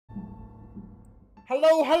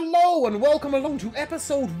Hello, hello, and welcome along to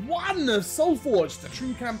episode 1 of Soulforged, the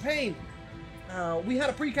true campaign. We had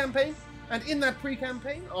a pre-campaign, and in that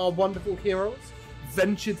pre-campaign, our wonderful heroes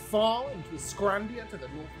ventured far into Scrandia to the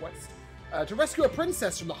northwest to rescue a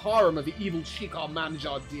princess from the harem of the evil Sheikh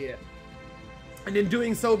Manjardir. And in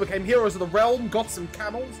doing so, became heroes of the realm, got some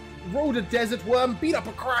camels, rode a desert worm, beat up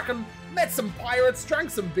a kraken, met some pirates, drank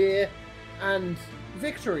some beer, and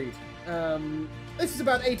victoried. This is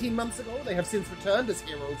about 18 months ago. They have since returned as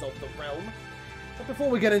heroes of the realm. But before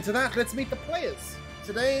we get into that, let's meet the players.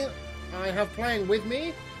 Today, I have playing with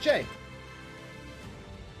me, Jay.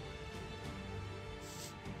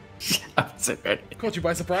 That's it, right? Caught you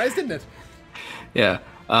by surprise, didn't it? Yeah.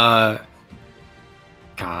 God,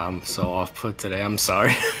 I'm so off put today. I'm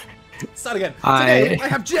sorry. Start again. Hi. Today, I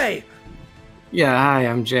have Jay. Yeah, hi,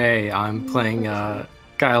 I'm Jay. I'm playing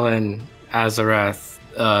Kylan Azarath,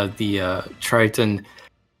 the Triton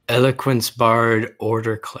Eloquence Bard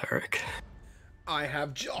Order Cleric. I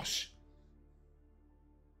have Josh.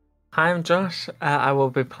 Hi, I'm Josh. I will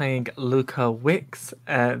be playing Luca Wicks,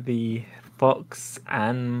 the Fox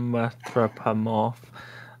Anthropomorph,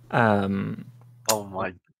 Oh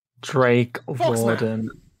my Drake Foxman. Warden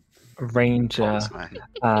Ranger,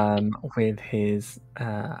 Foxman. with his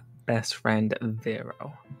best friend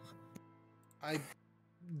Vero. I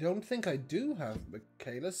don't think I do have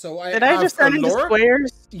Michaela, so I Did have I just turn into Alora.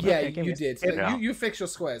 squares? Yeah, Okay, give you me a did. second. Yeah. You fix your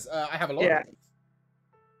squares. I have Alora.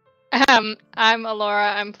 Yeah. I'm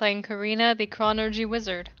Alora. I'm playing Karina, the Chronergy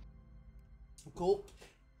Wizard. Cool.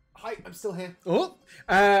 Hi, I'm still here. Oh,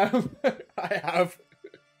 I have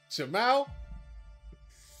Jamal.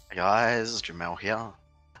 Hey guys, Jamel here.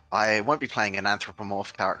 I won't be playing an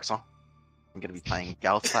anthropomorph character. I'm going to be playing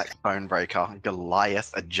Galthak Bonebreaker,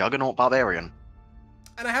 Goliath, a Juggernaut Barbarian.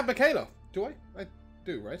 And I have Michaela. Do I? I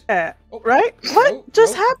do, right? Yeah. Oh, Right? What no,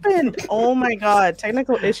 just no. happened? Oh my god.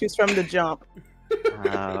 Technical issues from the jump.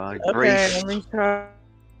 Okay, Grief. let me try.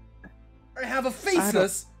 I have a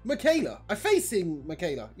faceless Michaela. A facing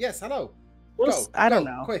Michaela. Yes, hello. Well, Go. I don't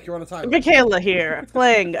Go. know. Quick, you're on a timer. Michaela here,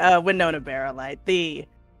 playing Winona Barrelite, the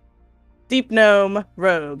Deep Gnome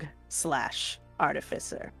Rogue /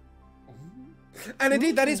 Artificer. And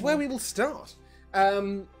indeed, that is where we will start.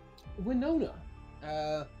 Winona,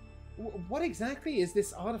 what exactly is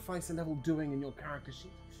this Artificer level doing in your character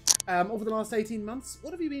sheet? Over the last 18 months,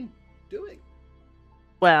 what have you been doing?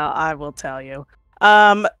 Well, I will tell you.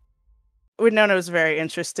 Winona was very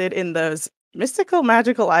interested in those mystical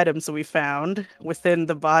magical items we found within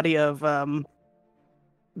the body of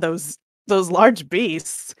those large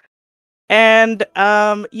beasts. And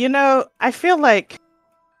I feel like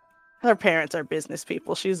her parents are business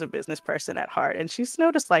people. She's a business person at heart, and she's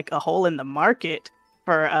noticed like a hole in the market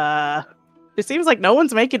for it seems like no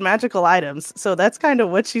one's making magical items. So that's kind of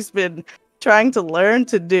what she's been trying to learn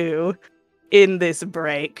to do in this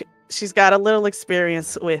break. She's got a little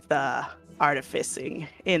experience with artificing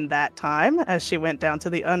in that time as she went down to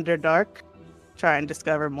the Underdark, try and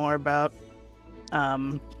discover more about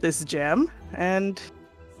this gem. And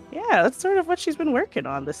yeah, that's sort of what she's been working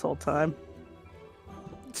on this whole time.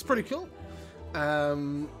 It's pretty cool.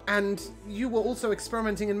 And you were also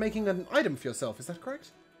experimenting and making an item for yourself, is that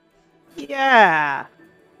correct? Yeah.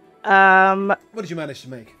 What did you manage to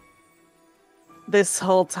make? This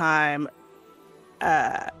whole time,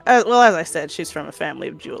 well, as I said, she's from a family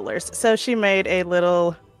of jewelers, so she made a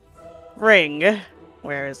little ring.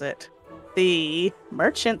 Where is it? The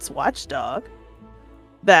Merchant's Watchdog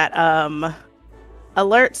that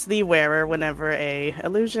alerts the wearer whenever a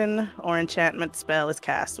illusion or enchantment spell is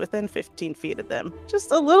cast within 15 feet of them.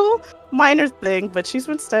 Just a little minor thing, but she's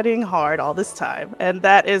been studying hard all this time, and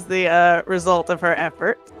that is the result of her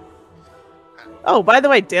effort. Oh, by the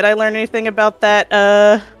way, did I learn anything about that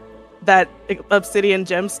obsidian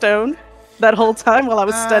gemstone that whole time while I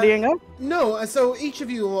was studying up? No, so each of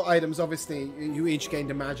your items, obviously, you each gained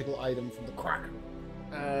a magical item from the Kraken,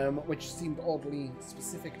 which seemed oddly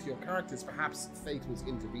specific to your characters. Perhaps fate was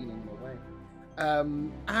intervening in a way.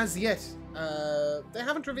 As yet, they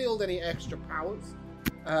haven't revealed any extra powers,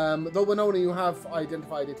 though Winona, you have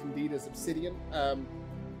identified it indeed as obsidian.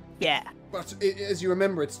 Yeah. But as you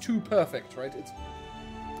remember, it's too perfect, right?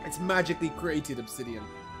 It's magically created obsidian,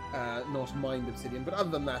 not mined obsidian. But other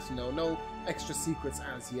than that, no extra secrets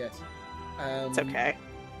as yet. It's okay.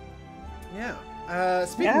 Yeah.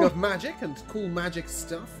 Speaking of magic and cool magic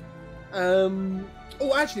stuff.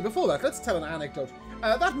 Oh, actually, before that, let's tell an anecdote.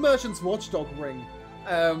 That Merchant's Watchdog ring.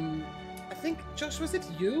 I think, Josh, was it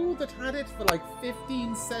you that had it for like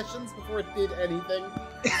 15 sessions before it did anything?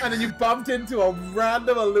 And then you bumped into a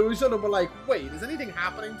random illusion and were like, wait, is anything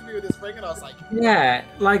happening to me with this ring? And I was like, Yeah,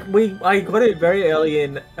 like I got it very early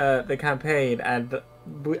in the campaign, and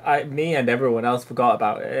me and everyone else forgot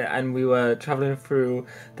about it, and we were traveling through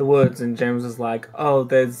the woods, and James was like, "Oh,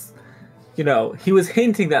 there's." He was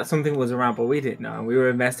hinting that something was around, but we didn't know. And we were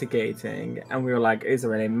investigating, and we were like, "Is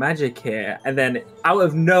there any magic here?" And then, out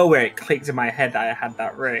of nowhere, it clicked in my head that I had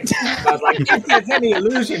that ring. I was like, "If there's any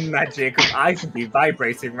illusion magic, I could be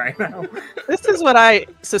vibrating right now." This is what I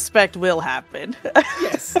suspect will happen.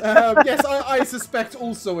 yes, yes, I suspect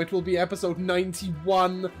also it will be episode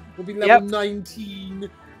 91, will be level 19.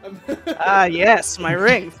 Yes, my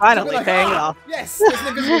ring, finally paying off. Yes, there's an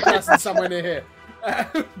invisible person somewhere near here.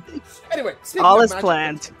 Anyway, all is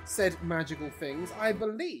planned. Said magical things. I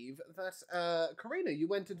believe that Karina, you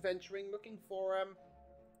went adventuring looking for I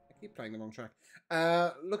keep playing the wrong track.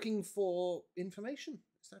 Looking for information.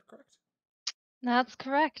 Is that correct? That's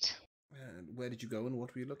correct. And where did you go and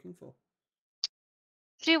what were you looking for?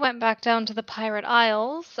 She went back down to the Pirate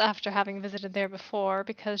Isles after having visited there before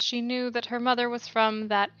because she knew that her mother was from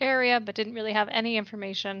that area but didn't really have any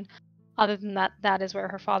information other than that is where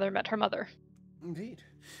her father met her mother. Indeed.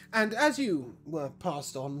 And as you were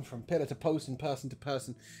passed on from pillar to post and person to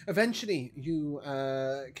person, eventually you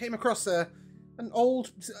came across an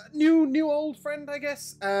old, new old friend, I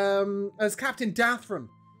guess, as Captain Dathron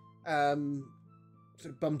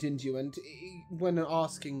sort of bumped into you, and when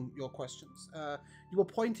asking your questions, you were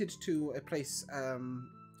pointed to a place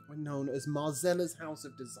known as Marzella's House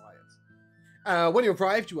of Desires. When you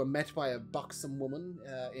arrived, you were met by a buxom woman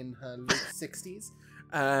in her late 60s.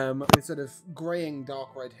 With sort of greying,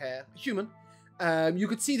 dark-red hair. Human. You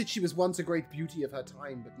could see that she was once a great beauty of her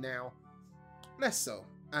time, but now less so.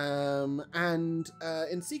 And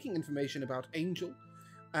in seeking information about Angel,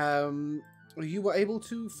 you were able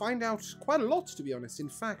to find out quite a lot, to be honest. In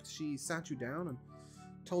fact, she sat you down and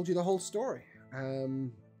told you the whole story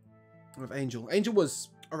of Angel. Angel was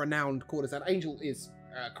a renowned courtesan. Angel is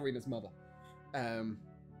Karina's mother.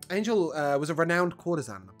 Angel was a renowned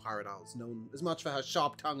courtesan in the Pirate Isles, known as much for her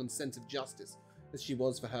sharp tongue and sense of justice as she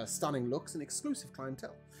was for her stunning looks and exclusive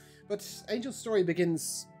clientele. But Angel's story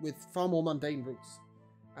begins with far more mundane roots.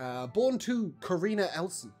 Born to Karina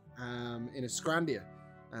Elson in Escrandia,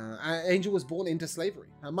 Angel was born into slavery.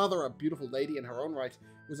 Her mother, a beautiful lady in her own right,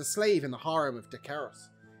 was a slave in the harem of Dakaros.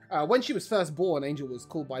 When she was first born, Angel was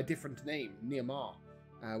called by a different name, Niamar,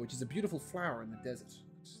 which is a beautiful flower in the desert.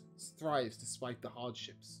 Thrives despite the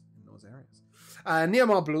hardships in those areas.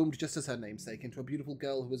 Niamar bloomed just as her namesake into a beautiful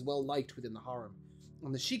girl who was well liked within the harem,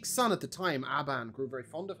 and the sheik's son at the time, Aban, grew very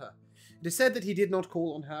fond of her. It is said that he did not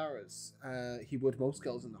call on her as he would most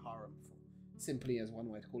girls in the harem, simply as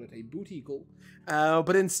one might call it a booty call,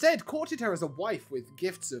 but instead courted her as a wife with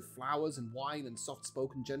gifts of flowers and wine and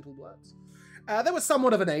soft-spoken gentle words. There was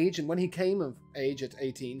somewhat of an age, and when he came of age at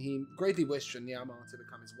 18, he greatly wished for Niamar to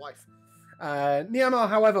become his wife. Niamar,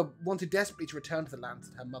 however, wanted desperately to return to the lands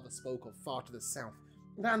that her mother spoke of far to the south,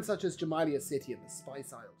 lands such as Jamalia City and the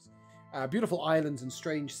Spice Isles, beautiful islands and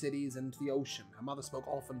strange cities, and the ocean. Her mother spoke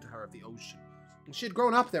often to her of the ocean. And she had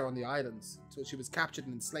grown up there on the islands, until she was captured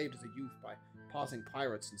and enslaved as a youth by passing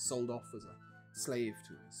pirates and sold off as a slave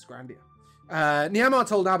to Scrandia. Niamar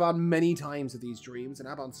told Aban many times of these dreams, and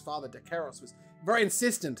Aban's father, Dakaros, was very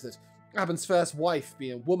insistent that Aban's first wife be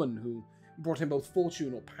a woman who brought him both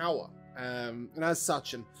fortune or power. And as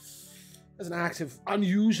such, and as an act of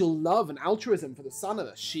unusual love and altruism for the son of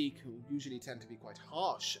a sheik, who usually tend to be quite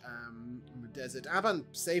harsh in the desert, Aban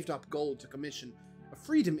saved up gold to commission a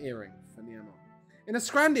freedom earring for Niamar. In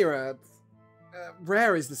Escrandia,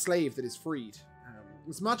 rare is the slave that is freed.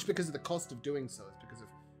 As much because of the cost of doing so as because of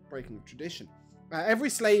breaking the tradition. Every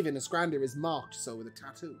slave in Escrandia is marked so with a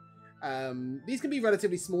tattoo. These can be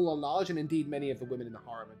relatively small or large, and indeed many of the women in the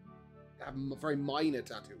harem have very minor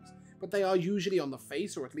tattoos, but they are usually on the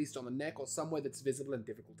face, or at least on the neck, or somewhere that's visible and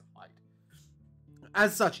difficult to hide.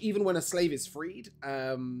 As such, even when a slave is freed,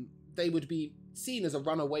 they would be seen as a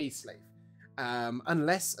runaway slave,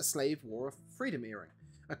 unless a slave wore a freedom earring,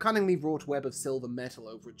 a cunningly wrought web of silver metal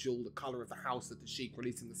over a jewel the color of the house that the sheik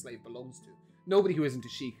releasing the slave belongs to. Nobody who isn't a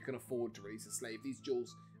sheik can afford to release a slave. These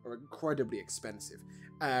jewels are incredibly expensive.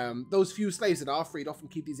 Those few slaves that are freed often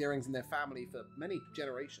keep these earrings in their family for many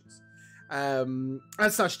generations.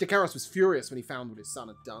 As such, Dakaros was furious when he found what his son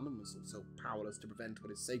had done, and was also powerless to prevent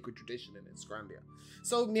what is sacred tradition in Escrandia.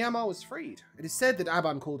 So Niamar was freed. It is said that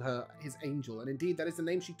Aban called her his angel, and indeed that is the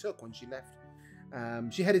name she took when she left.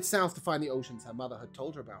 She headed south to find the oceans her mother had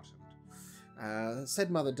told her about. And said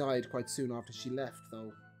mother died quite soon after she left,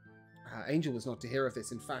 though Angel was not to hear of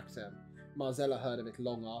this. In fact, Marzella heard of it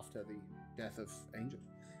long after the death of Angel.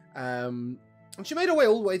 And she made her way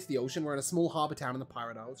all the way to the ocean, where in a small harbour town in the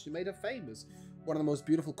Pirate Isles, she made her fame as one of the most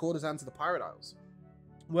beautiful courtesans of the Pirate Isles.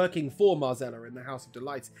 Working for Marzella in the House of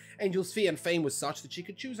Delights, Angel's fee and fame was such that she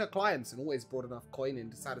could choose her clients and always brought enough coin in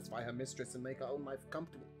to satisfy her mistress and make her own life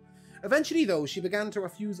comfortable. Eventually, though, she began to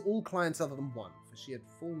refuse all clients other than one, for she had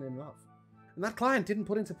fallen in love. And that client didn't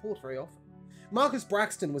put into port very often. Marcus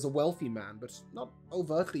Braxton was a wealthy man, but not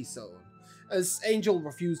overtly so. As Angel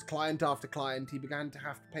refused client after client, he began to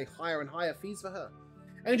have to pay higher and higher fees for her.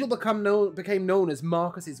 Angel became known as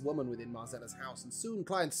Marcus's woman within Marzella's house, and soon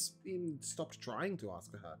clients even stopped trying to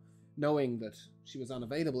ask for her, knowing that she was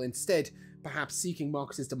unavailable, instead perhaps seeking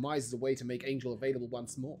Marcus's demise as a way to make Angel available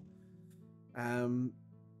once more.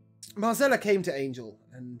 Marzella came to Angel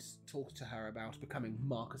and talked to her about becoming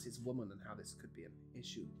Marcus's woman and how this could be an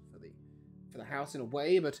issue for the house in a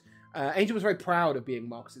way, but Angel was very proud of being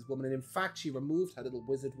Marcus's woman, and in fact she removed her little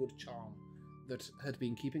wizardwood charm that had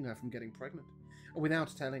been keeping her from getting pregnant,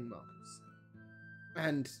 without telling Marcus.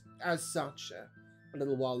 And as such, a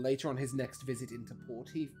little while later on his next visit into port,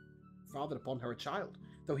 he fathered upon her a child,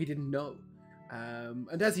 though he didn't know.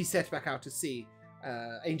 And as he set back out to sea,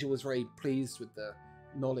 Angel was very pleased with the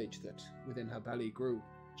knowledge that within her belly grew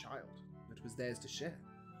a child that was theirs to share.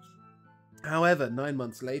 However, 9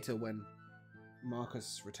 months later, when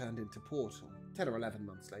Marcus returned into port, or 10 or 11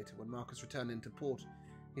 months later, when Marcus returned into port,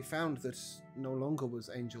 he found that no longer was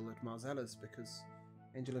Angel at Marzella's, because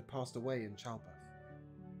Angel had passed away in childbirth.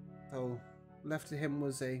 Though left to him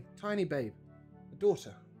was a tiny babe, a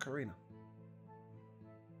daughter, Karina.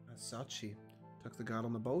 As such, he took the girl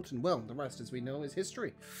on the boat, and well, the rest, as we know, is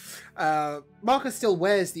history. Marcus still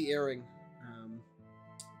wears the earring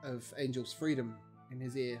of Angel's freedom in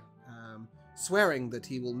his ear, swearing that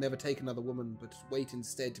he will never take another woman, but wait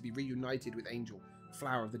instead to be reunited with Angel,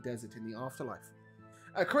 flower of the desert, in the afterlife.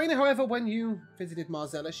 Karina, however, when you visited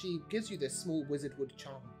Marzella, she gives you this small wizardwood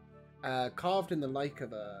charm, carved in the like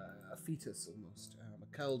of a fetus almost, a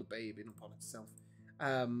curled babe in upon itself.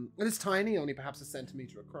 It is tiny, only perhaps a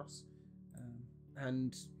centimetre across,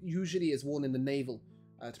 and usually is worn in the navel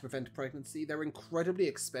to prevent pregnancy. They're incredibly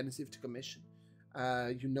expensive to commission.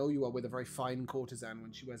 You know you are with a very fine courtesan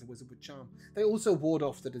when she wears a wizardwood charm. They also ward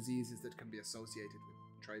off the diseases that can be associated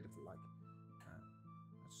with trade of the like.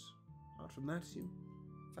 But apart from that, you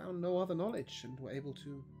found no other knowledge and were able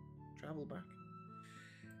to travel back.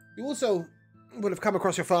 You also would have come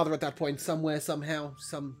across your father at that point somewhere, somehow,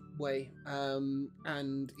 some way,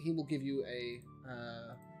 and he will give you a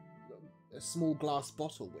small glass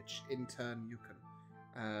bottle, which in turn you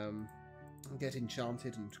can get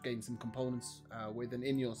enchanted and gain some components with, and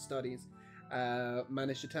in your studies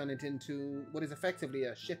manage to turn it into what is effectively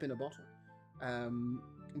a ship in a bottle.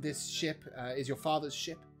 This ship is your father's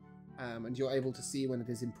ship, and you're able to see when it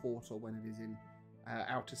is in port or when it is in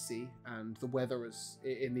out to sea, and the weather is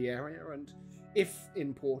in the area, and if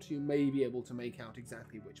in port you may be able to make out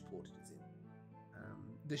exactly which port it is in.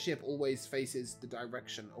 The ship always faces the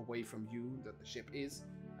direction away from you that the ship is,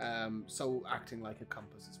 so acting like a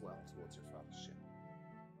compass as well towards your father's ship.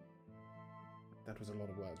 That was a lot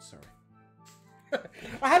of words, sorry.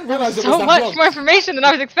 I hadn't realised it was So that much long. more information than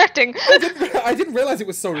I was expecting. I didn't realise it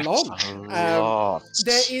was so long. lot.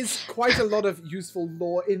 There is quite a lot of useful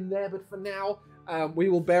lore in there, but for now, we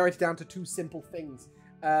will bear it down to two simple things.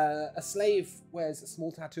 A slave wears a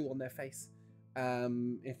small tattoo on their face.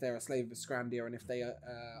 If they're a slave of Scrandia, and if they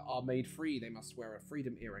are made free, they must wear a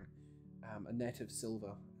freedom earring, a net of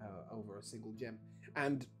silver over a single gem.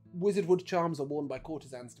 And wizardwood charms are worn by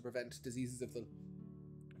courtesans to prevent diseases of the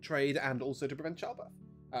trade and also to prevent childbirth.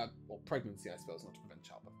 Or pregnancy, I suppose, not to prevent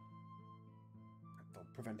childbirth. Though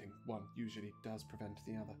preventing one usually does prevent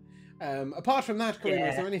the other. Apart from that, Karina,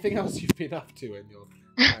 is there anything else you've been up to in your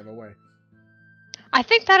time away? I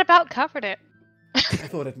think that about covered it. I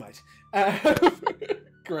thought it might.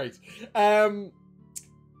 Great. Kai,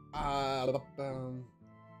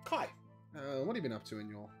 what have you been up to in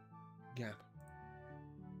your gap?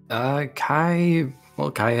 Kai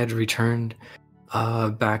had returned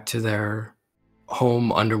back to their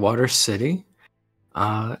home underwater city,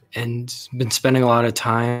 and been spending a lot of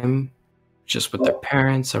time just with their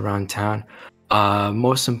parents around town.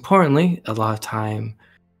 Most importantly, a lot of time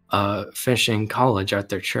finishing college at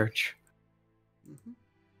their church. Mm-hmm.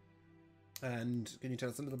 And can you tell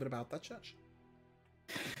us a little bit about that church?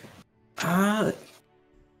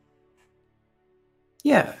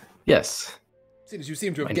 Yeah. Yes. Seems you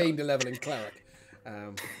seem to have gained a level in cleric.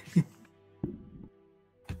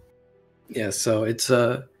 Yeah, so it's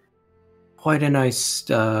quite a nice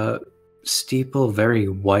steeple, very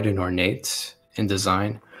white and ornate in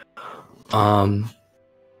design.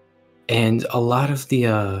 And a lot of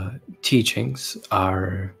the teachings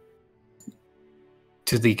are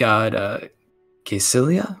to the god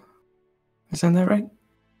Caecilia. Isn't that right?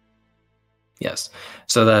 Yes.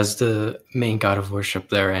 So that's the main god of worship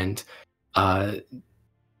there, and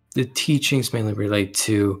the teachings mainly relate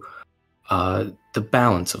to the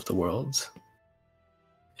balance of the world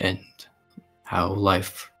and how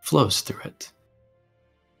life flows through it.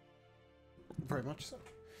 Very much so.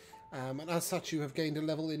 And as such, you have gained a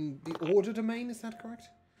level in the order domain, is that correct?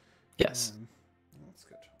 Yes. That's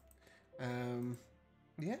good.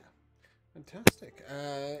 Yeah, fantastic.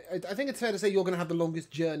 I think it's fair to say you're going to have the longest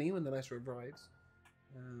journey when the letter arrives.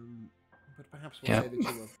 But perhaps we'll say that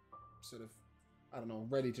you were sort of, I don't know,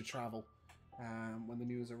 ready to travel when the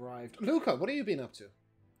news arrived. Luca, what have you been up to?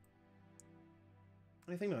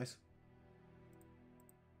 Anything nice?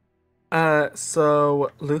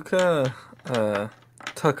 So Luca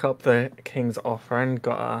took up the king's offer and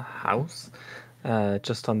got a house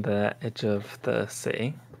just on the edge of the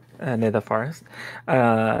city, near the forest.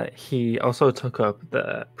 He also took up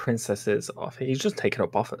the princess's offer. He's just taken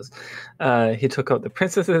up offers. He took up the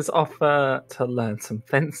princess's offer to learn some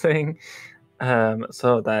fencing,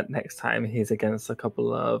 so that next time he's against a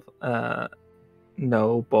couple of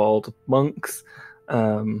no bald monks,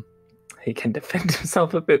 he can defend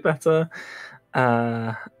himself a bit better.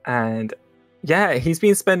 And yeah, he's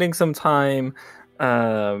been spending some time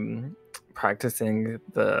practicing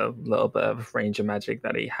the little bit of ranger magic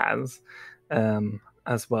that he has,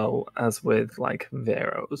 as well as with like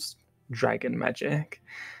Vero's dragon magic.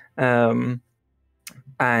 And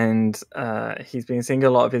he's been seeing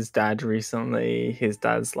a lot of his dad recently. His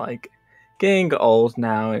dad's like getting old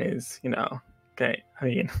now and is, okay, I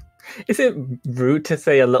mean, is it rude to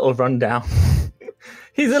say a little rundown?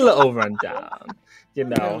 He's a little rundown,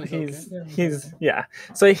 he's yeah.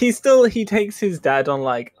 So he takes his dad on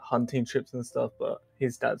like hunting trips and stuff, but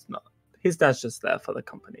his dad's not. His dad's just there for the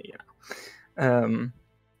company,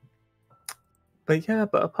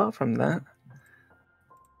 But apart from that,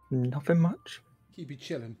 nothing much. Keep you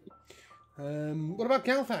chilling. What about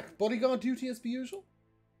Galthak? Bodyguard duty as per usual?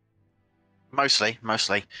 Mostly.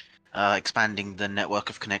 Expanding the network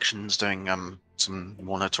of connections, doing some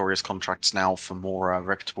more notorious contracts now for more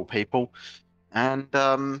reputable people, and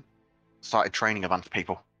started training a bunch of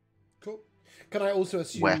people. Cool. Can I also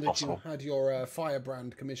assume Where that possible. you had your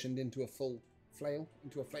firebrand commissioned into a full flail,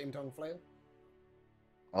 into a flame tongue flail?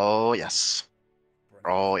 Oh yes.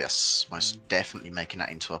 Brilliant. Oh yes, most definitely making that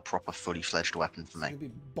into a proper, fully fledged weapon for me. You'll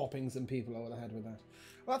be bopping some people over the head with that.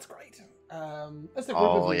 Well, that's great. As a group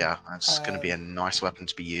of you, Yeah, that's going to be a nice weapon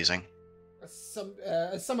to be using.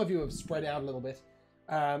 As some of you have spread out a little bit,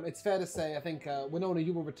 it's fair to say, I think, Winona,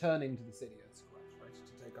 you were returning to the city, that's correct, right?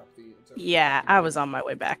 To take up the... Yeah, I was on my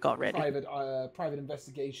way back already. Private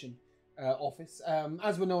investigation office.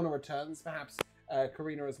 As Winona returns, perhaps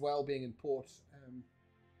Karina as well, being in port,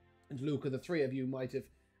 and Luca, the three of you might have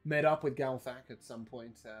met up with Galthak at some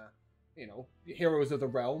point. Heroes of the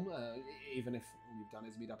realm, even if all you've done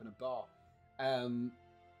is meet up in a bar.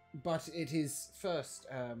 But it is first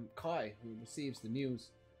Kai who receives the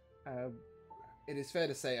news. It is fair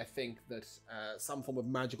to say, I think, that some form of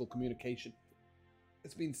magical communication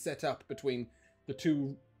has been set up between the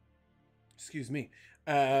two.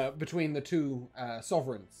 Between the two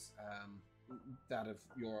sovereigns, that of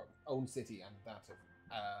your own city and that of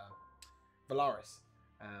Valaris.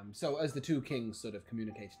 So as the two kings sort of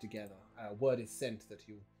communicated together, word is sent that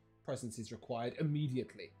your presence is required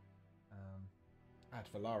immediately at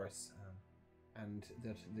Valaris, and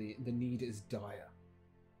that the need is dire.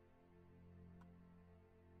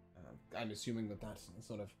 I'm assuming that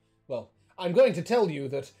sort of... Well, I'm going to tell you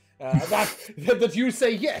that that you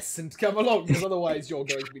say yes and come along, because otherwise you're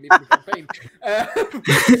going to be leaving the campaign.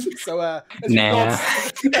 So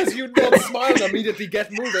as you nod, smile, and immediately get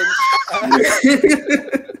moving.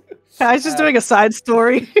 Kai's just doing a side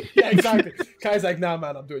story. Yeah, exactly. Kai's like, nah,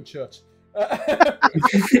 man, I'm doing church.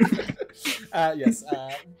 Yes,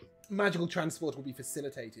 magical transport will be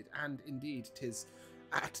facilitated, and indeed, 'tis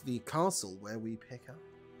at the castle where we pick up.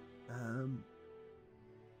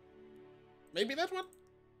 Maybe that one?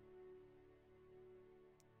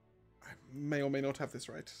 I may or may not have this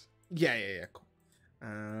right. Yeah, cool.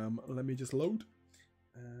 Let me just load.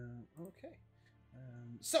 Okay.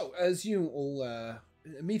 So, as you all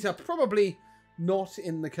meet up, probably not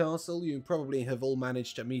in the castle, you probably have all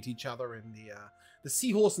managed to meet each other in the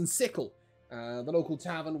Seahorse and Sickle, the local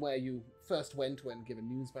tavern where you first went when given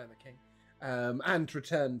news by the king, and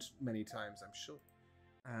returned many times, I'm sure.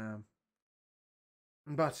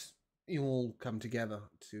 But you all come together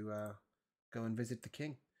to go and visit the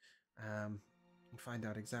king and find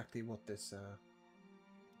out exactly what this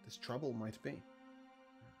trouble might be.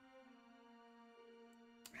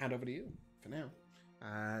 Hand over to you for now.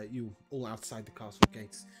 You all outside the castle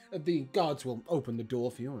gates. The guards will open the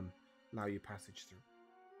door for you and allow you passage through.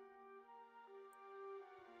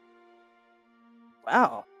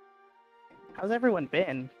 Wow. How's everyone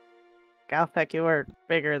been? Galthek, you were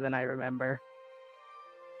bigger than I remember.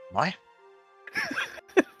 Why?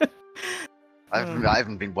 I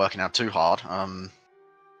haven't been working out too hard.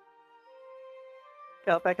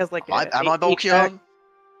 Galthek has like Am I bulkier?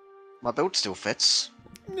 My build still fits.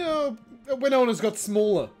 No, Winona's got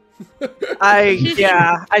smaller.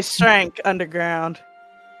 I shrank underground.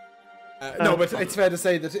 No, but it's fair to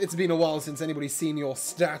say that it's been a while since anybody's seen your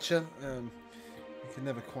stature. You're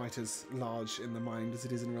never quite as large in the mind as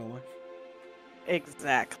it is in real life.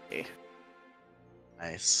 Exactly.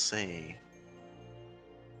 I see.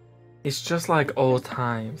 It's just like old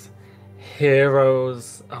times.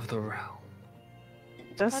 Heroes of the realm.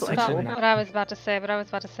 Just That's like about old- what I was about to say, but I was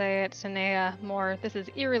about to say it to Nea more. This is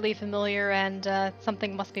eerily familiar and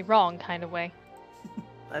something must be wrong kind of way.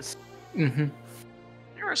 that's Mm-hmm.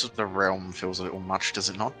 Heroes of the Realm feels a little much, does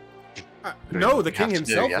it not? No, the You king have to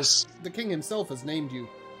do, himself. yes. The king himself has named you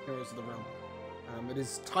Heroes of the Realm. It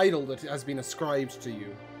is title that has been ascribed to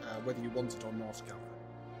you, whether you want it or not, Calvin.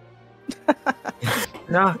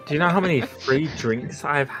 Now, do you know how many free drinks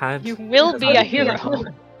I've had? You will be a hero.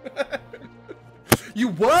 You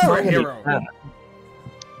were a hero. Yeah.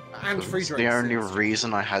 And free It's drinks. the only yes.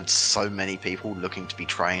 reason I had so many people looking to be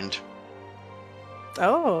trained.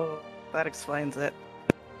 Oh, that explains it.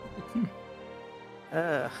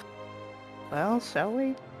 Well, shall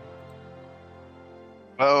we?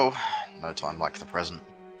 Well, no time like the present.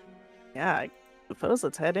 Yeah, I suppose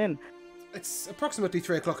let's head in. It's approximately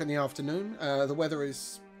 3 o'clock in the afternoon. The weather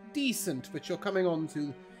is decent, but you're coming on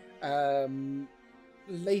to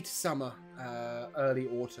late summer, early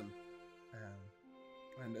autumn.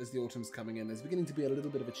 And as the autumn's coming in, there's beginning to be a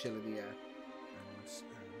little bit of a chill in the air.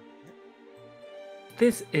 And,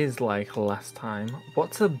 This is like last time.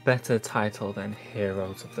 What's a better title than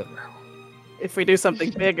Heroes of the Realm? If we do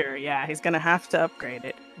something bigger, yeah, he's gonna have to upgrade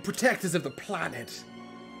it. Protectors of the planet.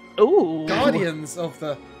 Ooh. Guardians of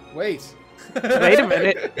the... Wait. Wait a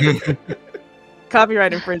minute.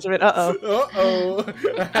 Copyright infringement. Uh-oh. Uh-oh.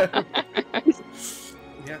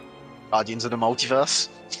 Yeah, Guardians of the Multiverse.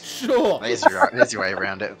 sure. There's your way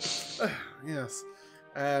around it. Yes.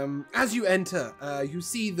 As you enter, you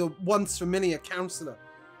see the once familiar counselor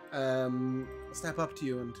step up to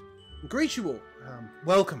you and greet you all.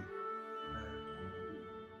 Welcome.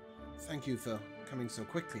 Thank you for coming so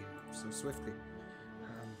quickly, so swiftly.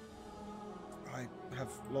 I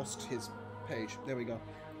have lost his page. There we go.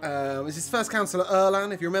 This is first counselor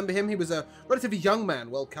Erlan. If you remember him, he was a relatively young man,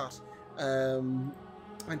 well cut. And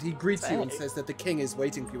he greets you and says that the king is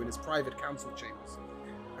waiting for you in his private council chambers.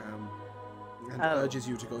 And urges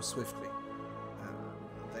you to go swiftly.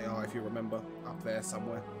 They are, if you remember, up there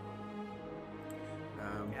somewhere.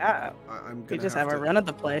 Yeah, I'm we gonna just have a to, run of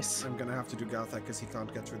the place. I'm gonna have to do Galthek because he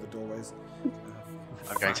can't get through the doorways.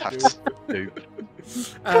 I'm going to have Dude. to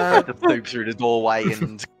stoop. To stoop through the doorway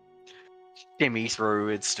and shimmy through.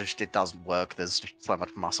 It's just, it doesn't work. There's just so much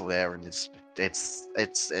muscle there, and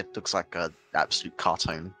it looks like an absolute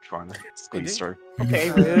cartoon trying to squeeze through. Okay,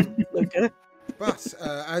 rude. Luca. But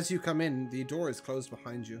as you come in, the door is closed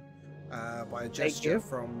behind you by a gesture you.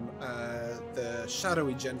 from the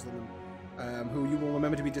shadowy gentleman, who you will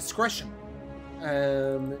remember to be Discretion.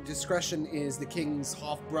 Discretion is the king's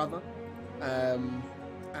half-brother,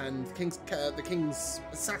 and the king's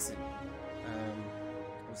assassin,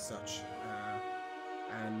 as such.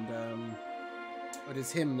 And it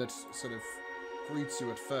is him that sort of greets you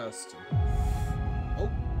at first. Oh.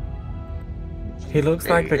 He looks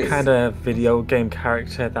like the kind of video game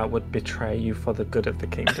character that would betray you for the good of the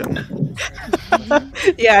kingdom.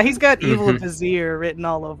 Yeah, he's got evil Vizier written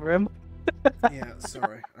all over him. Yeah,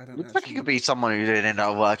 sorry. I don't Looks like he could be someone who did end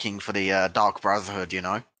up working for the Dark Brotherhood, you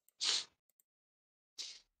know?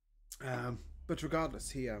 But regardless,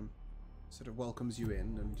 he sort of welcomes you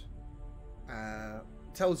in and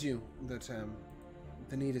tells you that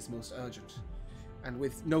the need is most urgent. And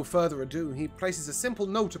with no further ado, he places a simple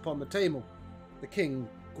note upon the table. The king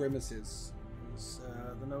grimaces as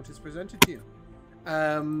the note is presented to you.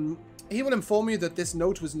 He will inform you that this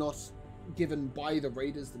note was not given by the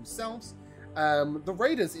raiders themselves. The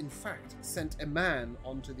raiders, in fact, sent a man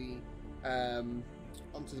onto the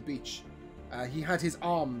beach. He had his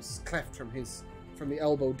arms cleft from the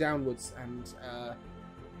elbow downwards, and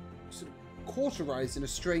sort of cauterized in a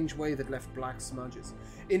strange way that left black smudges.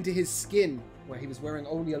 Into his skin, where he was wearing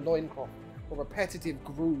only a loincloth, were repetitive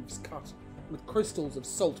grooves cut, with crystals of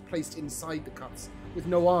salt placed inside the cuts. With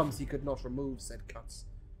no arms, he could not remove said cuts.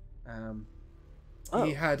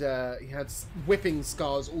 He had whipping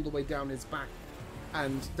scars all the way down his back,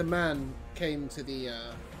 and the man came to the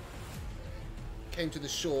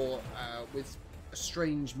shore with a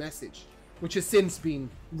strange message, which has since been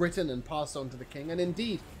written and passed on to the king. And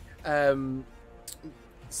indeed,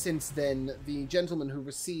 since then, the gentleman who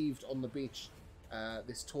received on the beach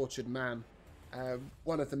this tortured man,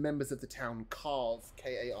 one of the members of the town, Carve,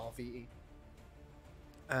 K-A-R-V-E,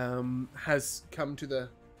 has come to the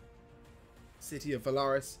city of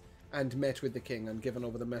Valaris and met with the king and given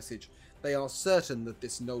over the message. They are certain that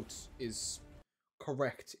this note is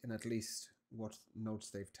correct in at least what notes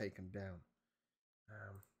they've taken down.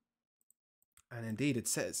 And indeed it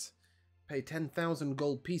says, pay 10,000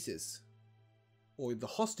 gold pieces, or the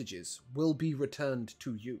hostages will be returned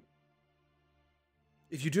to you.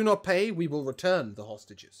 If you do not pay, we will return the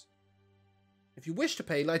hostages. If you wish to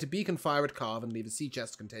pay, light a beacon fire at Carve and leave a sea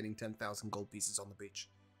chest containing 10,000 gold pieces on the beach.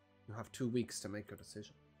 You have 2 weeks to make your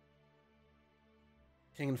decision.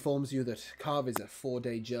 King informs you that Carve is a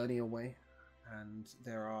 4-day journey away, and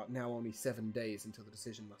there are now only 7 days until the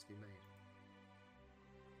decision must be made.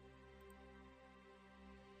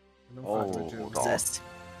 And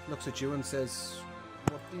looks at you and says,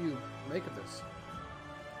 what do you make of this?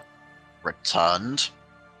 Returned.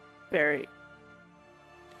 Very.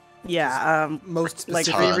 Yeah, most like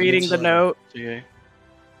specific rereading the note. To you.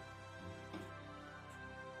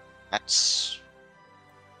 That's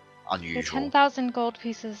Your unusual. 10,000 gold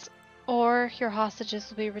pieces, or your hostages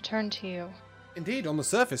will be returned to you. Indeed, on the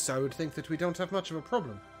surface, I would think that we don't have much of a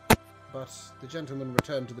problem. But the gentleman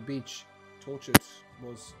returned to the beach, tortured,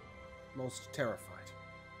 was most terrified.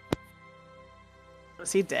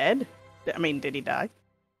 Was he dead? I mean, did he die?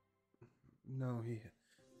 No, he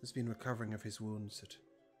has been recovering of his wounds at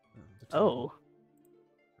the Oh. temple.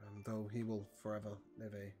 Though he will forever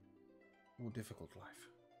live a more difficult life.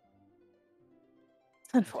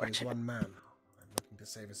 He is Unfortunate. one man. I'm looking to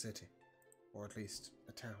save a city, or at least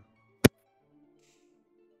a town.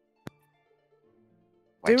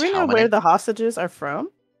 Do we know where the hostages are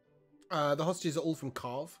from? The hostages are all from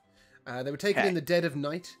Carve. They were taken in the dead of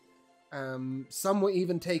night. Some were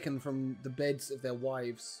even taken from the beds of their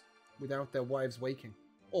wives without their wives waking,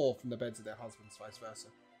 or from the beds of their husbands, vice versa,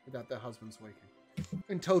 without their husbands waking.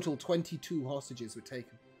 In total, 22 hostages were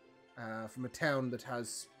taken from a town that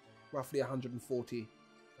has roughly 140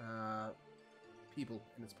 people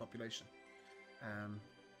in its population.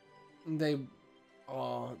 They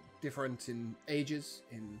are different in ages,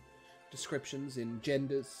 in descriptions, in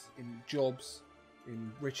genders, in jobs,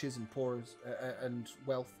 in riches and poors and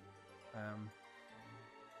wealth.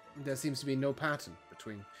 There seems to be no pattern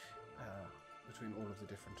between all of the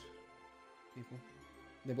different people.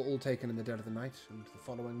 They were all taken in the dead of the night, and the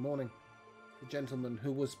following morning, the gentleman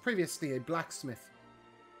who was previously a blacksmith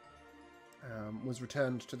was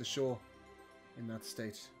returned to the shore in that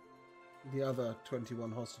state. The other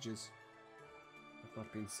 21 hostages have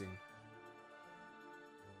not been seen.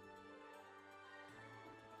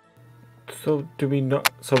 So do we not?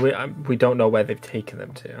 So we don't know where they've taken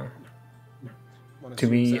them to. Do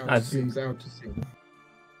we?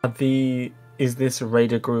 Is this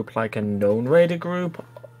raider group like a known raider group?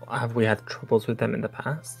 Have we had troubles with them in the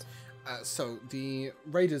past? So the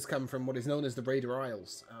raiders come from what is known as the Raider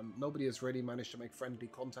Isles. Nobody has really managed to make friendly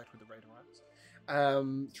contact with the Raider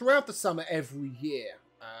Isles. Throughout the summer, every year,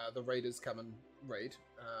 the raiders come and raid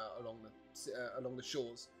along the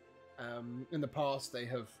shores. In the past, they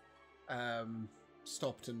have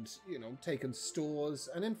stopped and taken stores,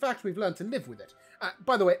 and in fact, we've learned to live with it.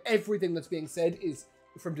 By the way, everything that's being said is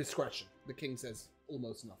from discretion. The king says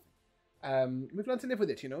almost nothing. We've learned to live with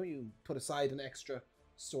it. You put aside an extra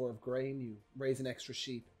store of grain, you raise an extra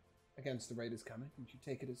sheep against the raiders coming, and you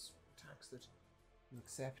take it as tax that you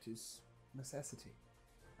accept is necessity,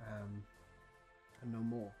 and no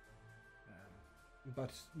more.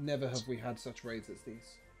 But never have we had such raids as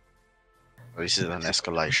these. This is an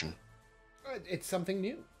escalation. It's something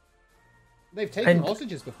new. They've taken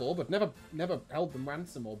hostages before, but never held them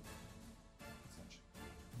ransom or such.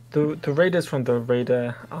 The raiders from the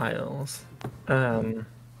Raider Isles,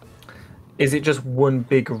 is it just one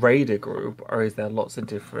big raider group, or is there lots of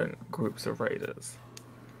different groups of raiders?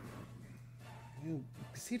 You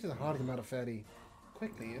see to the heart of the matter fairly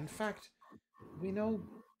quickly. In fact, we know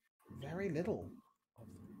very little of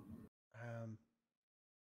them.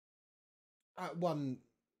 One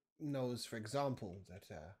knows, for example, that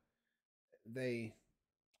they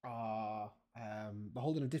are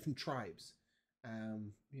beholden of different tribes.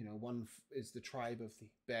 One is the tribe of the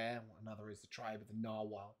bear, another is the tribe of the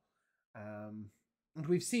narwhal. And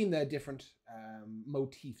we've seen their different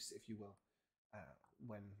motifs, if you will,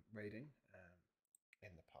 when raiding in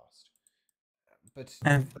the past. But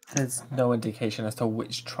And there's no indication as to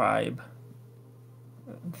which tribe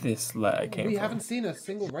this letter came we from. haven't seen a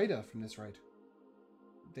single raider from this raid.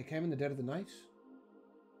 They came in the dead of the night.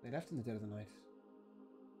 They left in the dead of the night.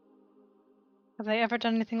 Have they ever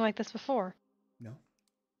done anything like this before? No.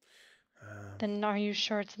 Then are you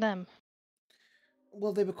sure it's them?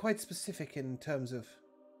 Well, they were quite specific in terms of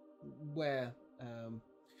where.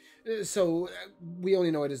 So we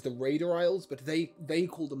only know it as the Raider Isles, but they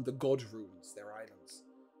call them the God Runes, their islands.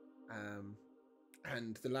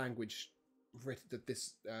 And the language written that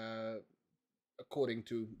this, according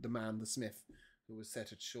to the man, the smith, who was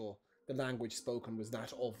set at shore, the language spoken was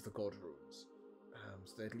that of the God Runes.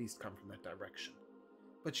 So they at least come from that direction.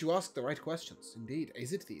 But you ask the right questions, indeed.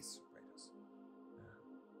 Is it these raiders?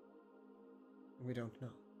 We don't know.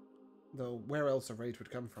 Though where else a raid would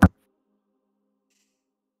come from?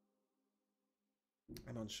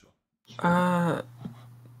 I'm unsure. I'm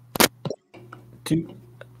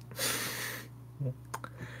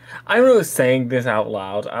not saying this out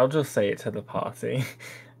loud. I'll just say it to the party.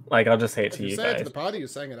 I'll just say it to you say guys. it to the party, you're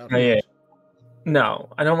saying it out Oh, loud. yeah. No,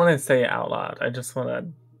 I don't want to say it out loud. I just want to,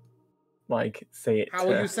 say it How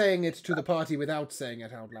are you saying it to the party without saying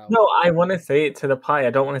it out loud? No, I want to say it to the party. I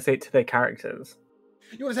don't want to say it to their characters.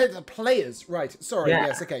 You want to say it to the players? Right. Sorry, Yeah.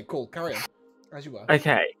 yes, okay, cool. Carry on. As you were.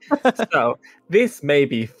 Okay, so this may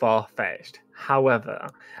be far-fetched. However,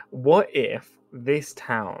 what if this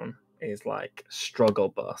town is struggle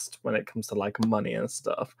bust when it comes to money and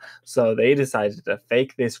stuff? So they decided to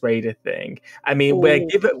fake this raider thing. I mean, we're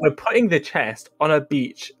putting the chest on a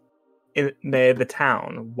beach near the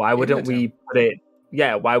town. Why wouldn't we put it?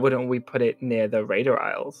 Yeah, why wouldn't we put it near the Raider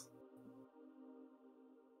Isles?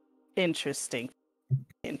 Interesting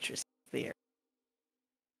there.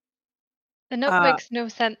 The note makes no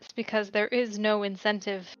sense because there is no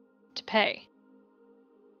incentive to pay.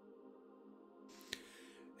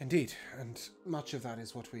 Indeed, and much of that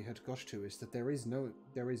is what we had got to, is that there is no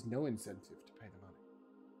incentive to pay the money.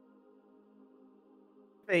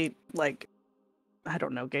 They I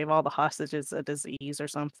don't know, gave all the hostages a disease or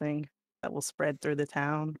something that will spread through the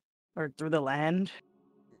town or through the land.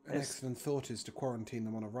 An excellent thought is to quarantine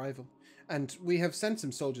them on arrival. And we have sent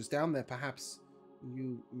some soldiers down there. Perhaps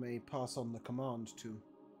you may pass on the command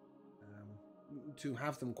to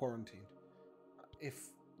have them quarantined.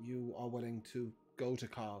 If you are willing to go to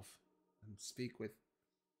Carve and speak with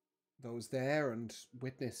those there and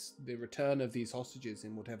witness the return of these hostages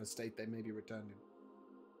in whatever state they may be returned in,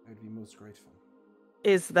 I would be most grateful.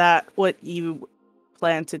 Is that what you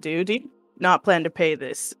plan to do? Do you not plan to pay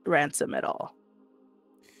this ransom at all?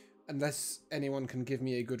 Unless anyone can give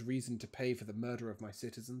me a good reason to pay for the murder of my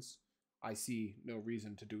citizens, I see no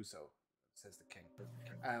reason to do so, says the king.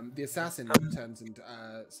 The assassin turns and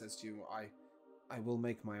says to you, I will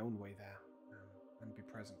make my own way there and be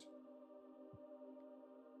present.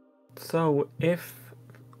 So if,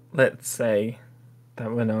 let's say, that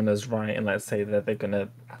Winona's right, and let's say that they're going to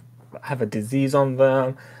have a disease on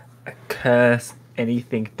them, a curse,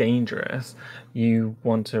 anything dangerous, you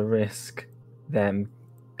want to risk them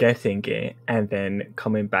getting it and then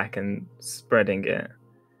coming back and spreading it.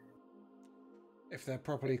 If they're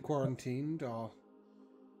properly quarantined, or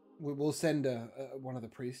we'll send one of the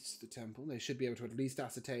priests to the temple. They should be able to at least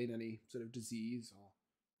ascertain any sort of disease or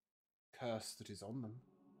curse that is on them.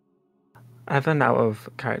 I have an out of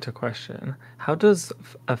character question. How does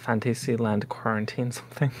a Fantasyland quarantine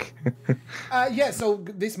something? So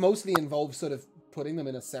this mostly involves sort of putting them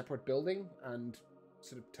in a separate building and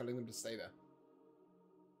sort of telling them to stay there.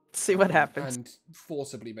 See what happens. And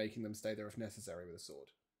forcibly making them stay there if necessary with a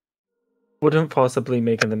sword. Wouldn't forcibly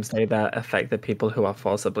making them stay there affect the people who are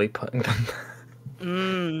forcibly putting them there?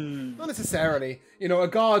 Not necessarily. A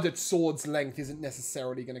guard at sword's length isn't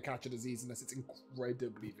necessarily going to catch a disease unless it's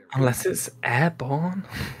incredibly very... Unless it's airborne.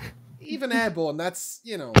 Even airborne, that's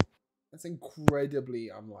incredibly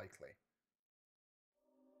unlikely.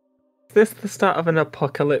 Is this the start of an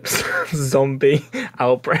apocalypse zombie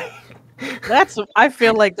outbreak? I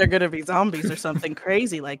feel like they're going to be zombies or something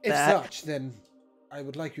crazy like that. If such, then I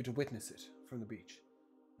would like you to witness it from the beach.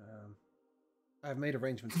 I've made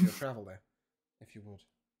arrangements for your travel there, if you would.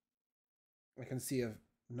 I can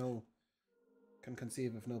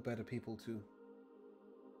conceive of no better people to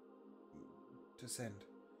send.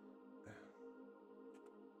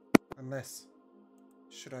 Unless,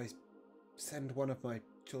 should I send one of my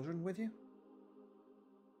children with you?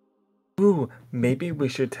 Ooh, maybe we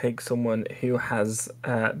should take someone who has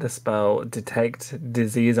the spell Detect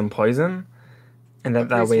Disease and Poison, and A then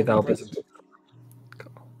that priest way will be they'll be. present.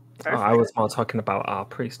 Oh, I was more talking about our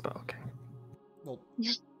priest, but okay. Well,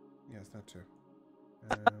 yes, that too.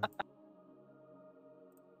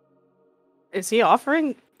 Is he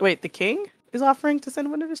offering? Wait, the king is offering to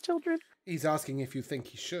send one of his children? He's asking if you think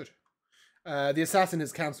he should. The assassin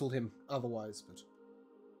has cancelled him otherwise, but...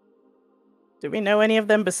 Do we know any of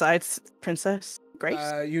them besides Princess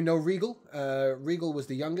Grace? You know Regal. Regal was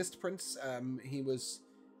the youngest prince. He was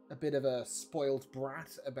a bit of a spoiled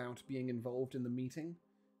brat about being involved in the meeting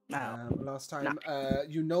last time.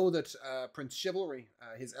 You know that Prince Chivalry,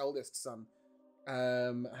 his eldest son,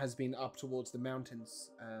 has been up towards the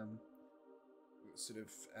mountains, sort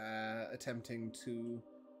of attempting to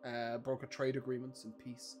broker trade agreements and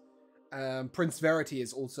peace. Prince Verity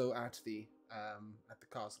is also at the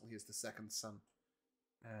castle. He is the second son.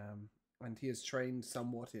 And he is trained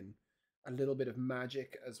somewhat in a little bit of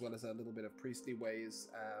magic as well as a little bit of priestly ways.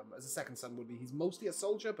 As a second son would be, he's mostly a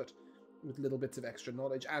soldier, but with little bits of extra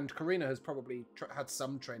knowledge. And Karina has probably had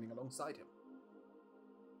some training alongside him.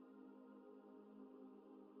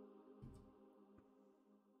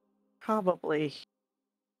 Probably.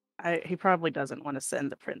 He probably doesn't want to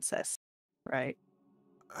send the princess, right?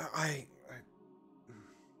 I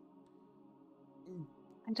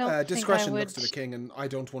don't think discretion I would. looks to the king, and I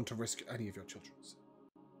don't want to risk any of your children's.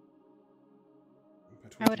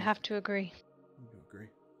 I would have to agree. You agree?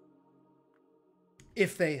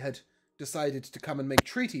 If they had decided to come and make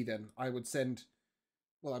treaty, then I would send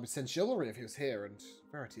Chivalry if he was here, and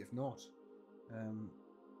Verity if not.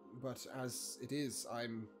 But as it is,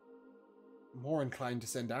 I'm more inclined to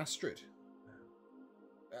send Astrid.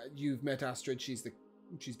 You've met Astrid. She's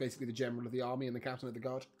basically the general of the army and the captain of the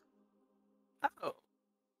guard. Oh,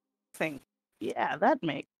 yeah, that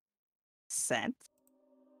makes sense.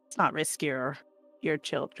 Let's not risk your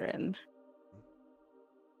children.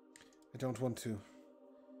 I don't want to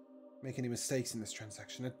make any mistakes in this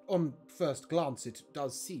transaction. On first glance, it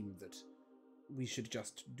does seem that we should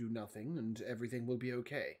just do nothing and everything will be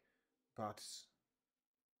okay. But,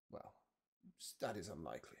 well, that is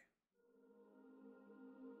unlikely.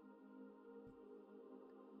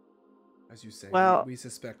 As you say, well, we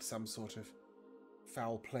suspect some sort of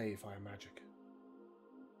foul play via magic.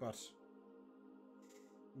 But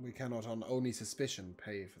we cannot on only suspicion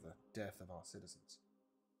pay for the death of our citizens.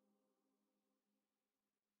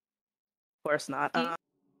 Of course not.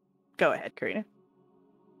 Go ahead, Karina.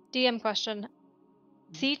 DM question.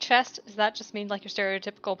 Sea chest, does that just mean like your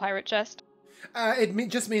stereotypical pirate chest? It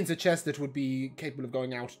just means a chest that would be capable of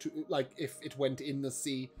going out to, like, if it went in the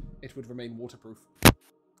sea, it would remain waterproof.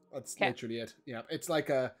 That's literally it. Yeah, it's like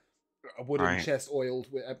a wooden chest oiled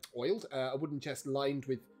with a wooden chest lined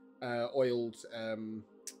with oiled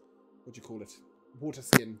what do you call it? Water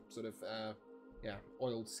skin, sort of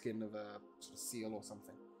oiled skin of a sort of seal or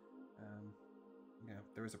something. Yeah,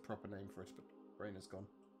 there is a proper name for it, but brain is gone.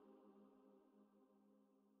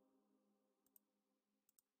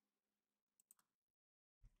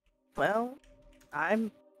 Well,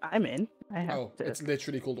 I'm in. It's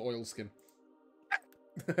literally called oilskin.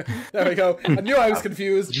 There we go. I knew I was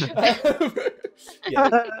confused.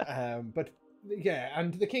 But yeah,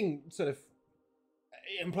 and the king sort of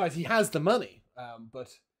implies he has the money. But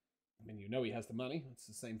I mean, you know he has the money. It's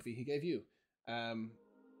the same fee he gave you.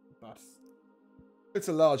 But it's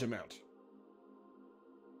a large amount.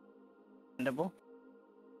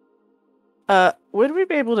 Would we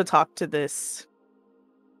be able to talk to this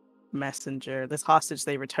messenger, this hostage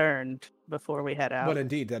they returned before we head out? Well,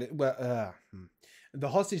 indeed, the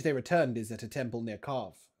hostage they returned is at a temple near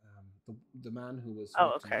Karv. The man who was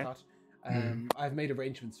in the hut. I've made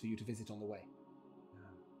arrangements for you to visit on the way.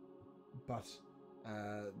 But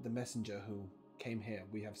the messenger who came here,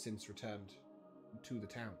 we have since returned to the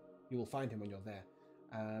town. You will find him when you're there.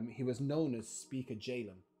 He was known as Speaker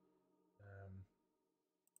Jalen.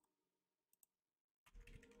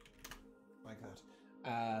 Like that.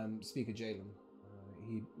 Speaker Jalen.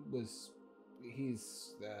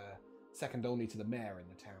 He's second only to the mayor in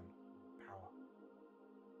the town. Power.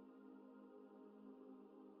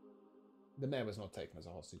 The mayor was not taken as a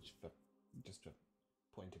hostage, but just a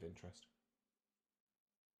point of interest.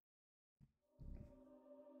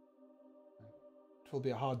 It will be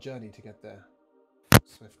a hard journey to get there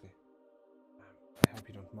swiftly. I hope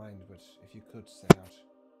you don't mind, but if you could set out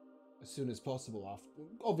as soon as possible,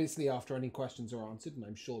 after any questions are answered, and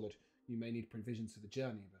I'm sure that you may need provisions for the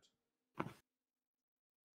journey,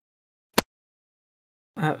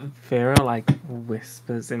 Vera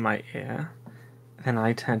whispers in my ear. Then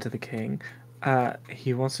I turn to the king.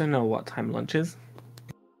 He wants to know what time lunch is.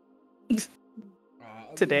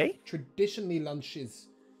 Today? Traditionally, lunch is,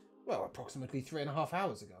 well, approximately 3.5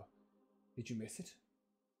 hours ago. Did you miss it?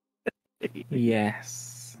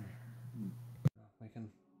 Yes. We can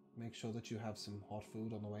make sure that you have some hot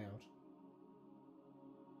food on the way out.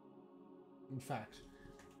 In fact,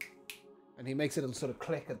 and he makes a little sort of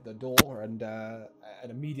click at the door, and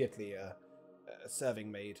immediately a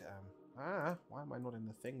serving maid. Why am I not in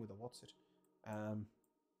the thing with the what's it?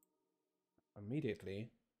 Immediately,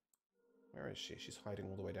 where is she? She's hiding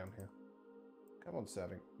all the way down here. Come on,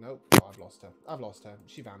 serving. Nope. Oh, I've lost her.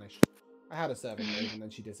 She vanished. I had a serving maid and then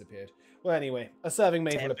she disappeared. Well, anyway, a serving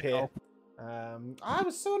maid will appear. I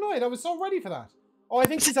was so annoyed. I was so ready for that. Oh, I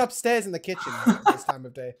think she's upstairs in the kitchen at this time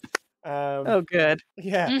of day. Oh, good.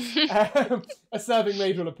 Yeah. A serving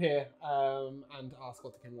maid will appear and ask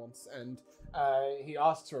what the king wants. And he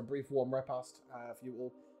asks for a brief warm repast for you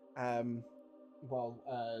all.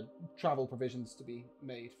 Travel provisions to be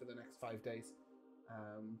made for the next 5 days.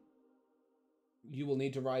 You will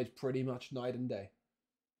need to ride pretty much night and day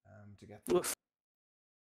to get there. Oof.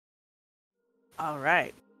 All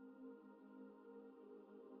right.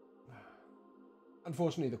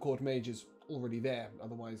 Unfortunately, the court mage is already there.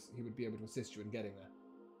 Otherwise, he would be able to assist you in getting there.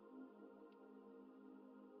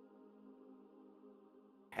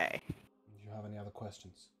 Okay. Do you have any other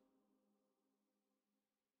questions?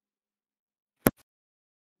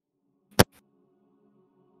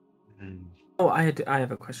 Oh, I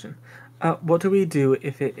have a question. What do we do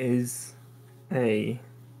if it is a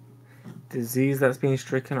disease that's being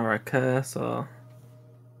stricken or a curse or?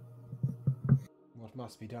 What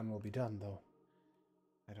must be done will be done, though.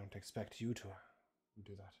 I don't expect you to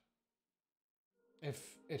do that.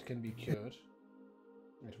 If it can be cured,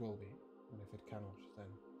 it will be. And if it cannot, then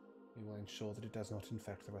we will ensure that it does not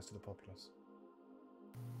infect the rest of the populace.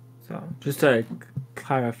 So, just to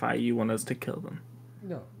clarify, you want us to kill them?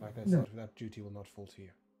 No, like I said, that duty will not fall to you.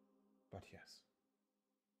 But yes.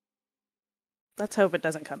 Let's hope it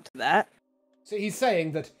doesn't come to that. So he's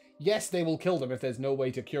saying that yes, they will kill them if there's no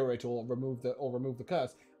way to cure it or remove the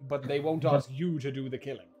curse, but they won't ask you to do the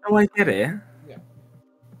killing. Oh, I get it. Yeah.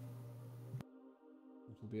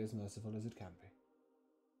 It will be as merciful as it can be.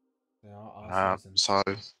 They are our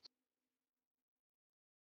citizens.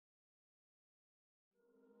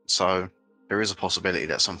 So there is a possibility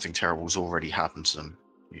that something terrible's already happened to them.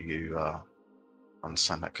 You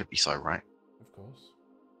understand that could be so, right? Of course.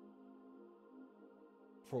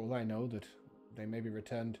 For all I know, that they may be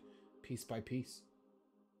returned piece by piece,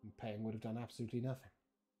 and paying would have done absolutely nothing.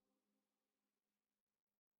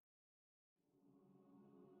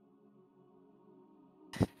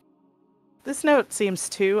 This note seems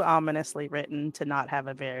too ominously written to not have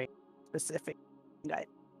a very specific guide.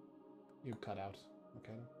 You cut out,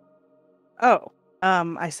 okay? Oh,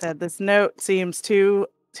 I said this note seems too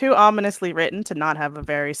ominously written to not have a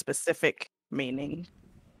very specific meaning.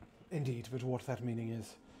 Indeed, but what that meaning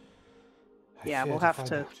is, Yeah, we'll find have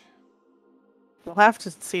to. out. We'll have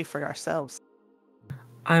to see for ourselves.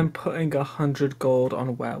 I'm putting 100 gold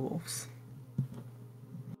on werewolves.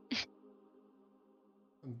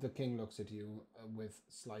 The king looks at you with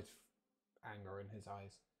slight anger in his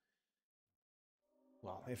eyes.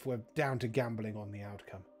 Well, if we're down to gambling on the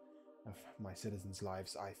outcome of my citizens'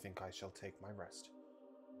 lives, I think I shall take my rest.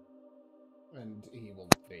 And he will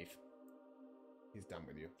leave. He's done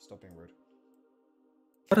with you. Stop being rude.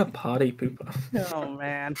 What a party pooper. Oh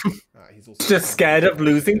man. He's also Just scared of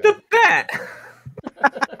losing the bet.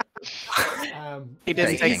 He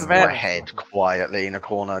didn't take Shaking the her bet. head quietly in a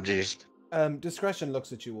corner, just Discretion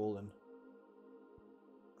looks at you all and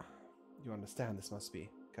you understand this must be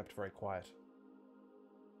kept very quiet.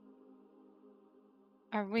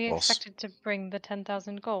 Are we Boss. expected to bring the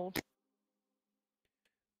 10,000 gold?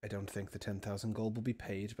 I don't think the 10,000 gold will be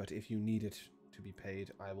paid, but if you need it to be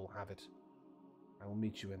paid, I will have it. I will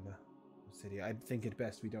meet you in the city. I think it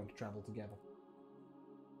best we don't travel together.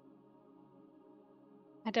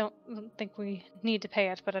 I don't think we need to pay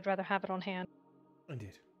it, but I'd rather have it on hand.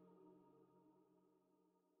 Indeed.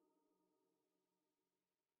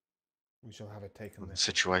 We shall have it taken the there.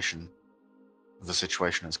 situation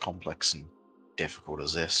is complex and difficult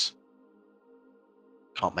as this.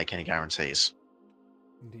 Can't make any guarantees.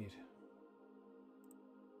 Indeed.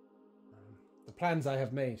 The plans I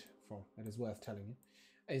have made, for it is worth telling you,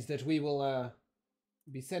 is that we will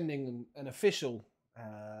be sending an official.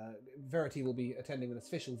 Verity will be attending an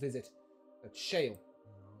official visit at Shale,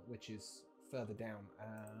 which is further down.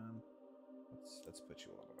 Let's put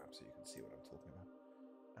you all on the map so you can see what I'm talking about.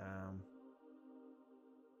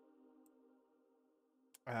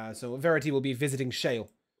 So Verity will be visiting Shale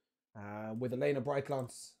with Elena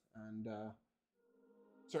Brightlance and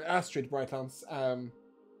Astrid Brightlance,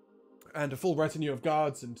 and a full retinue of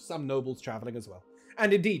guards and some nobles traveling as well.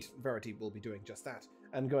 And indeed, Verity will be doing just that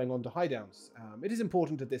and going on to Highdowns. It is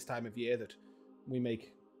important at this time of year that we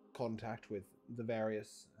make contact with the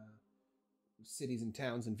various cities and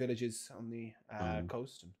towns and villages on the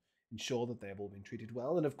coast and ensure that they have all been treated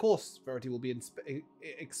well. And of course, Verity will be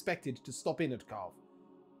expected to stop in at Carve,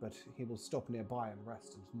 but he will stop nearby and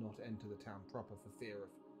rest and not enter the town proper for fear of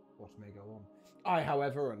what may go on. I,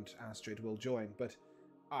 however, and Astrid will join, but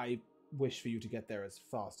I wish for you to get there as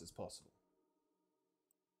fast as possible.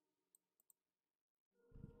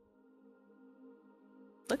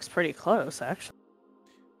 Looks pretty close, actually.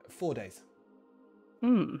 4 days.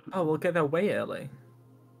 Hmm. Oh, we'll get there way early.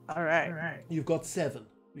 All right. You've got 7.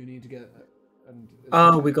 You need to get...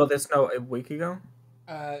 Oh, we got this note a week ago?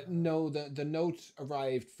 No, the note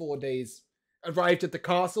arrived 4 days... Arrived at the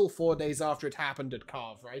castle 4 days after it happened at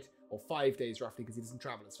Carve, right? Or 5 days, roughly, because he doesn't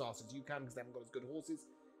travel as fast as you can, because they haven't got as good horses.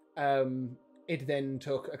 It then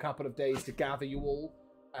took a couple of days to gather you all.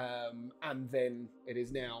 And then it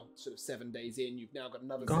is now sort of 7 days in. You've now got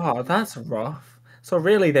another... God, that's rough. So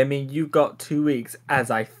really, they mean you got 2 weeks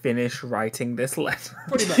as I finish writing this letter.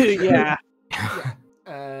 Pretty much. Yeah.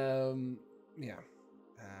 Yeah.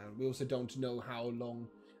 We also don't know how long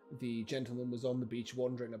the gentleman was on the beach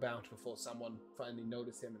wandering about before someone finally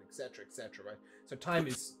noticed him, and etc., right? So time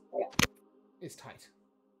is tight.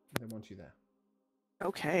 They want you there.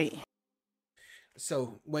 Okay.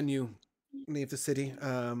 So when you leave the city,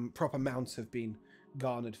 proper mounts have been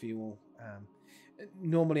garnered for you all.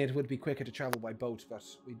 Normally it would be quicker to travel by boat, but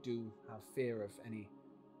we do have fear of any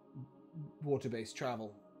water-based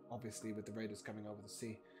travel, obviously, with the raiders coming over the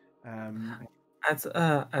sea.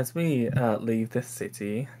 As we leave the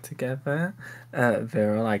city together,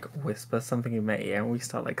 Vera like whispers something in my ear, and we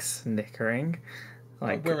start like snickering.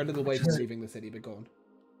 Like we're a little way from leaving the city, but go on.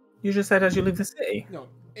 You just said as you leave the city. No,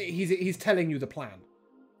 he's telling you the plan.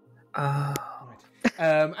 Right.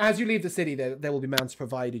 As you leave the city, there will be mounts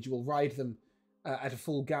provided. You will ride them at a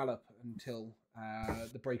full gallop until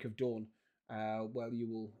the break of dawn, where you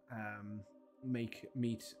will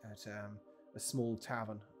meet at a small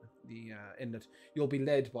tavern at the inlet. You'll be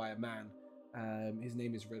led by a man. His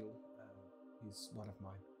name is Riddle. He's one of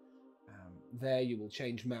mine. There you will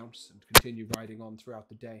change mounts and continue riding on throughout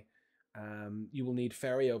the day. You will need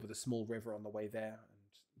ferry over the small river on the way there,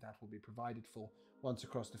 and that will be provided for. Once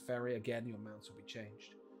across the ferry, again, your mounts will be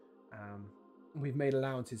changed. We've made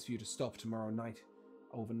allowances for you to stop tomorrow night,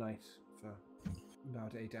 overnight, for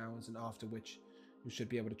about 8 hours, and after which you should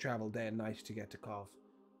be able to travel day and night to get to Carve.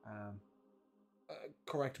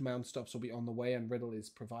 Correct mount stops will be on the way, and Riddle is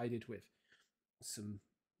provided with some...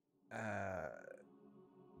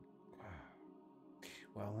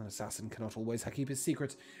 well, an assassin cannot always keep his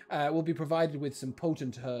secrets. Will be provided with some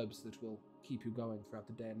potent herbs that will keep you going throughout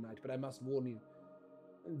the day and night. But I must warn you,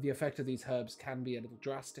 the effect of these herbs can be a little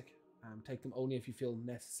drastic. Take them only if you feel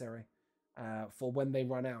necessary. For when they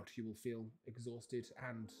run out, you will feel exhausted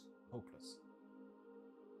and hopeless.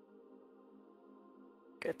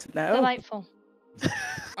 Good to know. Delightful.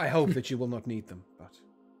 I hope that you will not need them, but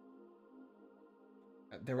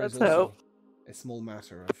there is Let's also hope. a small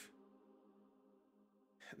matter of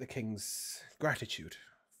the king's gratitude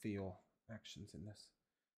for your actions in this.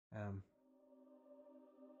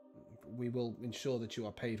 We will ensure that you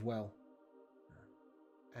are paid well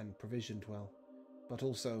and provisioned well, but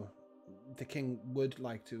also the king would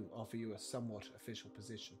like to offer you a somewhat official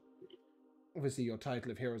position. Obviously, your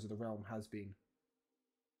title of Heroes of the Realm has been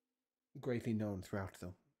greatly known throughout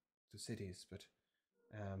the cities, but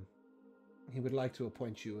he would like to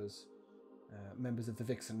appoint you as members of the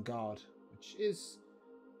Vixen Guard, which is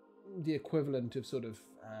the equivalent of sort of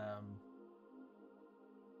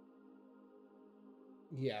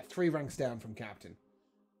 3 ranks down from captain.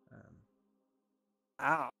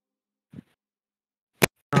 Wow.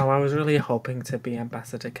 Oh, I was really hoping to be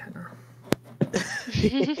Ambassador Kenner.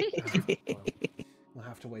 We'll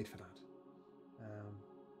have to wait for that.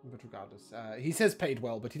 But regardless, he says paid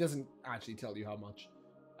well, but he doesn't actually tell you how much.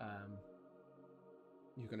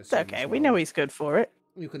 You can assume. It's okay. We know he's good for it.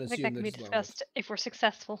 You can I assume think that can be as well. discussed if we're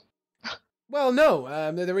successful. Well,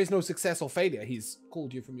 no. There is no success or failure. He's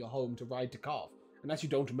called you from your home to ride to Carve. Unless you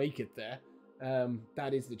don't make it there,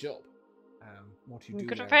 that is the job. What you do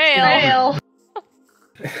Could there fail.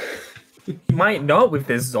 You might not with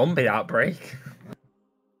this zombie outbreak.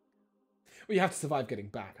 Well, you have to survive getting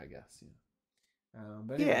back, I guess.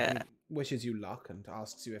 But anyway, he wishes you luck and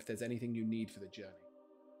asks you if there's anything you need for the journey.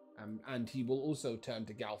 And he will also turn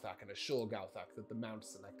to Galthak and assure Galthak that the mount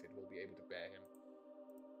selected will be able to bear him.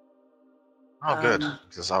 Oh, good, Um,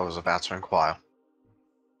 because I was about to inquire.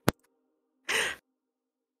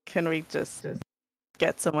 Can we just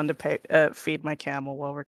get someone to feed my camel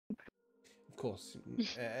while we're... Of course,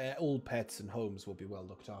 all pets and homes will be well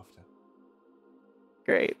looked after.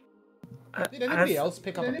 Great. Did anybody else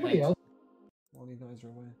pick up a pet? While you guys are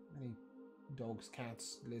away? Any dogs,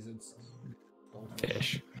 cats, lizards,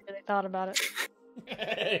 Fish. Really thought about it.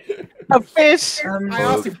 A fish! I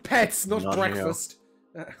asked if pets, not Not breakfast.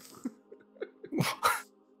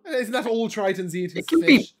 Isn't that all Tritons eat? It Is can fish?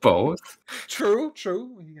 be both. True.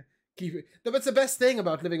 Yeah. Keep it. That's the best thing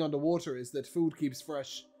about living underwater is that food keeps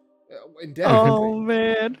fresh indefinitely. Oh,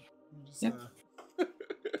 man. Just,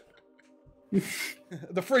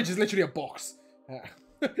 the fridge is literally a box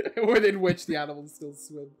within which the animals still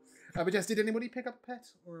swim. But yes, did anybody pick up a pet,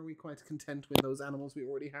 or are we quite content with those animals we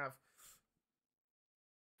already have?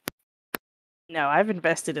 No, I've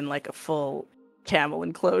invested in like a full camel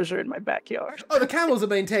enclosure in my backyard. Oh, the camels are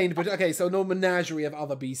maintained, but okay, so no menagerie of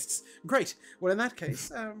other beasts. Great. Well, in that case,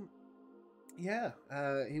 yeah,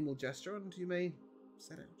 he will gesture, and you may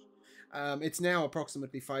set out. It's now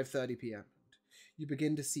approximately 5:30 p.m. You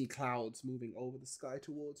begin to see clouds moving over the sky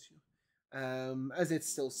towards you. As it's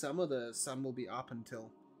still summer, the sun will be up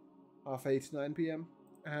until 8:30, 9 p.m.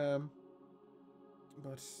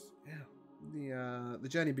 But yeah, the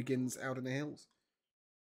journey begins out in the hills.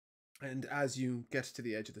 And as you get to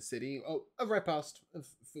the edge of the city, a repast of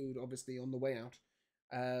food, obviously, on the way out.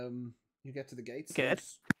 You get to the gates. Good.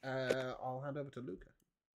 And, I'll hand over to Luca.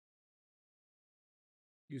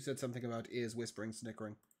 You said something about ears whispering,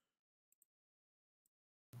 snickering.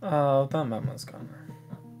 Oh, that mama's gone.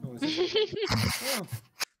 Oh, is it? Well,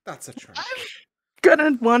 that's a try.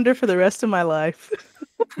 Gonna wonder for the rest of my life.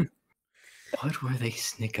 What were they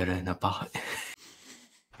snickering about?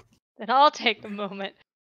 Then I'll take a moment,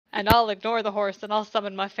 and I'll ignore the horse, and I'll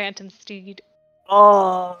summon my phantom steed.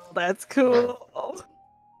 Oh, that's cool.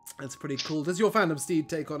 That's pretty cool. Does your Phantom Steed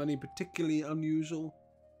take on any particularly unusual?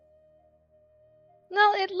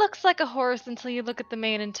 No, it looks like a horse until you look at the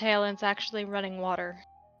mane and tail, and it's actually running water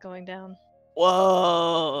going down.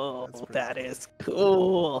 Whoa, That's pretty that cool. is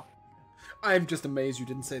cool. I'm just amazed you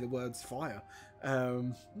didn't say the words fire.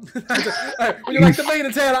 When you're like, the mane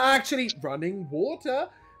and tail are actually running water.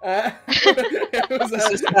 It was, It's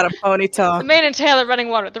just got a The ponytail. mane and tail are running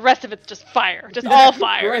water. The rest of it's just fire. Just all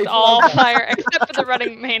fire. Great, It's all well done. fire except for the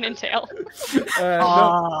running mane and tail.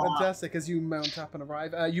 No, fantastic. As you mount up and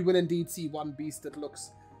arrive, you will indeed see one beast that looks,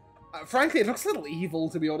 frankly, it looks a little evil,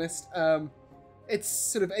 to be honest. It's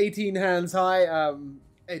sort of 18 hands high.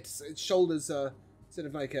 Its shoulders are sort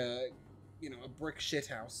of like a brick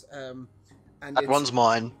shithouse. And That one's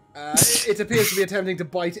mine. it appears to be attempting to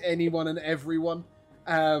bite anyone and everyone.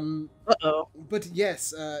 Uh-oh. But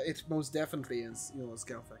yes, it most definitely is yours,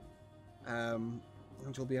 Galthak. And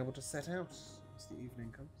you'll be able to set out as the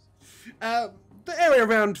evening comes. The area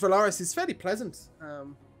around Valaris is fairly pleasant.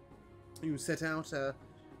 You set out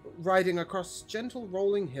riding across gentle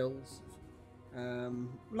rolling hills,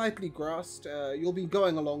 lightly grassed. You'll be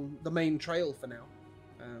going along the main trail for now.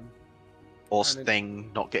 Horse and it-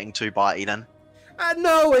 thing not getting too bitey then.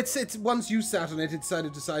 No, it's once you sat on it, it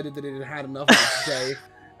decided that it had had enough of its day,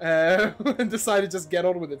 and decided to just get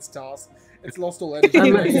on with its task. It's lost all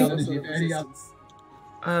energy. Resistance.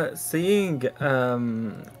 Seeing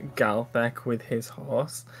Galthak with his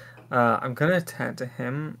horse, I'm gonna turn to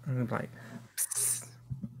him and be like, "Psst."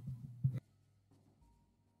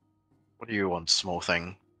 What do you want, small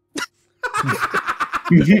thing?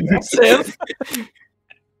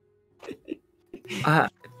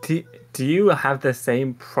 Do you have the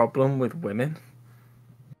same problem with women?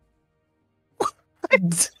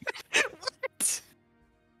 What?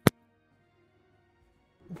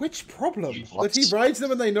 Which problem? What? That he rides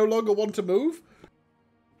them and they no longer want to move?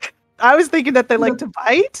 I was thinking that they like to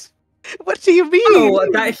bite. What do you mean? Oh,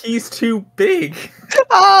 that he's too big.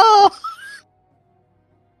 Oh!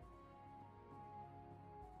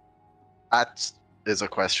 That is a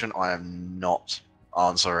question I am not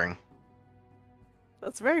answering.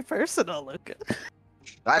 That's very personal, Luca.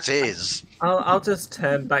 That is. I'll just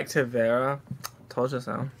turn back to Vera. Told you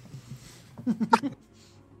so.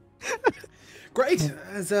 Great.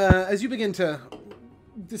 As you begin to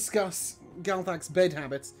discuss Galthak's bed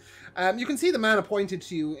habits, you can see the man appointed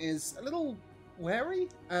to you is a little wary.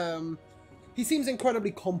 He seems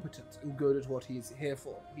incredibly competent and good at what he's here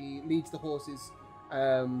for. He leads the horses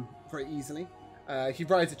very easily. He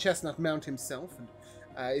rides a chestnut mount himself and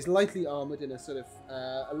is lightly armored in a sort of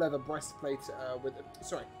a leather breastplate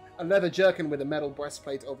a leather jerkin with a metal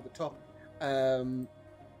breastplate over the top.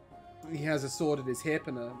 He has a sword at his hip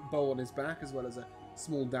and a bow on his back, as well as a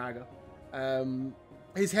small dagger.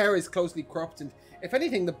 His hair is closely cropped, and if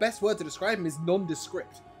anything, the best word to describe him is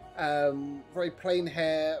nondescript. Very plain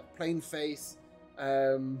hair, plain face.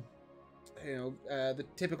 The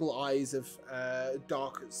typical eyes of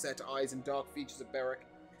dark set eyes and dark features of Beric.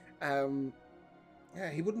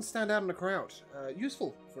 He wouldn't stand out in a crowd.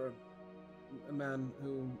 Useful for a man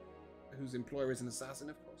whose employer is an assassin,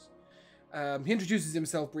 of course. He introduces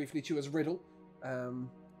himself briefly to you as Riddle, and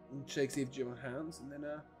shakes each of your hands, and then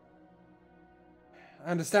I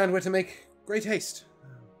understand we're to make great haste.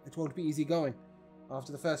 It won't be easy going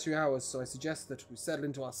after the first few hours, so I suggest that we settle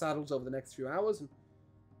into our saddles over the next few hours, and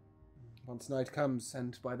once night comes,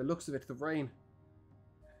 and by the looks of it, the rain,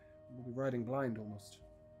 we'll be riding blind almost.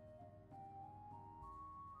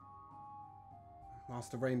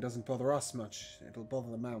 Whilst the rain doesn't bother us much, it'll bother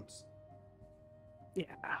the mounts. Yeah.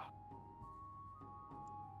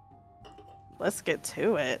 Let's get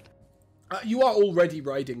to it. You are already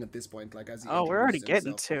riding at this point, like as he Oh, we're already introduces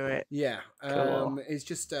getting himself. to it. Yeah. Cool. It's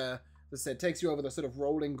just, as I said, takes you over the sort of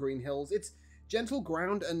rolling green hills. It's gentle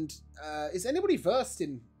ground, and is anybody versed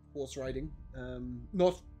in horse riding?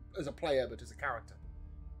 Not as a player, but as a character.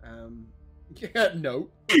 No.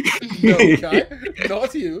 No, Kai.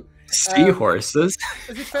 Not you. Seahorses.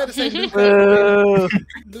 Is it fair to say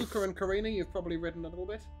Luca and Karina, you've probably ridden a little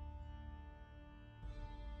bit?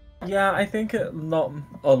 Yeah, I think not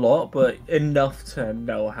a lot, but enough to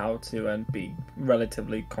know how to and be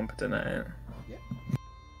relatively competent at it. Yeah.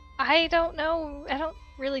 I don't know. I don't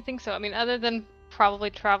really think so. I mean, other than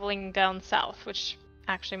probably traveling down south, which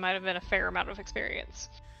actually might have been a fair amount of experience.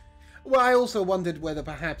 Well, I also wondered whether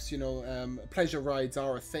perhaps, pleasure rides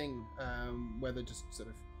are a thing, whether just sort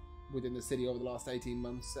of within the city over the last 18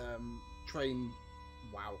 months, training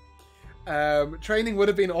would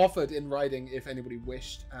have been offered in riding if anybody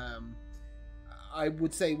wished. I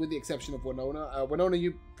would say, with the exception of Winona. Winona,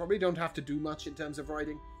 you probably don't have to do much in terms of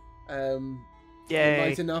riding. You're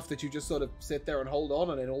light enough that you just sort of sit there and hold on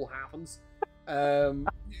and it all happens.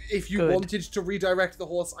 If you wanted to redirect the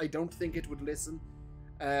horse, I don't think it would listen.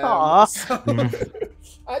 Just how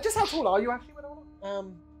tall are you actually,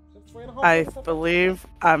 Winona? 3.5? I believe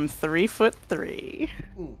I'm 3'3",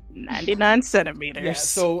 99 centimeters. Yeah,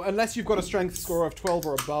 so unless you've got a strength score of 12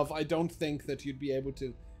 or above, I don't think that you'd be able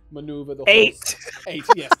to maneuver the horse. 8,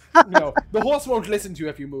 yes. No, the horse won't listen to you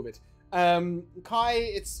if you move it. Kai,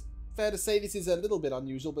 it's fair to say this is a little bit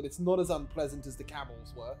unusual, but it's not as unpleasant as the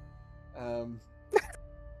camels were.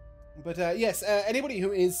 Yes, anybody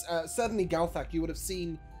who is certainly Galthak, you would have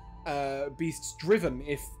seen beasts driven,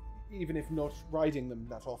 even if not riding them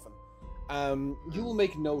that often. You will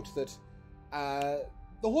make note that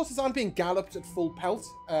the horses aren't being galloped at full pelt.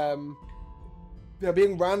 They're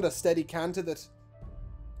being ran at a steady canter that,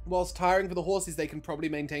 whilst tiring for the horses, they can probably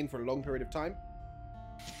maintain for a long period of time.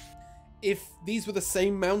 If these were the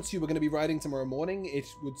same mounts you were going to be riding tomorrow morning, it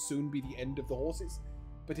would soon be the end of the horses.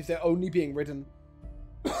 But if they're only being ridden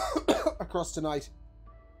across tonight,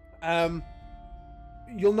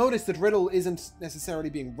 you'll notice that Riddle isn't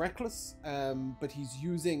necessarily being reckless, but he's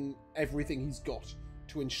using everything he's got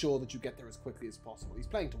to ensure that you get there as quickly as possible. He's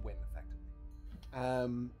playing to win, effectively.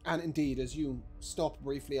 And indeed, as you stop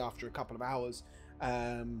briefly after a couple of hours,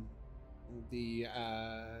 the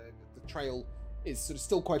trail is sort of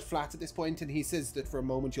still quite flat at this point, and he says that for a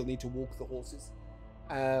moment you'll need to walk the horses.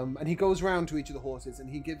 And he goes round to each of the horses, and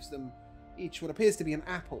he gives them each what appears to be an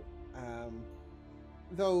apple.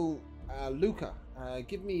 Luca,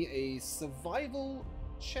 give me a survival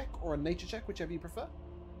check or a nature check, whichever you prefer.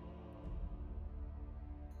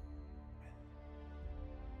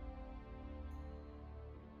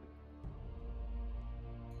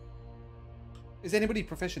 Is anybody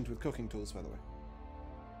proficient with cooking tools, by the way?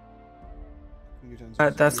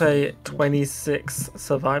 That's a 26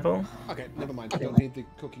 survival. Okay, never mind. I don't need the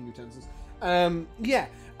cooking utensils.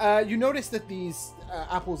 You notice that these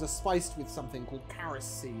apples are spiced with something called caris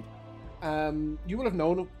seed. You will have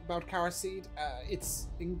known about caris seed. It's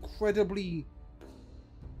incredibly...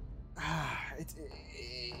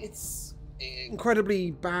 it's incredibly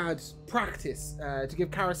bad practice to give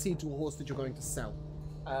caris seed to a horse that you're going to sell.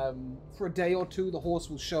 For a day or two, the horse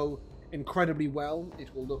will show incredibly well. It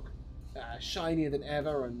will look shinier than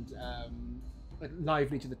ever and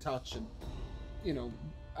lively to the touch and,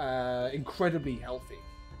 incredibly healthy.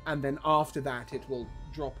 And then after that, it will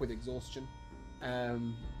drop with exhaustion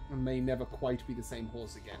and may never quite be the same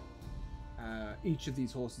horse again. Each of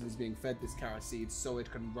these horses is being fed this caris seed so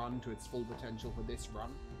it can run to its full potential for this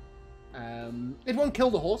run. It won't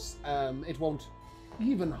kill the horse. It won't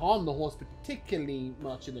even harm the horse particularly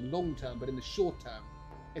much in the long term, but in the short term,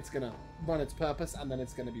 it's going to run its purpose and then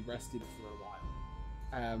it's going to be rested for a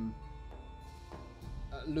while.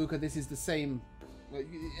 Luca, this is the same,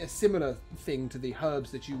 a similar thing to the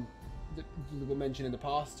herbs that were mentioned in the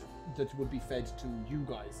past that would be fed to you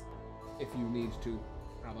guys if you need to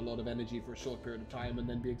have a lot of energy for a short period of time and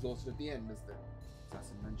then be exhausted at the end, as the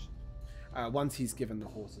assassin mentioned. Once he's given the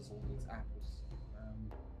horses all these apples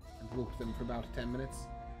and walked them for about 10 minutes,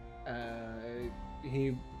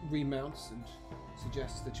 he remounts and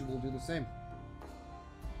suggests that you all do the same.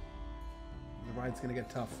 The ride's going to get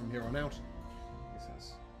tough from here on out, he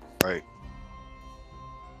says. Right.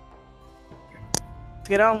 Let's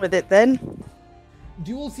get on with it then.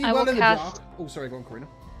 Do you all see I well will in the cast- dark? Oh, sorry, go on, Karina.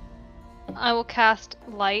 I will cast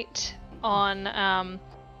light on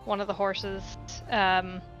one of the horses.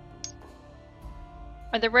 Are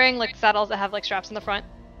they wearing like saddles that have like straps in the front?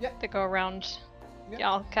 Yeah. That go around. Yeah.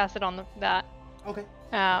 Yeah, I'll cast it on that. Okay.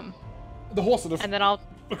 Um, The horse sort of and then I'll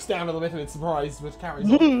looks down a little bit and it's surprised, but carries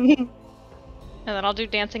on. do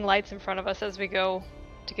dancing lights in front of us as we go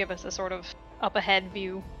to give us a sort of up ahead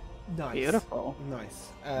view. Nice. Beautiful. Nice.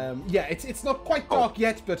 Yeah, it's not quite dark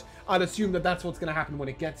yet, but I'd assume that that's what's going to happen when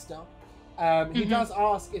it gets dark. He does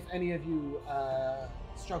ask if any of you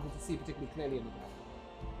struggle to see particularly clearly in the dark.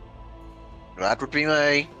 That would be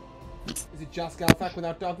me. Is it just Galfak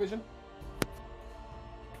without dark vision?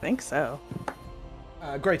 I think so.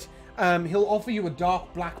 Great. He'll offer you a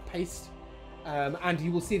dark black paste, and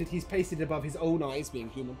you will see that he's pasted above his own eyes, being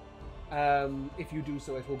human. If you do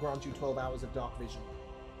so, it will grant you 12 hours of dark vision.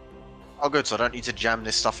 Oh, good. So I don't need to jam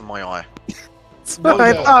this stuff in my eye. That's No, what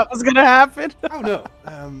I no. thought was gonna happen. Oh no,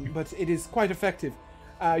 but it is quite effective.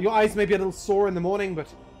 Your eyes may be a little sore in the morning, but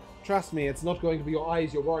trust me, it's not going to be your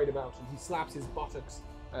eyes you're worried about. And he slaps his buttocks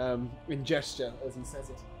in gesture as he says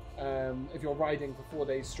it. If you're riding for 4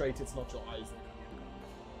 days straight, it's not your eyes that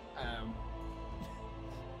are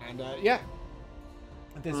going to yeah,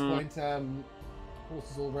 at this point,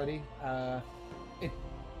 horse is all ready. It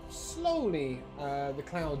slowly, the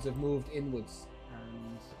clouds have moved inwards,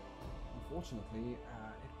 and unfortunately,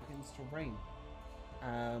 it begins to rain.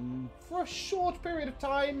 For a short period of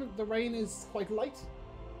time, the rain is quite light,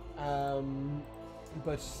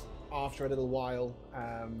 but after a little while,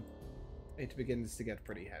 it begins to get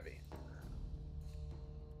pretty heavy.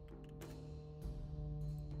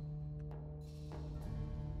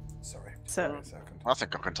 Sorry, just So- give me a second. I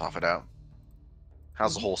think I can tough it out.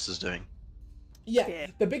 How's the horses doing? Yeah,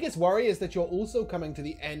 the biggest worry is that you're also coming to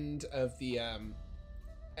the end of the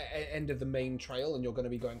end of the main trail, and you're going to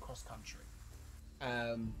be going cross country.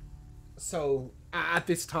 So at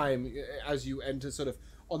this time, as you enter sort of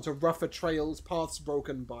onto rougher trails, paths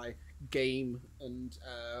broken by game and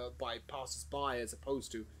by passers-by, as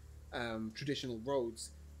opposed to traditional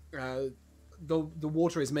roads, the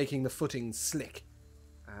water is making the footing slick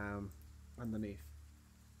underneath.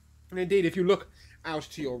 And indeed, if you look out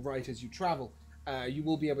to your right as you travel, you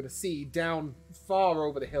will be able to see down far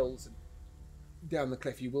over the hills and down the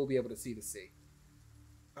cliff. You will be able to see the sea,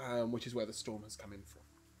 which is where the storm has come in from.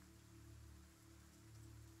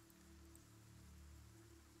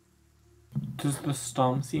 Does the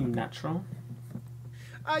storm seem natural?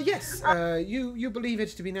 Yes, you believe it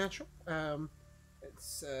to be natural.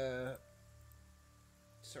 It's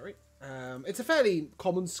sorry. It's a fairly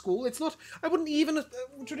common school. It's not. I wouldn't even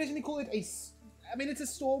traditionally call it a. I mean, it's a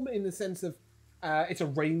storm in the sense of it's a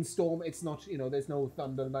rainstorm. It's not. There's no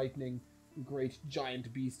thunder, lightning, great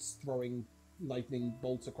giant beasts throwing lightning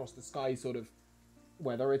bolts across the sky sort of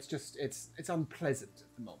weather. It's just it's unpleasant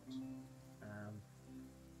at the moment,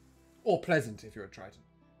 or pleasant if you're a Triton.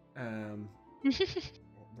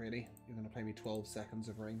 Really, you're going to play me 12 seconds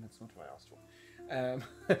of rain? That's not what I asked for.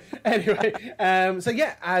 Anyway, so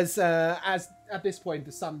yeah, as at this point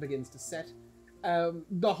the sun begins to set,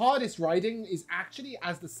 the hardest riding is actually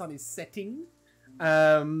as the sun is setting,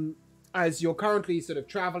 as you're currently sort of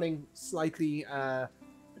traveling slightly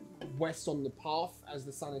west on the path as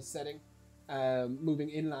the sun is setting, moving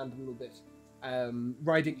inland a little bit,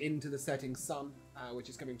 riding into the setting sun, which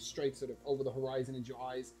is coming straight sort of over the horizon into your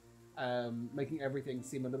eyes, making everything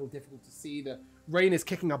seem a little difficult to see. The rain is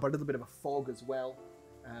kicking up a little bit of a fog as well.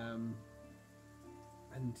 And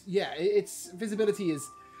yeah, its visibility is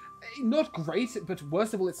not great, but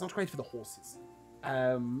worst of all, it's not great for the horses.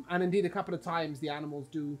 And indeed, a couple of times the animals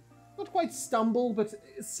do not quite stumble, but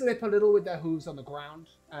slip a little with their hooves on the ground.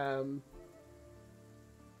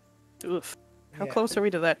 Oof. How Yeah. close are we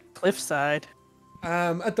to that cliffside?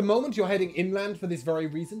 At the moment, you're heading inland for this very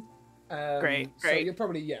reason. Great, So great. you're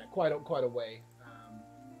probably quite a way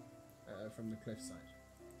from the cliffside.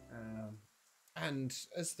 And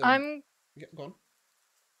as the Yeah, go on.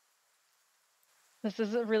 This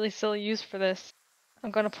is a really silly use for this.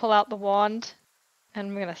 I'm gonna pull out the wand, and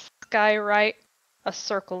I'm gonna skywrite a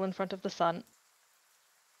circle in front of the sun.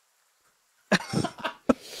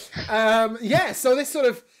 Yeah, so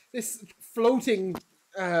this floating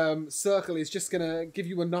circle is just gonna give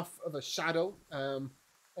you enough of a shadow.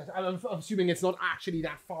 I'm assuming it's not actually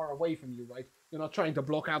that far away from you, right? You're not trying to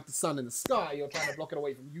block out the sun in the sky. You're trying to block it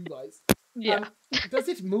away from you guys. Yeah. Does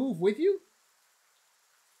it move with you?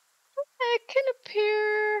 It can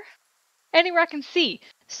appear anywhere I can see.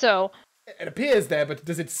 So, It appears there, but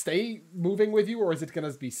does it stay moving with you, or is it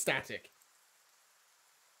gonna be static?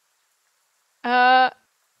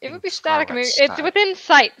 it would be Describe static. I mean, that it's static. within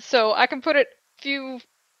sight, so I can put it few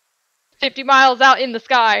 50 miles out in the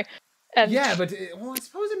sky. And Yeah, but I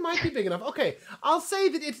suppose it might be big enough. Okay, I'll say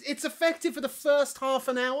that it's effective for the first half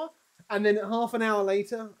an hour, and then half an hour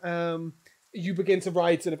later, you begin to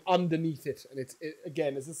ride sort of underneath it, and it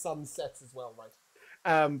again as the sun sets as well, right?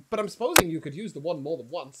 But I'm supposing you could use the one more than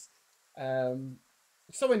once.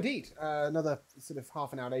 So indeed, another sort of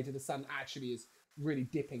half an hour later, the sun actually is really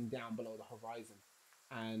dipping down below the horizon,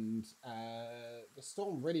 and the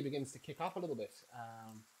storm really begins to kick up a little bit.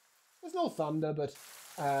 There's no thunder, but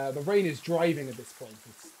the rain is driving at this point.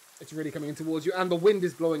 It's really coming in towards you, and the wind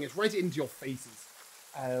is blowing it right into your faces,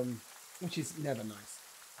 which is never nice.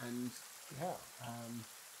 And yeah,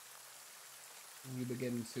 you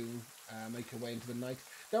begin to make your way into the night.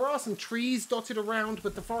 There are some trees dotted around,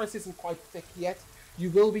 but the forest isn't quite thick yet. You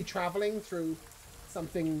will be traveling through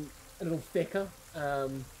something a little thicker, a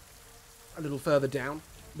little further down.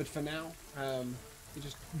 But for now, you're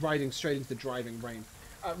just riding straight into the driving rain.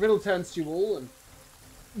 Riddle turns to you all, and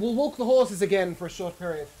we'll walk the horses again for a short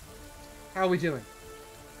period. How are we doing?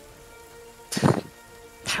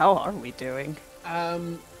 How are we doing?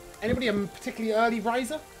 Anybody a particularly early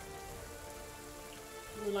riser?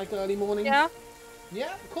 You like early mornings? yeah.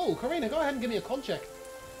 Yeah, cool. Karina, go ahead and give me a con check.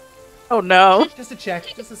 Oh no. Just a check,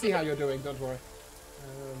 just to see how you're doing, don't worry.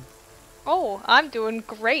 Oh, I'm doing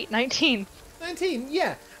great. 19. 19,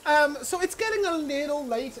 yeah. So it's getting a little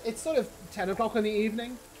late. It's sort of 10 o'clock in the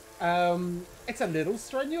evening. It's a little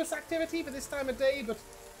strenuous activity for this time of day, but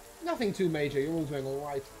nothing too major. You're all doing all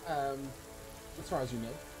right, as far as you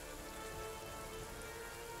know.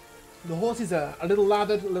 The horses are a little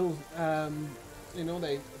lathered, a little,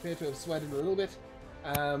 they appear to have sweated a little bit.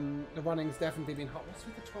 The running's definitely been hot. What's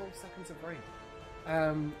with the 12 seconds of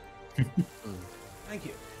rain? Thank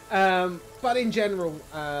you. But in general,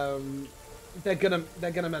 they're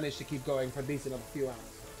gonna manage to keep going for at least another few hours.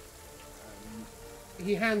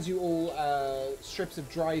 He hands you all strips of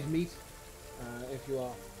dried meat, if you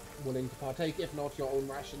are willing to partake. If not, your own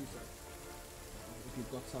rations, if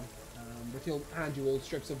you've got some. But he'll hand you all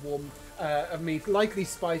strips of of meat, likely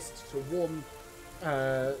spiced to warm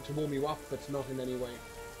you up, but not in any way.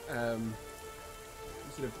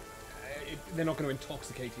 They're not going to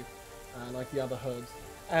intoxicate you like the other herbs.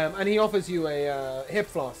 And he offers you a hip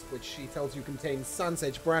flask, which he tells you contains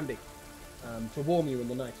Sunsage brandy to warm you in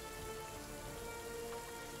the night.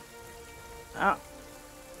 Oh.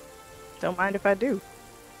 Don't mind if I do.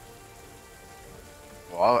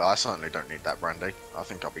 Well, I certainly don't need that brandy. I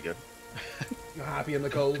think I'll be good. You're happy in the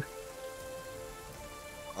cold.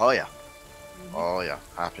 Oh yeah. Oh yeah.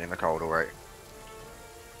 Happy in the cold, alright.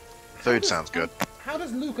 Food sounds good. How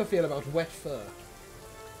does Luca feel about wet fur?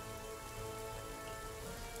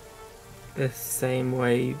 The same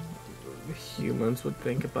way humans would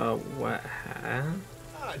think about wet hair.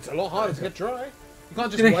 It's a lot harder to get dry. You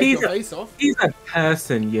can't just You know, wipe your face off. He's a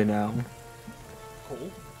person, you know.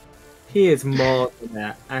 Cool. He is more than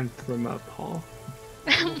an anthropomorph.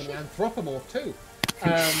 An anthropomorph too.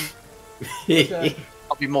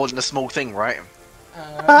 I'll be more than a small thing, right?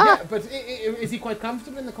 Yeah, but is he quite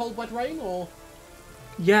comfortable in the cold, wet rain, or?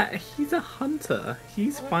 Yeah, he's a hunter.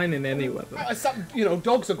 He's fine in any weather. Some,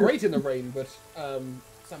 dogs are great in the rain, but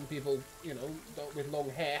some people, with long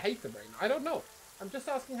hair hate the rain. I don't know. I'm just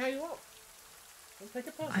asking how you are. Don't take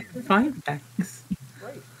it personally. I'm fine, thanks.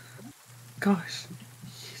 Great. Gosh,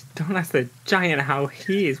 don't ask the giant how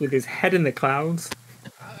he is with his head in the clouds.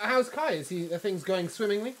 How's Kai? Are things going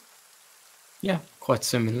swimmingly? Yeah, quite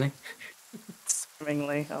similarly.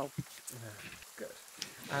 Swimmingly. Oh. Good.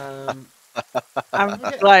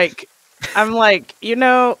 I'm like,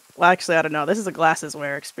 well, actually, I don't know. This is a glasses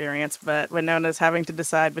wear experience, but Winona's having to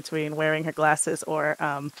decide between wearing her glasses or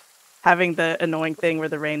having the annoying thing where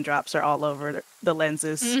the raindrops are all over the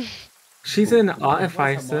lenses. She's an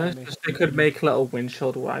artificer. She could make little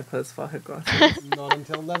windshield wipers for her glasses. Not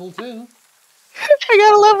until level 2. I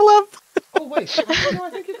gotta level up. Oh wait, I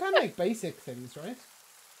think you can make basic things, right?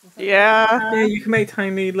 Yeah. Yeah, you can make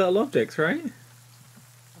tiny little objects, right?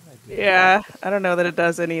 Yeah. I don't know that it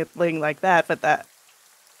does anything like that, but that.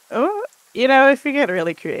 Oh, You know, if you get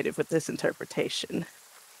really creative with this interpretation,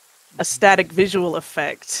 a static visual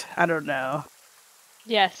effect. I don't know.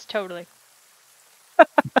 Yes, totally.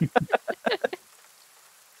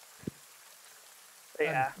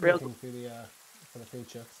 Yeah, I'm real looking for the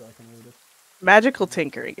feature so I can read it. magical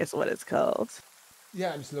tinkering is what it's called.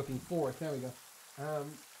 Yeah, I'm just looking for it. There we go.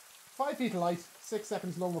 5 feet light, 6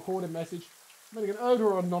 seconds long recorded message, emitting an odor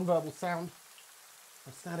or a non-verbal sound,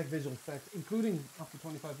 a static visual effect, including up to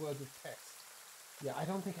 25 words of text. Yeah, I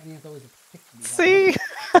don't think any of those are particularly See?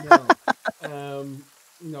 helpful. No.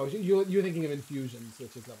 No, you're thinking of infusions,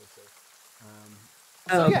 which is level 2.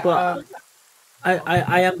 So yeah, But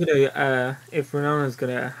I am gonna if Renona's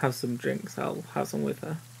gonna have some drinks, I'll have some with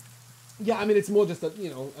her. yeah, I mean it's more just that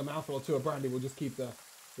a mouthful or two of brandy will just keep the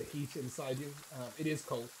heat inside you. It is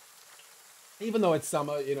cold, even though it's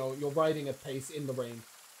summer. You're riding at pace in the rain,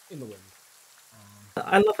 in the wind.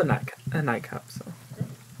 I love a nightcap, so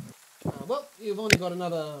Well, you've only got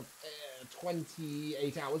another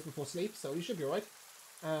 28 hours before sleep, so you should be alright.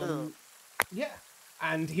 Yeah,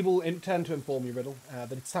 and he will turn to inform you, Riddle,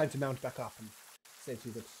 that it's time to mount back up and say to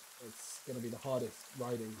you that it's going to be the hardest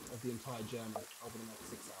riding of the entire journey over the next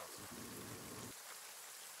 6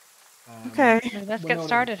 hours. Okay. Let's get Winona,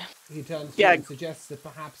 started. He turns to Yeah. you and suggests that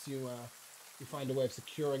perhaps you find a way of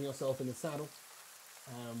securing yourself in the saddle.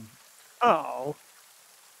 Oh.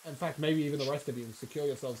 In fact, maybe even the rest of you secure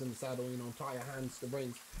yourselves in the saddle. Tie your hands to the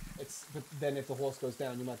reins. But then if the horse goes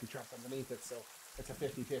down, you might be trapped underneath it. So it's a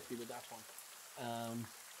 50-50 with that one.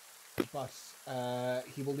 But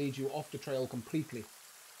he will lead you off the trail completely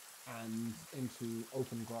and into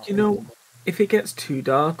open grass. If it gets too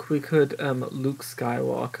dark, we could Luke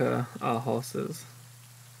Skywalker our horses.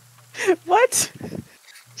 What? What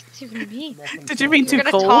do you mean? Did you mean too You're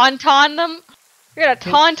gonna cold? tauntaun them? You're gonna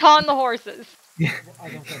tauntaun the horses. I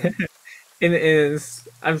don't get it. It is.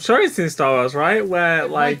 I'm sure it's in Star Wars, right? Where It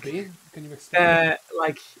might be. Can you explain?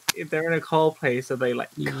 if they're in a cold place, so they cut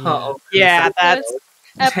open. Yeah, the that's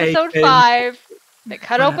saddle, Episode take in- 5. They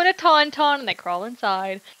cut open a tauntaun and they crawl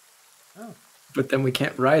inside. Oh. But then we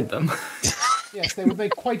can't ride them. Yes, they would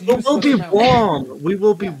make quite We useful. will be amount. warm. We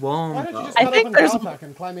will be Yeah. warm. Why don't you though. just I cut think open there's- Garthak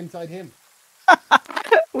and climb inside him?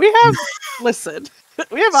 we have. Listen,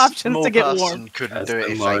 we have options Small to get person warm. couldn't Has do it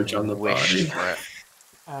been if large they on the wished body. for it.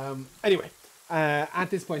 Anyway, at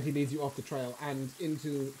this point, he leads you off the trail and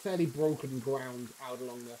into fairly broken ground out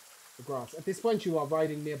along the grass. At this point, you are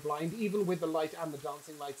riding near blind, even with the light and the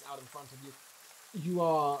dancing lights out in front of you. You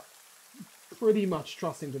are pretty much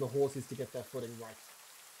trusting to the horses to get their footing right.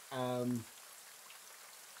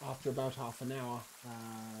 After about half an hour,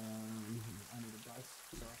 I need a dice.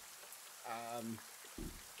 Sorry.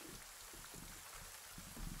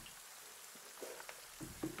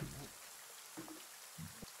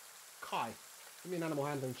 Kai, give me an animal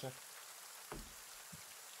handling check.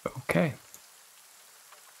 Okay.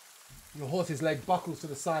 Your horse's leg buckles to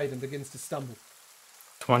the side and begins to stumble.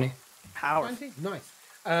 20. Powerful. 20? Nice.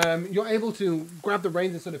 You're able to grab the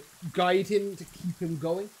reins and sort of guide him to keep him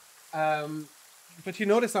going. But you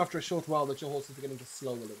notice after a short while that your horse is beginning to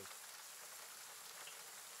slow a little.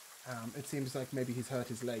 It seems like maybe he's hurt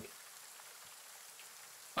his leg.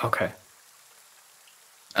 Okay.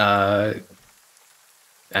 I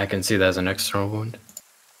can see that as an external wound.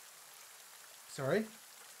 Sorry?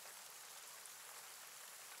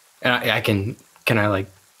 And I can I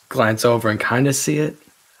glance over and kind of see it?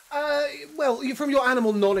 Well, from your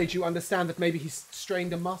animal knowledge, you understand that maybe he's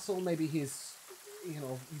strained a muscle, maybe he's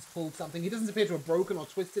pulled something. He doesn't appear to have broken or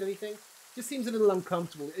twisted anything. Just seems a little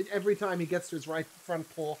uncomfortable. Every time he gets to his right front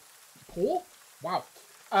paw? Wow.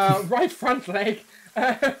 Right front leg.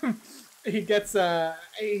 He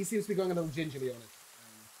seems to be going a little gingerly on it.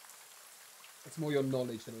 It's more your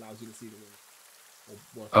knowledge that allows you to see the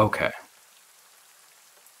wound. Okay.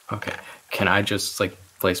 Okay. Can I just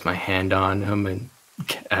place my hand on him and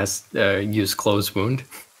use closed wound?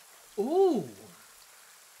 Ooh.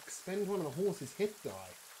 Expend one of the horse's hit die.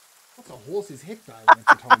 What's a horse's hit die when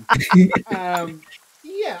it's at home?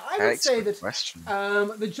 Yeah, I would say that Question.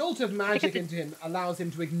 the jolt of magic into him allows him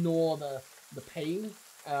to ignore the pain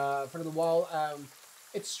for a little while.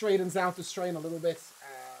 It straightens out the strain a little bit.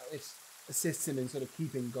 It assists him in sort of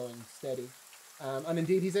keeping going steady. And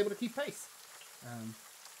indeed, he's able to keep pace.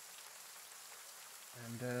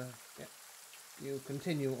 Yeah, you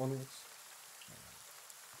continue onwards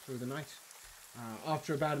through the night.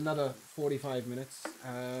 After about another 45 minutes,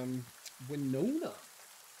 Winona.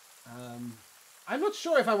 I'm not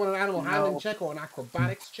sure if I want an animal handling check or an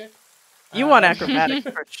acrobatics check. You want acrobatics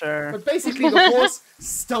for sure. But basically, the horse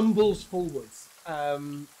stumbles forwards,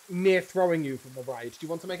 near throwing you from the ride. Do you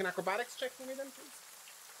want to make an acrobatics check for me then, please?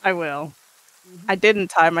 I will. I didn't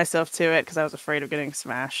tie myself to it because I was afraid of getting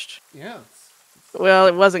smashed. Yeah. Well,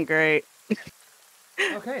 it wasn't great.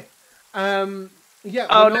 Okay. Yeah,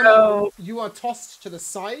 Oh Winona, no! you are tossed to the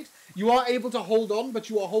side. You are able to hold on, but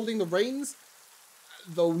you are holding the reins,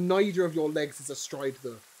 though neither of your legs is astride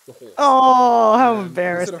the horse. Oh, how You're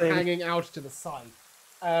embarrassing! sort of hanging out to the side.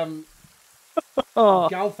 Oh,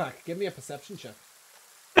 Galthak, give me a perception check.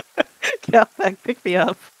 Galthak, pick me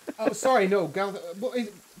up. Oh, sorry, no,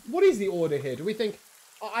 Galthak. What is the order here? Do we think...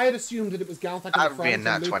 I had assumed that it was Galthak in That the would be a front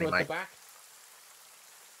nat and Luca 20, at the mate. back.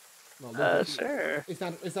 No, Sure. Is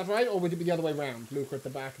that right, or would it be the other way around? Luca at the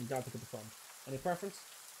back and Galthak at the front. Any preference?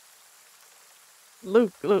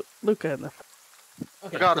 Luca in the.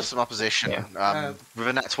 Okay, Regardless cool. of opposition, with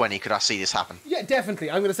a nat 20, could I see this happen? Yeah, definitely.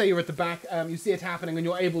 I'm going to say you're at the back. You see it happening, and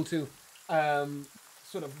you're able to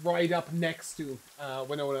sort of ride up next to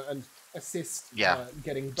Winona and assist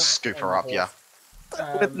getting back. Scoop on her the up, yeah. horse.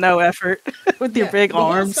 With no effort, with your big the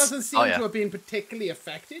horse arms. doesn't seem Oh, yeah. to have been particularly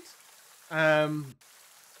affected.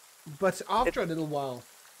 But after a little while,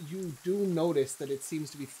 you do notice that it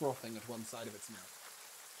seems to be frothing at one side of its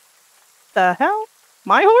mouth. The hell?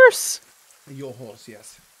 My horse? Your horse,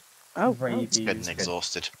 yes. Oh, Rabies. Getting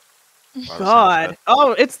exhausted. God.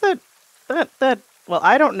 Oh, it's that. Well,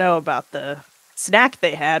 I don't know about the snack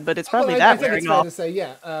they had, but it's probably I that think wearing it's fair off. to say,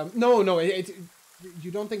 yeah. No,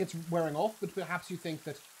 you don't think it's wearing off, but perhaps you think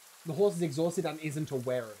that the horse is exhausted and isn't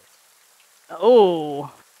aware of it.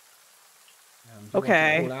 Oh. Do you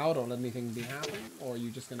Okay. want to pull out or let anything be happen, or are you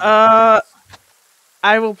just gonna?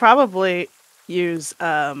 I will probably use.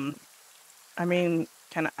 I mean,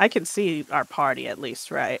 I can see our party at least,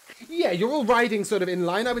 right? Yeah, you're all riding sort of in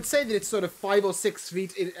line. I would say that it's sort of 5 or 6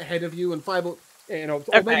 feet ahead of you, and or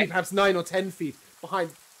maybe perhaps 9 or 10 feet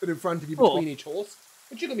behind and in front of you between each horse.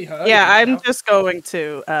 But you can be heard. Yeah, I'm just going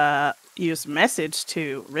to use message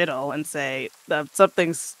to Riddle and say that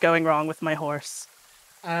something's going wrong with my horse.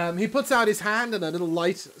 He puts out his hand, and a little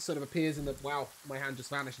light sort of appears in the. Wow, my hand just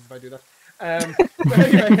vanishes if I do that. But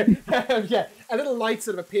anyway, yeah, a little light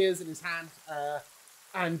sort of appears in his hand,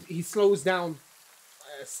 and he slows down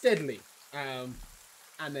steadily, and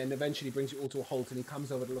then eventually brings you all to a halt, and he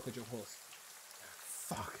comes over to look at your horse.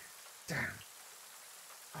 Fuck. Damn.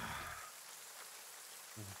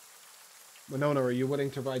 Winona, are you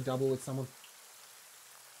willing to ride double with someone?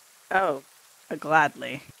 Oh,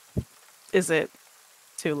 gladly. Is it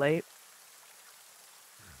too late?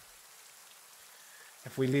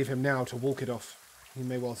 If we leave him now to walk it off, he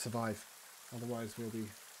may well survive. Otherwise, we'll be...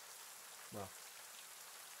 well...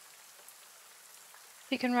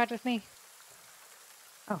 You can ride with me.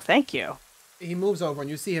 Oh, thank you. He moves over, and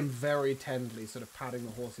you see him very tenderly sort of patting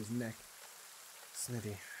the horse's neck.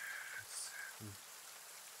 Smithy.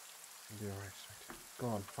 It'll be alright. Go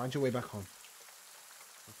on, find your way back home.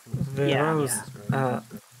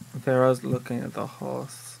 Vera's looking at the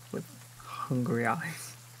horse with hungry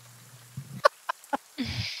eyes.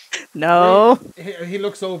 No. He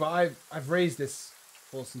looks over. I've raised this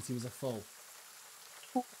horse since he was a foal.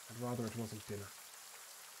 I'd rather it wasn't dinner.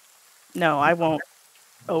 No, I won't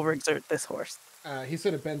overexert this horse. He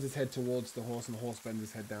sort of bends his head towards the horse, and the horse bends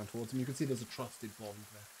his head down towards him. You can see there's a trusted bond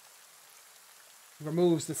there. He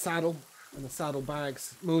removes the saddle and the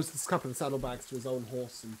saddlebags, moves a couple of the saddlebags to his own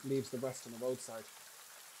horse, and leaves the rest on the roadside.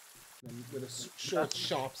 Then, with a short,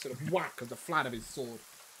 sharp sort of whack of the flat of his sword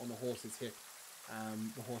on the horse's hip,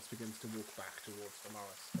 the horse begins to walk back towards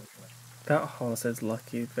Damaris. That horse is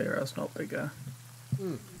lucky Vera's not bigger.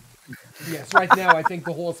 Yes, right now I think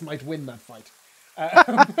the horse might win that fight.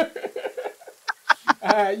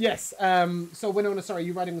 Yes. So Winona, sorry,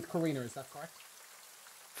 you riding with Karina? Is that correct?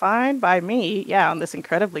 Fine by me. Yeah, on this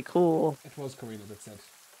incredibly cool It was Karina that said.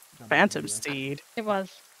 phantom steed. It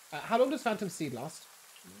was. How long does Phantom Steed last?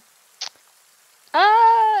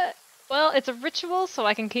 Well, it's a ritual, so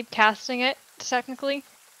I can keep casting it, technically.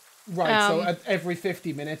 Right, so at every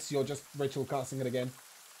 50 minutes you're just ritual casting it again.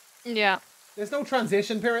 Yeah. There's no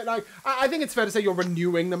transition period. Like, I think it's fair to say you're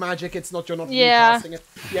renewing the magic. You're not Yeah. recasting it.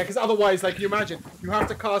 Yeah, because otherwise, like, you imagine, you have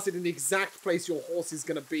to cast it in the exact place your horse is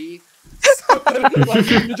gonna be. So that, like,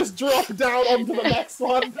 you just drop down onto the next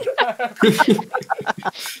one.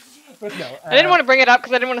 But no. I didn't want to bring it up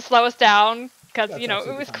because I didn't want to slow us down, because, That's you know, it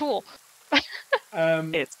absolutely was fine. cool.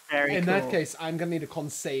 It's very in cool. that case, I'm gonna need a con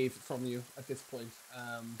save from you at this point.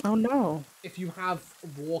 Oh no. If you have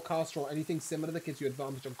Warcaster or anything similar that gives you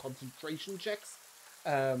advantage on concentration checks,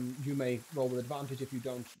 you may roll with advantage. If you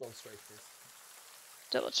don't, roll straight, please.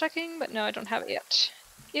 Double checking, but no, I don't have it yet.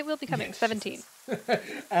 It will be coming. Yes, 17.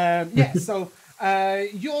 Yeah, so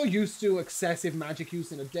you're used to excessive magic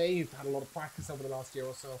use in a day. You've had a lot of practice over the last year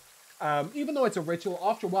or so. Even though it's a ritual,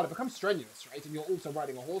 after a while it becomes strenuous, right? And you're also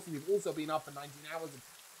riding a horse, and you've also been up for 19 hours.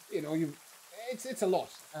 And, it's a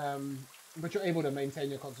lot. But you're able to maintain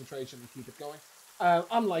your concentration and keep it going.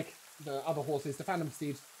 Unlike the other horses, the Phantom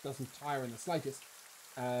Steed doesn't tire in the slightest.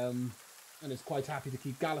 And is quite happy to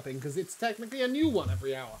keep galloping, because it's technically a new one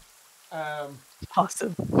every hour.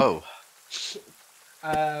 Awesome. Oh.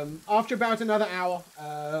 After about another hour,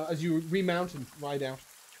 as you remount and ride out,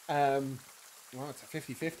 well, it's a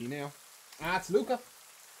 50-50 now. That's Luca.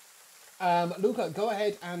 Luca, go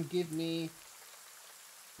ahead and give me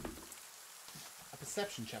a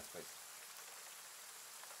perception check, please.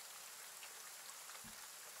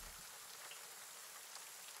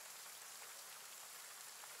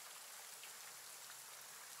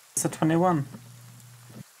 It's a 21.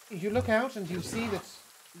 You look out and you see that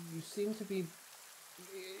you seem to be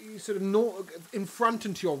you sort of in front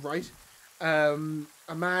and to your right. A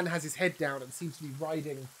man has his head down and seems to be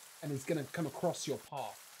riding and is going to come across your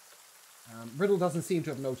path. Riddle doesn't seem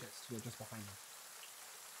to have noticed. You're just behind him.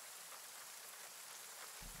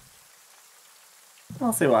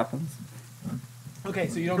 I'll see what happens. Okay,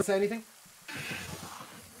 so you don't say anything?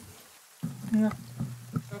 No.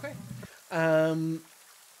 Okay.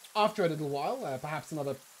 After a little while, perhaps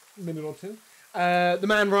another minute or two, the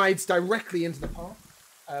man rides directly into the path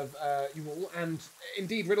of you all, and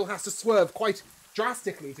indeed Riddle has to swerve quite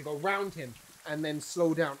drastically to go round him and then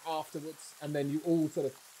slow down afterwards, and then you all sort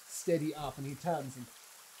of steady up, and he turns and,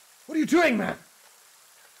 "What are you doing, man?"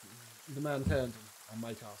 The man turns, and I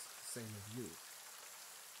might ask the same of you.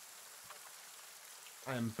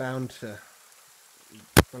 I am bound to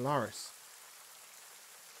Valaris.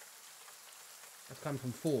 I've come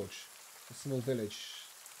from Forge, a small village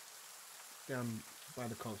down by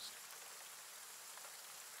the coast.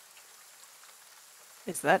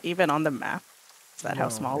 Is that even on the map? Is that how No,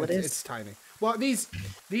 small it is? It's tiny. Well, these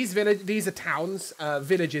are towns.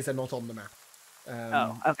 Villages are not on the map.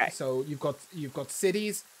 Oh, okay. So you've got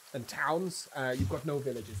cities and towns. You've got no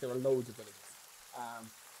villages. There are loads of villages.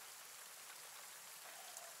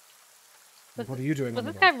 What are you doing? Was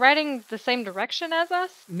this guy riding the same direction as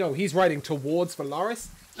us? No, he's riding towards Valaris.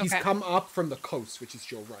 He's Okay. come up from the coast, which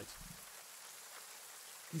is your right.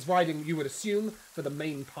 He's riding, you would assume, for the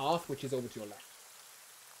main path, which is over to your left.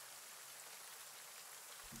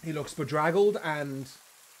 He looks bedraggled and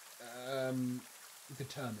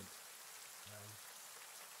determined.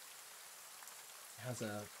 He has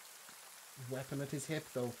a weapon at his hip,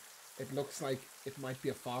 though it looks like it might be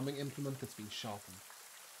a farming implement that's been sharpened.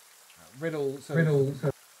 Riddle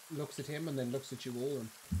looks at him and then looks at you all, and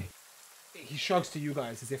he shrugs to you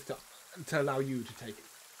guys as if to allow you to take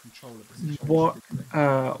control of the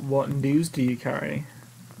situation. What news do you carry?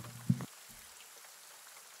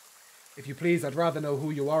 If you please, I'd rather know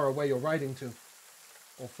who you are or where you're riding to,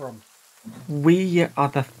 or from. We are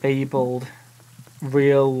the fabled,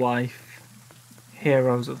 real-life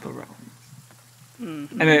heroes of the realm.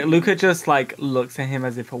 Mm-hmm. And Luca just looks at him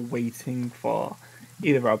as if waiting for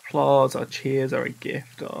either applause or cheers or a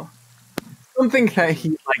gift or something that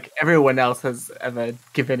he everyone else has ever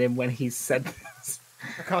given him when he's said this.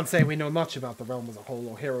 I can't say we know much about the realm as a whole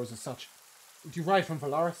or heroes as such. Do you ride from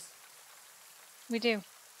Valaris? We do.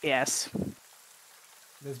 Yes.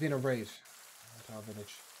 There's been a raid at our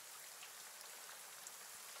village.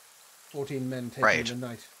 14 men taken in the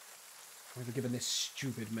night. We were given this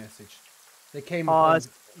stupid message. They came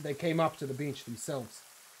up to the beach themselves.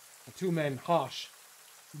 The 2 men, harsh,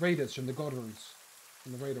 raiders from the Godrons,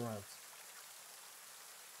 from the Raider Isles.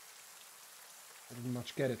 I didn't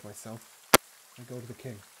much get it myself. I go to the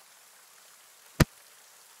king.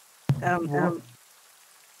 We're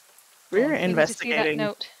We need to see that investigating.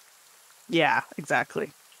 note. Yeah,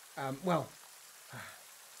 exactly. Well,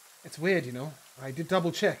 it's weird, you know. I did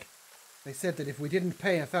double check. They said that if we didn't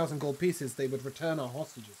pay 1,000 gold pieces, they would return our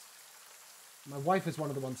hostages. My wife is one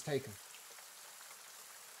of the ones taken.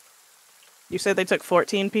 You said they took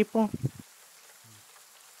 14 people?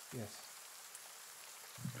 Yes,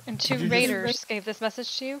 And Did 2 you just- raiders gave this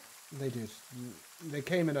message to you? they did. They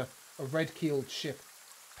came in a red-keeled ship,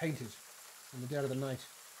 painted, in the dead of the night.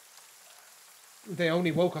 They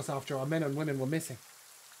only woke us after our men and women were missing.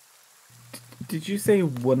 Did you say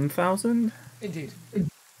 1,000? Indeed.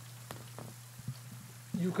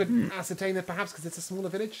 You could ascertain it perhaps because it's a smaller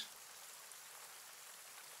village?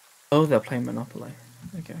 Oh, they're playing Monopoly.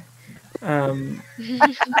 Okay.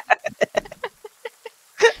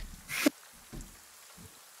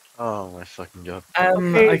 Oh my fucking god.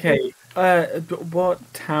 Okay.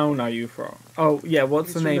 What town are you from? Oh, yeah. What's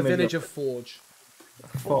It's the from name the of village your of Forge.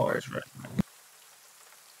 Forge? Right.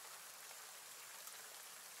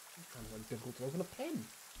 It's kind of difficult to open a pen.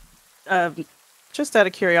 Just out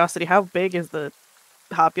of curiosity, how big is the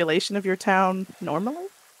population of your town normally?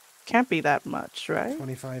 Can't be that much, right?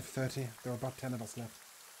 25, 30. There are about 10 of us left.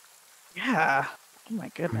 Yeah. Oh my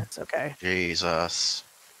goodness. Okay. Jesus.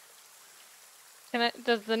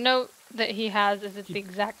 Does the note that he has, is it the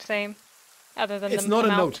exact same? Other than It's the not a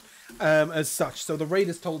amount? note as such. So the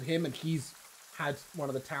raiders told him, and he's had one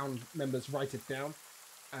of the town members write it down.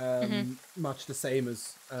 Much the same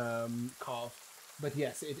as Carve. But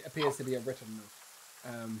yes, it appears to be a written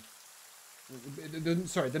note.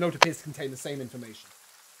 Sorry, the note appears to contain the same information.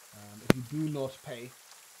 If you do not pay,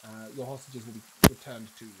 your hostages will be returned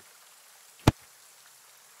to you.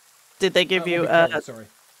 Did they give you Sorry,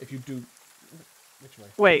 if you do. Which way?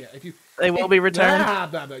 Wait, Yeah, if you, they will be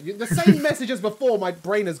returned? The same message as before, my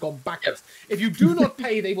brain has gone backwards. If you do not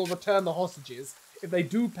pay, they will return the hostages. If they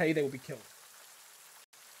do pay, they will be killed.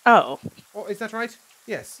 Oh. Or is that right?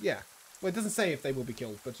 Yes, yeah. Well, it doesn't say if they will be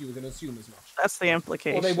killed, but you were going to assume as much. That's the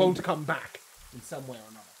implication. Or they won't come back in some way or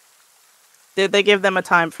another. Did they give them a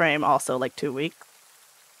time frame also, like 2 weeks?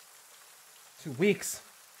 2 weeks?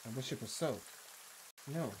 I wish it was so.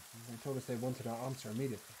 No, they told us they wanted our answer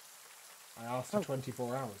immediately. I asked for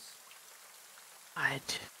 24 hours.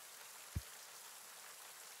 What?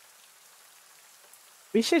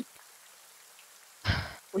 We should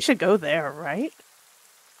go there, right?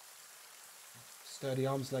 Sturdy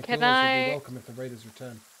arms like Can yours would I- be welcome if the raiders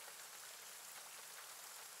return.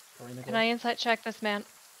 Can I insight check this man?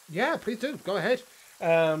 Yeah, please do. Go ahead.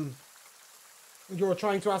 You're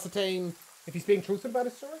trying to ascertain if he's being truthful about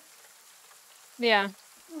his story? Yeah.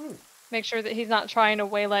 Make sure that he's not trying to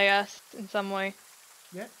waylay us in some way.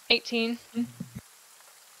 Yeah. 18.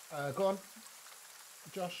 Go on.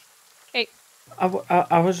 Josh. 8.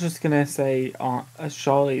 I was just gonna say,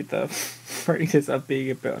 surely the raiders are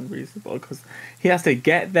being a bit unreasonable because he has to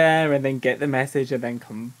get there and then get the message and then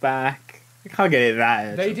come back. I can't get it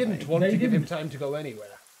that. They didn't want to give him time to go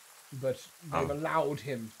anywhere, but they've allowed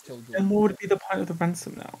him till dawn. And what would be the point of the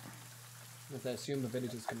ransom now? If they assume the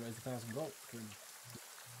villagers can raise 1,000 gold.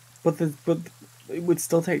 But it would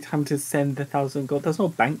still take time to send the 1,000 gold. There's no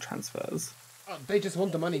bank transfers. They just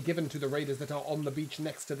want the money given to the raiders that are on the beach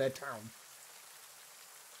next to their town.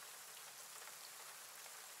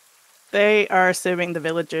 They are assuming the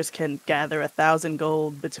villagers can gather 1,000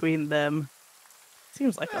 gold between them.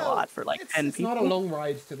 Seems like a lot for like 10 it's people. It's not a long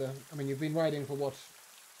ride to the... I mean, you've been riding for what?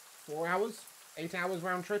 4 hours? 8 hours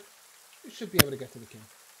round trip? You should be able to get to the king.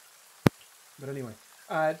 But anyway,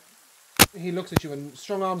 he looks at you, and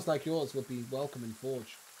strong arms like yours would be welcome in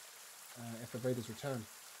Forge if the raiders return.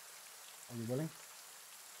 Are you willing?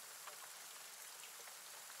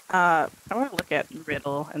 I want to look at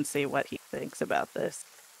Riddle and see what he thinks about this.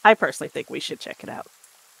 I personally think we should check it out.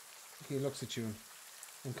 He looks at you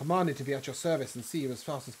and commanded to be at your service and see you as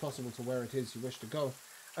fast as possible to where it is you wish to go.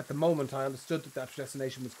 At the moment, I understood that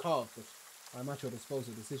destination was carved, but I'm at your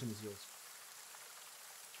disposal. The decision is yours.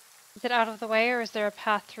 Is it out of the way, or is there a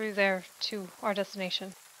path through there to our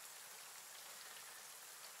destination?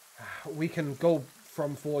 We can go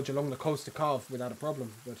from Forge along the coast to Carve without a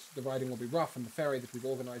problem, but the riding will be rough, and the ferry that we've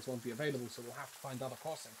organised won't be available, so we'll have to find other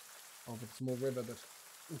crossing over the small river that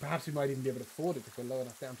perhaps we might even be able to ford it if we're low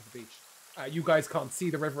enough down to the beach. You guys can't see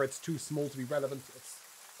the river; it's too small to be relevant. It's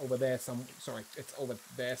over there it's over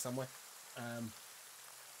there somewhere.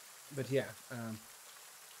 But yeah,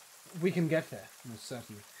 we can get there most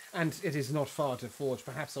certainly, and it is not far to Forge.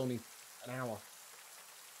 Perhaps only an hour.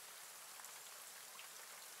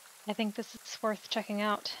 I think this is worth checking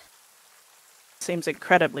out. Seems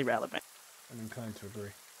incredibly relevant. I'm inclined to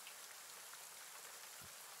agree.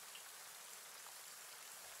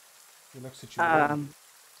 He looks at you.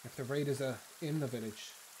 If the raiders are in the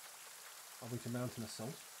village, are we to mount an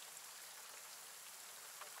assault?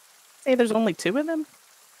 Say there's only 2 of them?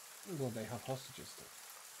 Well, they have hostages still.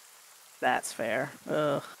 That's fair.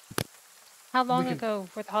 Ugh. How long ago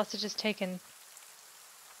were the hostages taken?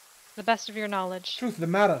 To the best of your knowledge. Truth of the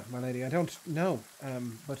matter, my lady, I don't know.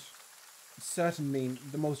 But certainly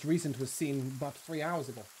the most recent was seen but 3 hours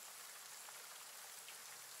ago.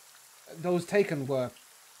 Those taken were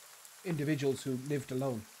individuals who lived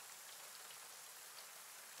alone.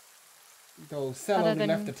 Though Cell only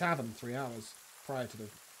left the tavern 3 hours prior to the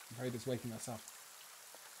raiders waking us up.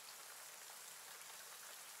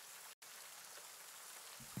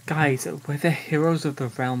 Guys, we're the heroes of the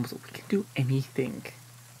realms. We can do anything.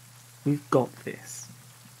 We've got this.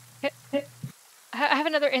 I have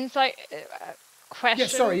another insight question. Yeah,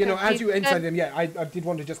 sorry, as you insight him, I did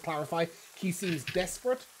want to just clarify. He seems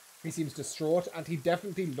desperate, he seems distraught, and he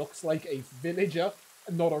definitely looks like a villager,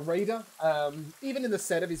 not a raider. Even in the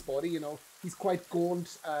set of his body, He's quite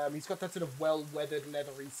gaunt. He's got that sort of well-weathered,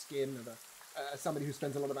 leathery skin of somebody who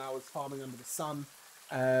spends a lot of hours farming under the sun.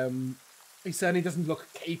 He certainly doesn't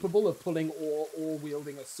look capable of pulling or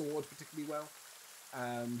wielding a sword particularly well.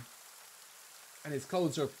 And his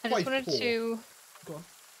clothes are I quite just wanted poor. to. Go on.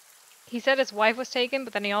 He said his wife was taken,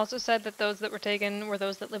 but then he also said that those that were taken were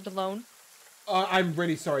those that lived alone. I'm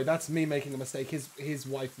really sorry. That's me making a mistake. His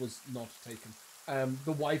wife was not taken.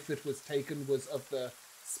 The wife that was taken was of the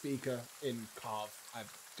speaker in Carve.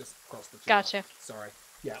 I've just crossed the two. Gotcha. Out. Sorry.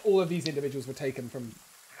 Yeah, all of these individuals were taken from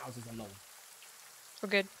houses alone. We're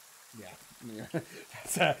good. Yeah.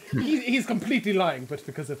 That's, he's completely lying, but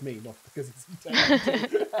because of me, not because he's intending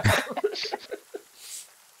to.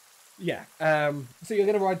 Yeah. So you're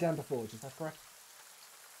going to ride down to Forge, is that correct?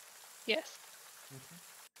 Yes. Okay.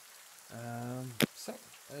 So,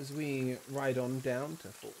 as we ride on down to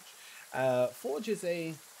Forge. Forge is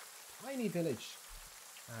a tiny village.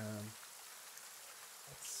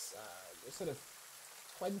 It's sort of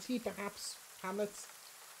 20, perhaps, hamlets.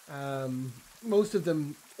 Most of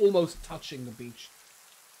them almost touching the beach.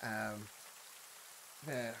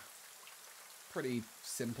 They're pretty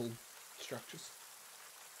simple structures.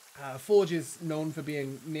 Forge is known for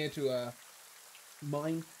being near to a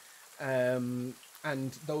mine, and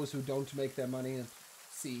those who don't make their money at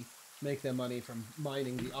sea make their money from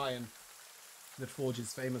mining the iron that Forge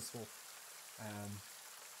is famous for.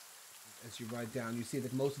 As you ride down, you see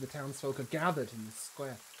that most of the townsfolk are gathered in the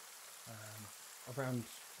square around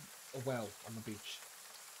a well on the beach.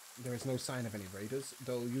 There is no sign of any raiders,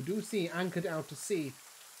 though you do see anchored out to sea,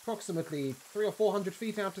 approximately 300 or 400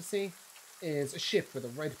 feet out to sea, is a ship with a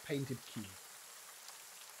red painted keel.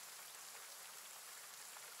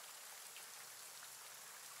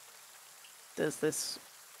 Does this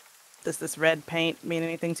red paint mean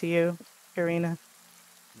anything to you, Irina?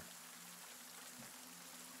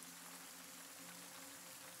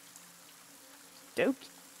 Dope.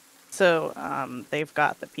 So, they've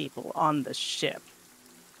got the people on the ship.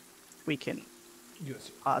 We can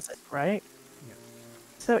pause it, right? Yeah.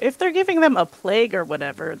 So if they're giving them a plague or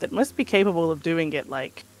whatever, that must be capable of doing it,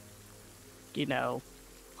 like,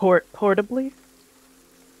 portably?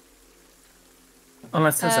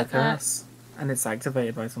 Unless there's a That- curse and it's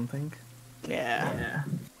activated by something. Yeah. Yeah.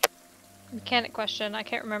 Mechanic question. I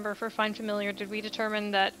can't remember for Find Familiar. Did we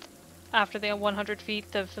determine that after the 100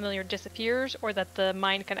 feet the familiar disappears, or that the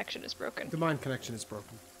mind connection is broken? The mind connection is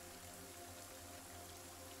broken.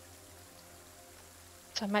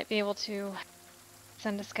 So I might be able to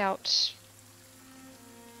send a scout.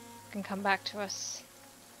 Can come back to us.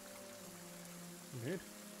 Indeed.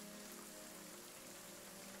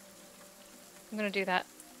 I'm gonna do that.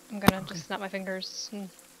 I'm gonna just snap my fingers and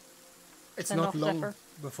It's send not off long Zephyr.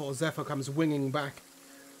 before Zephyr comes winging back,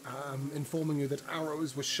 informing you that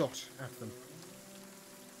arrows were shot at them.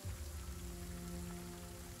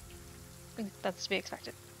 That's to be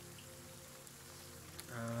expected.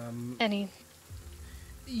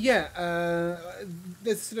 Yeah,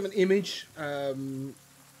 there's sort of an image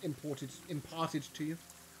imparted to you.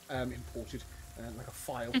 Like a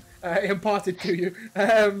file. Imparted to you.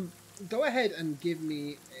 Go ahead and give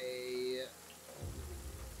me a...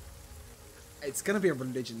 It's going to be a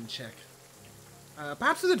religion check.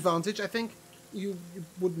 Perhaps with advantage, I think. You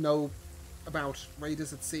would know about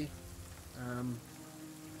raiders at sea.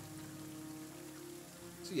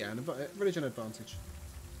 So yeah, religion advantage.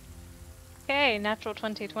 Okay, natural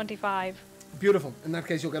 20, 25. Beautiful. In that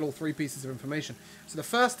case, you'll get all 3 pieces of information. So the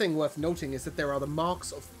first thing worth noting is that there are the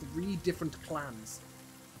marks of 3 different clans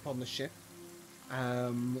upon the ship.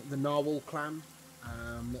 The Narwhal clan,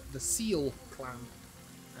 the Seal clan,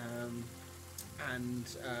 and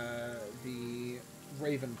the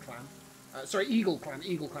Raven clan. Eagle clan,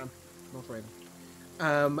 not Raven.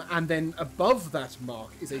 And then above that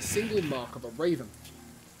mark is a single mark of a raven.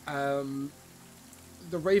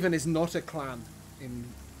 The Raven is not a clan in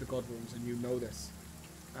the God Rooms, and you know this.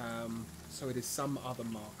 So it is some other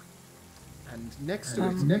mark. And next to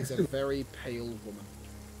it is a very pale woman.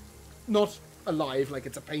 Not alive, like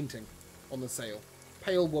it's a painting on the sail.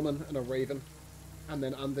 Pale woman and a raven. And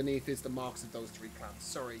then underneath is the marks of those 3 clans.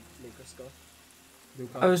 Sorry, Lucas, go.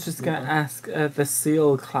 I was just going to ask, the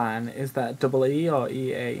Seal clan, is that double E or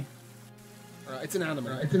EA? It's an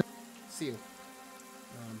animal. Seal.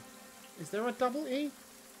 Is there a double E?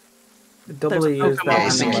 The double E is the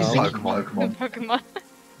Pokemon. animal. Pokemon.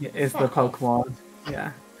 Yeah, is the Pokemon.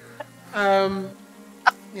 Yeah.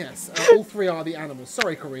 Yes, all 3 are the animals.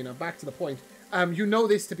 Sorry, Karina, back to the point. You know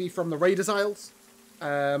this to be from the Raiders' Isles.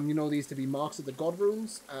 You know these to be marks of the God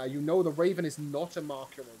Runes. You know the Raven is not a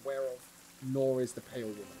mark you're aware of, nor is the Pale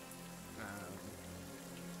Woman.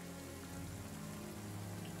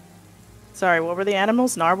 Sorry, what were the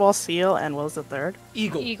animals? Narwhal, seal, and what was the third?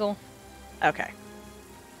 Eagle. Eagle. Okay.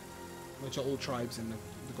 Which are all tribes in the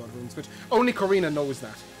God Runes, but only Karina knows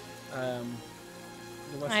that. The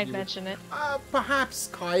rest of I'd you mention it. perhaps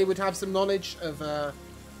Kai would have some knowledge of the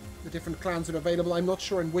different clans that are available. I'm not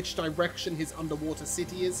sure in which direction his underwater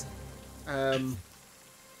city is.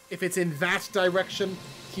 If it's in that direction,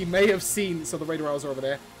 he may have seen... So the radar owls are over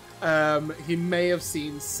there. He may have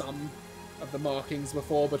seen some of the markings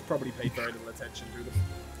before, but probably paid very little attention to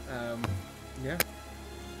them. Yeah.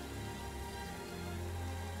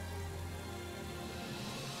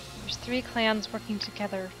 There's 3 clans working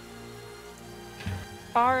together.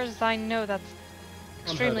 As far as I know, that's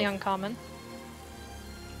extremely uncommon.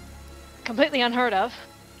 Completely unheard of.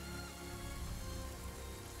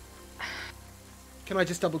 Can I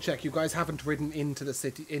just double check? You guys haven't ridden into the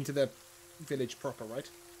city, into the village proper, right?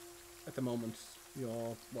 At the moment,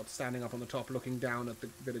 you're standing up on the top, looking down at the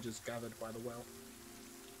villagers gathered by the well.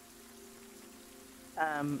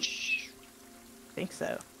 I think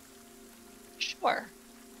so. Sure.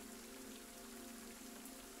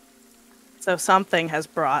 So something has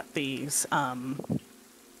brought these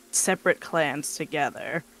separate clans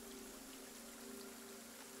together.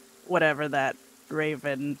 Whatever that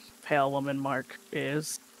raven pale woman mark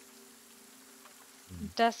is.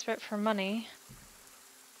 Desperate for money.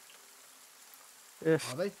 Ugh.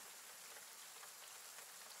 Are they?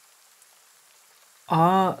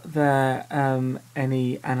 Are there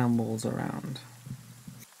any animals around?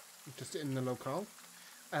 Just in the locale.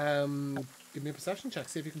 Give me a perception check,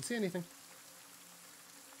 see if you can see anything.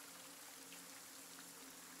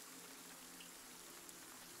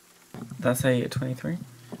 That's a 23.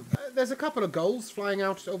 There's a couple of gulls flying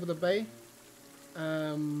out over the bay.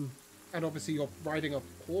 And obviously you're riding a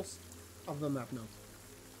horse. Other than that, no.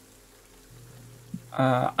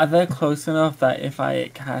 Are they close enough that if I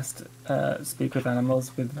cast Speak with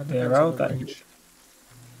Animals with Depends Zero, on the that range.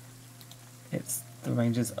 it's the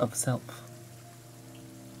ranges of self?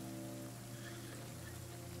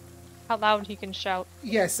 How loud he can shout.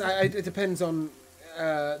 Yes, it depends on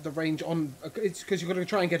the range on... It's because you're going to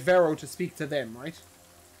try and get Vero to speak to them, right?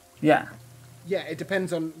 Yeah. Yeah, it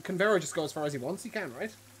depends on... Can Vero just go as far as he wants? He can,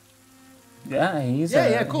 right? Yeah, he's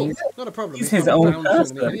Cool. he's- Not a problem. he's He's his not own bound to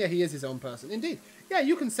anything. person. Yeah, he is his own person. Indeed. Yeah,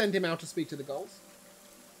 you can send him out to speak to the gulls.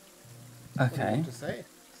 What do you Okay. want to say?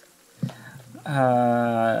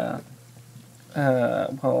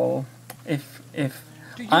 Well, if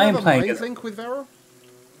Do you I'm have a playing mind as- link with Vero?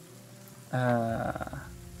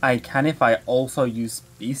 I can if I also use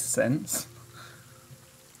Beast Sense.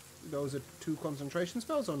 Those are 2 concentration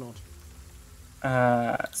spells or not?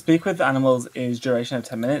 Speak with Animals is duration of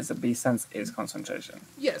 10 minutes, and Beast Sense is concentration.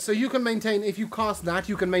 Yeah, so you can maintain, if you cast that,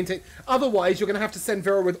 you can maintain... Otherwise, you're going to have to send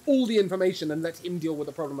Vero with all the information and let him deal with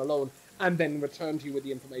the problem alone, and then return to you with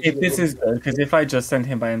the information. If this is good, because if I just send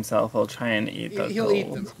him by himself, I'll try and eat those He'll eat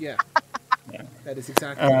goals. them, yeah. Yeah. That is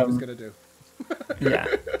exactly what I was going to do. Yeah.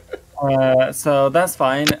 So that's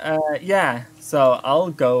fine. Yeah. So I'll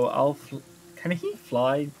go. Can he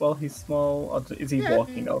fly while he's small, or is he Yeah.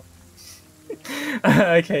 walking up?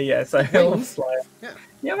 Okay. Yeah. So he'll Wings. fly. Yeah.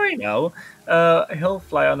 Yeah, I know. He'll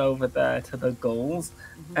fly on over there to the gulls,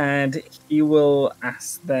 and he will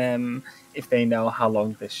ask them if they know how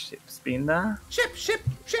long this ship's been there. Ship!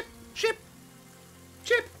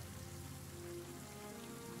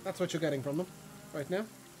 That's what you're getting from them right now.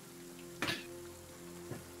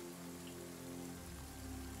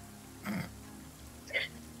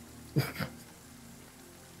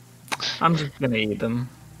 I'm just gonna eat them.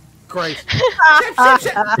 Great.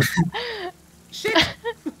 Shit!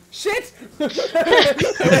 Shit!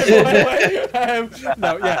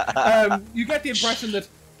 No, yeah. You get the impression that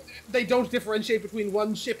they don't differentiate between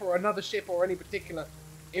one ship or another ship or any particular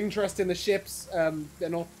interest in the ships. They're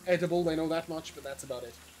not edible, they know that much, but that's about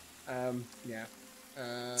it. Yeah.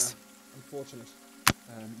 Unfortunate.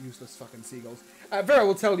 Useless fucking seagulls. Vera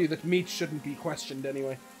will tell you that meat shouldn't be questioned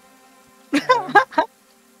anyway.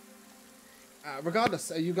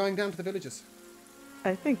 Regardless, are you going down to the villages?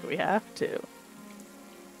 I think we have to. Do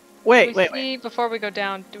Wait. we see, before we go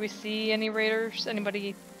down, do we see any raiders?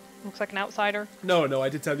 Anybody looks like an outsider? No, I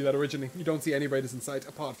did tell you that originally. You don't see any raiders in sight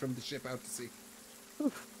apart from the ship out to sea.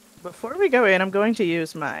 Before we go in, I'm going to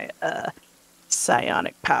use my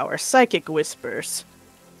psionic power, Psychic Whispers.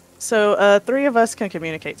 So 3 of us can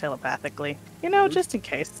communicate telepathically. You know, just in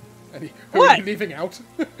case. Who are What? you leaving out?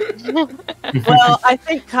 Well, I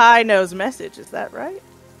think Kai knows message, is that right?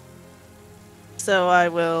 So I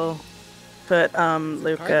will put Kai, did you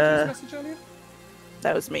Luca. message earlier?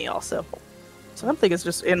 That was me also. Something is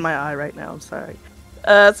just in my eye right now, I'm sorry.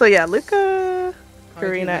 So yeah, Luca, Kai, do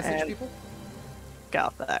you Karina, message and people?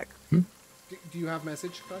 Galthak. Do you have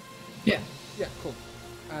message, Kai? Yeah. Yeah, cool.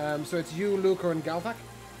 So it's you, Luca, and Galthak?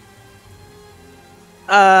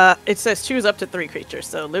 It says choose up to 3 creatures,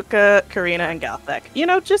 so Luca, Karina, and Galthak. You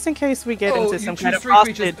know, just in case we get into some kind of 3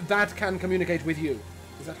 creatures hostage. that can communicate with you.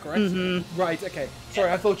 Is that correct? Mm-hmm. Right, okay.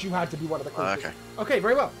 Sorry, I thought you had to be one of the creatures. Okay. Okay,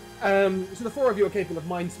 very well. So the 4 of you are capable of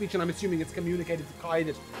mind speech, and I'm assuming it's communicated to Kai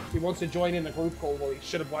that he wants to join in the group call. Well, he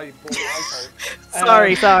should have brought the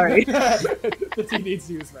iPhone. Sorry. That he needs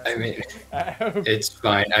to use message. I mean, it's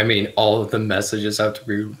fine. I mean, all of the messages have to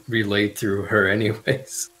be relayed through her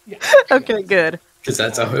anyways. Yeah. Okay, good. Because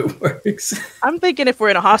that's how it works. I'm thinking if we're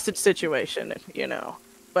in a hostage situation, you know.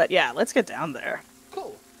 But yeah, let's get down there.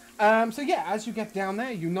 Cool. So yeah, as you get down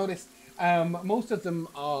there, you notice most of them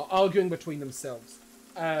are arguing between themselves.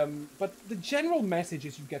 But the general message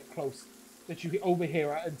as you get close, that you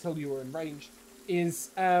overhear until you are in range,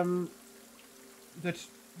 is that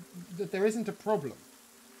there isn't a problem.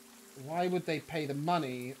 Why would they pay the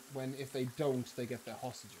money when if they don't, they get their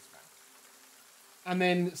hostages back? And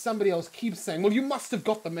then somebody else keeps saying, well, you must have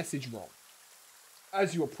got the message wrong.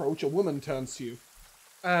 As you approach, a woman turns to you.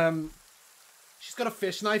 She's got a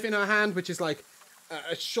fish knife in her hand, which is like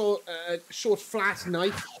a short, flat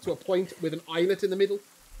knife to a point with an eyelet in the middle.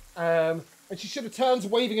 And she sort of turns,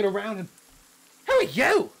 waving it around, and who are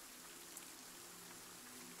you?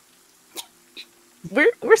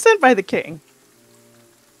 We're sent by the king.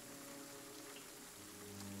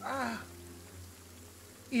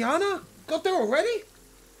 Iana? Got there already? Is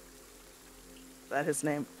that his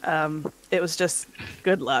name? It was just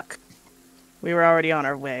good luck. We were already on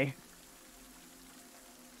our way.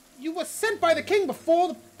 You were sent by the king before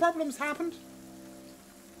the problems happened?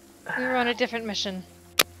 We were on a different mission.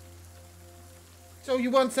 So you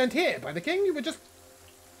weren't sent here by the king? You were just...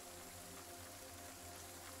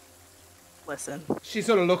 Listen. She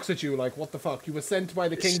sort of looks at you like, what the fuck? You were sent by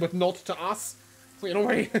the king but not to us? Wait, no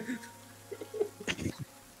way.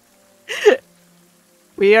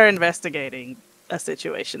 We are investigating a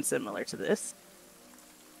situation similar to this.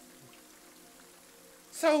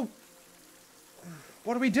 So,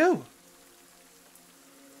 what do we do?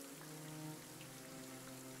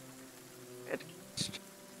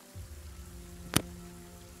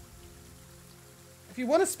 If you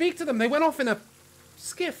want to speak to them, they went off in a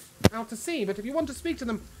skiff out to sea, but if you want to speak to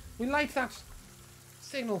them, we light that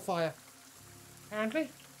signal fire. Apparently.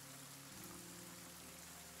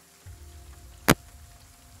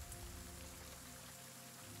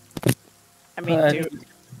 I mean,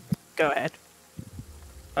 go ahead.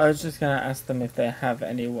 I was just gonna ask them if they have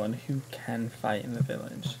anyone who can fight in the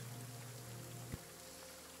village.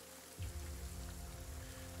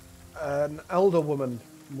 An elder woman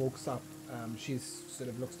walks up. She's sort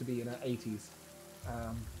of looks to be in her 80s,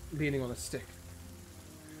 leaning on a stick.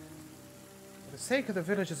 For the sake of the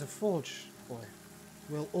villagers of Forge, boy,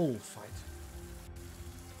 we'll all fight.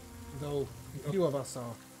 Though few of us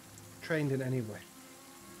are trained in any way.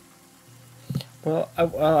 Well,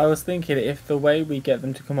 I was thinking if the way we get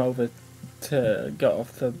them to come over to get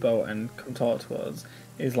off the boat and come talk to us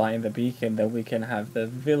is lighting the beacon, then we can have the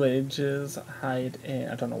villagers hide in.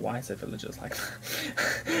 I don't know why I said villagers like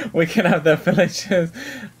that. We can have the villagers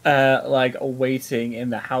like waiting in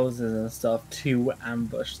the houses and stuff to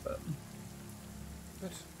ambush them.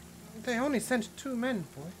 But they only sent 2 men,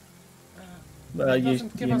 boy. Well, that you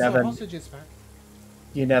doesn't give us our hostages back.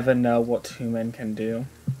 You never know what 2 men can do.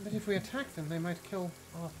 But if we attack them, they might kill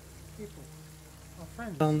our people, our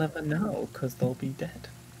friends. They'll never know, because they'll be dead.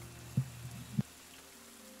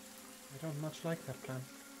 I don't much like that plan.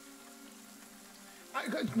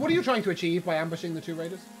 What are you trying to achieve by ambushing the 2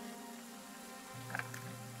 raiders?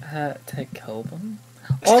 To kill them?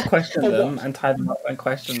 Or question For them what? and tie them up and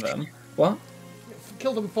question them. What?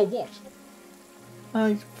 Kill them for what?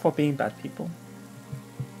 For being bad people.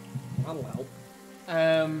 That'll help.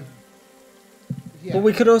 Yeah. But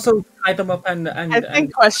we could also tie them up and I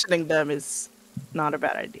think questioning them is not a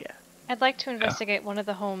bad idea. I'd like to investigate one of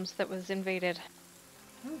the homes that was invaded.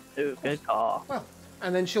 Ooh, good call. Well,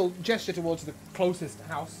 and then she'll gesture towards the closest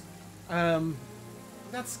house.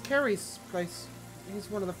 That's Kerry's place. He's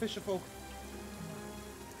one of the fisher folk.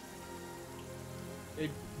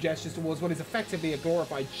 It gestures towards what is effectively a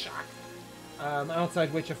glorified shack,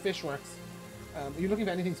 outside which are fish racks. Are you looking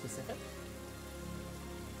for anything specific?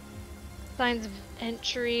 Signs of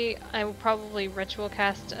entry. I will probably ritual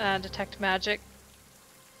cast detect magic.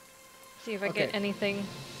 See if I get anything.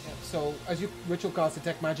 Yeah, so as you ritual cast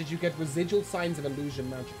detect magic, you get residual signs of illusion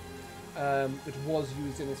magic. That was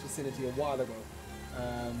used in this vicinity a while ago.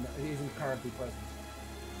 It isn't currently present.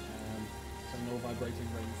 So no vibrating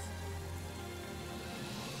rings.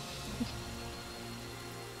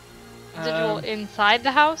 Residual inside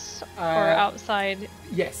the house or outside?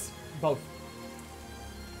 Yes, both.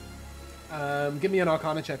 Give me an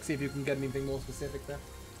Arcana check, see if you can get anything more specific there.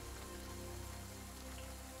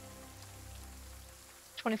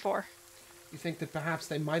 24. You think that perhaps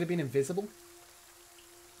they might have been invisible?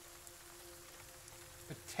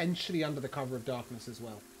 Potentially under the cover of darkness as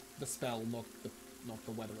well. The spell, not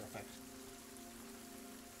the weather effect.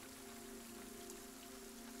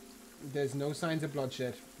 There's no signs of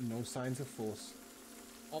bloodshed, no signs of force.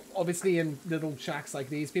 Obviously, in little shacks like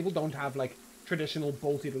these, people don't have like traditional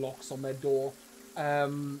bolted locks on their door.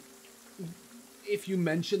 If you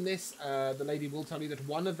mention this, the lady will tell you that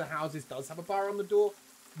one of the houses does have a bar on the door.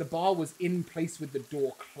 The bar was in place with the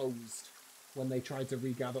door closed when they tried to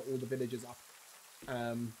regather all the villagers up.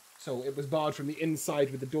 So it was barred from the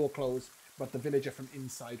inside with the door closed, but the villager from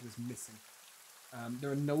inside was missing.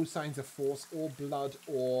 There are no signs of force or blood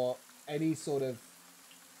or any sort of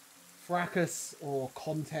fracas or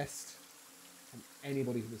contest from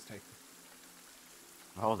anybody who was taken.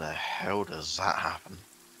 How the hell does that happen?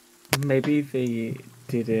 Maybe they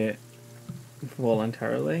did it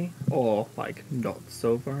voluntarily, or like not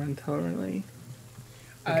so voluntarily.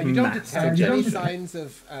 You don't detect any signs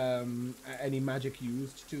of any magic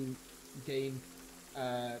used to gain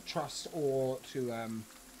trust or to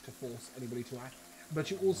force anybody to act.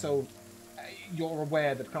 But you also, you're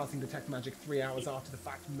aware that casting Detect Magic 3 hours after the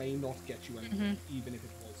fact may not get you anywhere, even if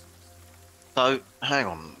it was. So, hang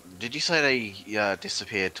on. Did you say they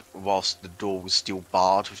disappeared whilst the door was still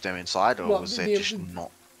barred with them inside, or was it just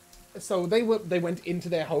not? So they went into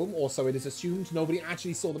their home, or so it is assumed. Nobody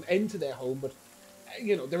actually saw them enter their home, but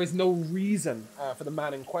you know there is no reason for the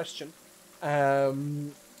man in question,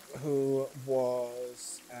 who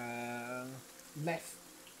was Lef,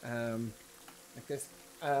 like this.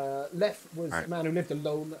 Lef was a man who lived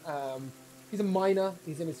alone. He's a miner.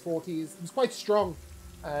 He's in his 40s. He's quite strong,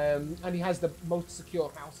 and he has the most secure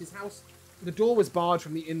house. His house, the door was barred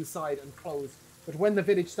from the inside and closed. But when the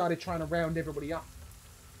village started trying to round everybody up,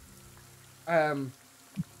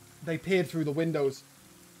 they peered through the windows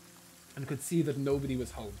and could see that nobody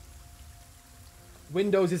was home.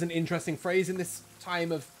 Windows is an interesting phrase in this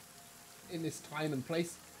time and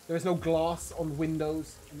place. There is no glass on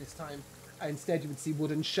windows in this time. Instead, you would see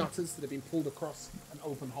wooden shutters that have been pulled across an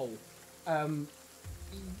open hole.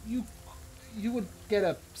 You would get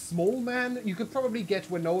a small man. You could probably get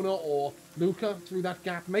Winona or Luca through that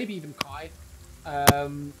gap, maybe even Kai.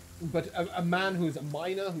 But a man who's a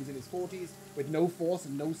miner, who's in his 40s, with no force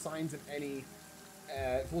and no signs of any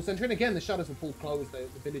force entry. And again, the shutters were pulled closed. The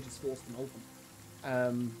village is forced them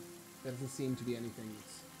open. There doesn't seem to be anything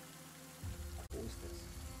that's caused this.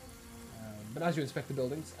 But as you inspect the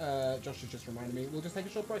buildings, Josh has just reminded me, we'll just take a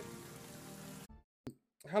short break.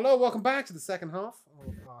 Hello, welcome back to the second half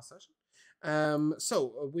of our session.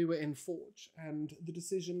 So we were in Forge, and the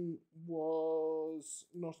decision was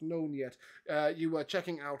not known yet. You were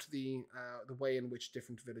checking out the way in which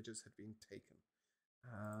different villages had been taken.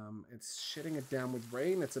 It's shitting it down with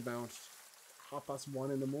rain. It's about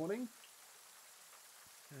 1:30 in the morning.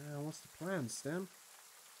 What's the plan, Stem?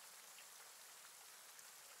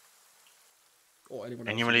 Or anyone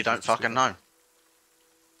else? And you really don't fucking know.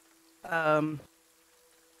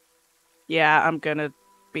 Yeah, I'm gonna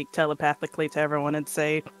speak telepathically to everyone and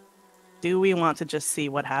say, do we want to just see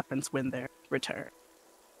what happens when they return?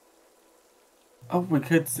 Oh, we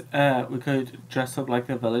could dress up like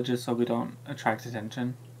the villagers so we don't attract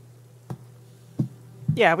attention.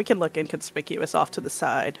 Yeah, we can look inconspicuous off to the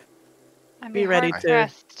side. I'm Be ready to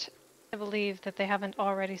pressed to believe that they haven't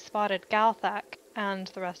already spotted Galthak and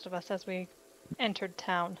the rest of us as we entered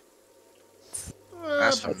town.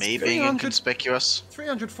 As for me being inconspicuous,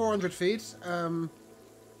 300, 400 feet.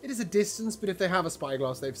 It is a distance, but if they have a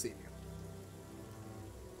spyglass, they've seen you.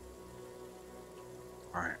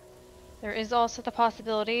 alright. There is also the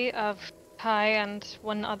possibility of Kai and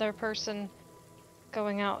one other person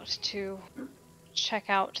going out to check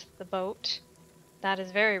out the boat. That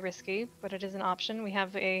is very risky, but it is an option. We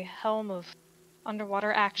have a helm of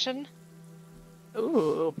underwater action.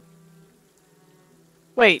 Ooh.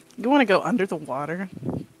 Wait, you want to go under the water?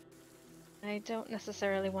 I don't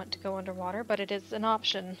necessarily want to go underwater, but it is an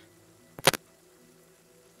option.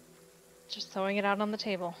 Just throwing it out on the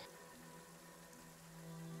table.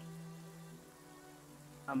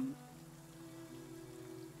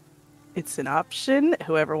 It's an option.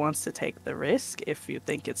 Whoever wants to take the risk, if you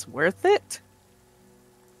think it's worth it.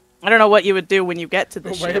 I don't know what you would do when you get to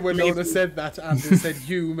the ship. The way Winona said that, Andrew said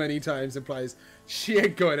you many times, implies she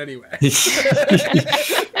ain't going anywhere.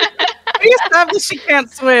 We established she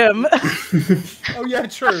can't swim. Oh yeah,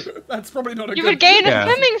 true. That's probably not a You good. would gain Yeah. a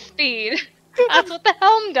swimming speed. That's what the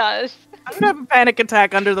helm does. I don't have a panic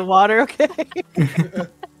attack under the water, okay?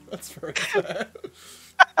 That's very fair.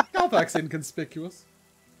 Kalpak's inconspicuous.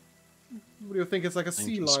 What do you think? It's like a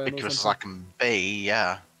sea lion or Inconspicuous as I something. can be,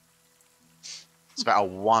 yeah. It's about a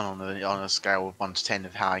 1 on a scale of 1 to 10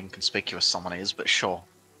 of how inconspicuous someone is, but sure.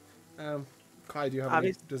 Kai, do you have any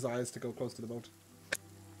Obvious- desires to go close to the boat?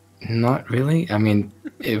 Not really. I mean,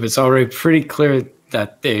 it was already pretty clear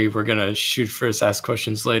that they were gonna shoot first, ask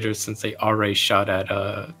questions later, since they already shot at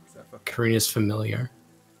Zephyr. Karina's familiar.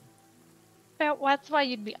 That's why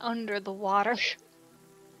you'd be under the water.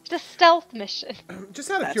 It's a stealth mission. Just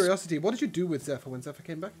out of That's- curiosity, what did you do with Zephyr when Zephyr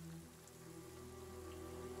came back?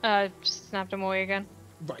 Just snapped him away again.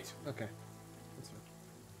 Right. Okay. That's fine.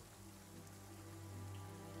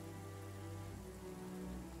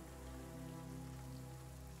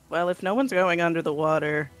 Well, if no one's going under the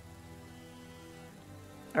water,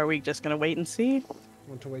 are we just gonna wait and see?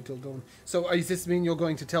 Want to wait till dawn. So, does this mean you're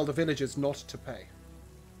going to tell the villagers not to pay?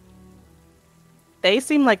 They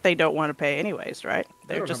seem like they don't want to pay anyways, right?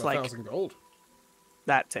 They They're don't just have like 1,000 gold.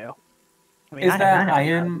 that too. I mean, Is I that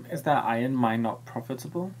have- iron mine not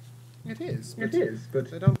profitable? It is. but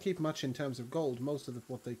They don't keep much in terms of gold. Most of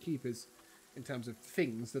what they keep is in terms of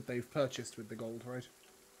things that they've purchased with the gold, right?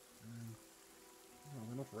 No,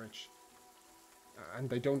 they're not rich. And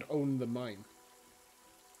they don't own the mine.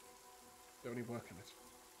 They only work in it.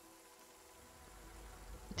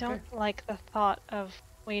 I don't like the thought of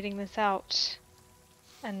waiting this out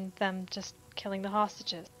and them just killing the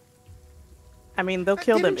hostages. I mean, they'll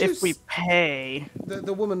kill them Didn't you if we pay.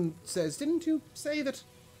 The woman says, didn't you say that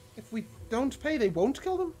if we don't pay, they won't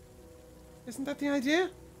kill them? Isn't that the idea?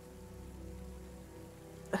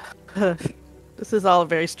 This is all a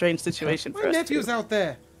very strange situation My for us. nephew's out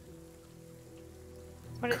there.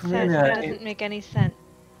 What it Karina, says doesn't make any sense.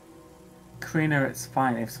 Karina, it's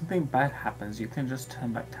fine. If something bad happens, you can just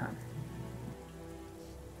turn back time.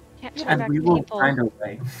 Can't turn And back we will people. find a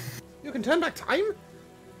way. You can turn back time?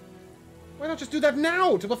 Why not just do that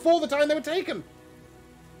now, to before the time they were taken?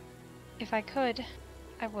 If I could,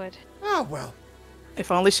 I would. Ah, well. If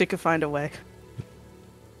only she could find a way.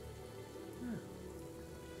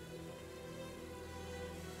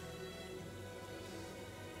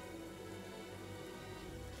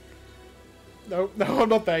 No, I'm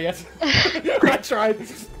not there yet. I tried.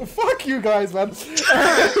 Fuck you guys, man.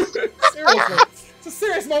 Seriously. It's a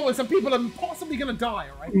serious moment. Some people are possibly going to die,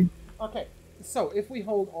 alright? Okay, so if we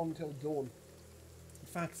hold on till dawn, in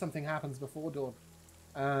fact, something happens before dawn.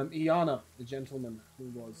 Iana, the gentleman who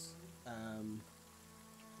was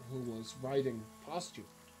riding past you,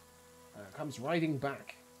 comes riding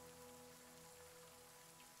back.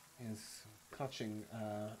 He is clutching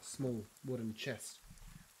a small wooden chest.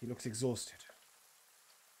 He looks exhausted.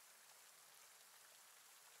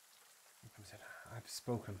 He comes in. I've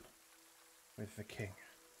spoken with the king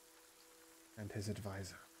and his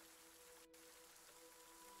advisor.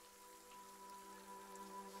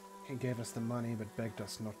 He gave us the money but begged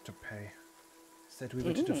us not to pay. Said we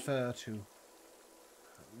were to defer to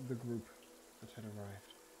the group that had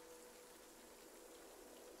arrived.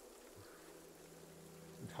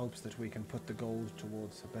 With hopes that we can put the gold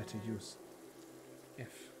towards a better use.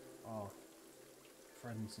 If our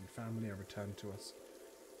friends and family are returned to us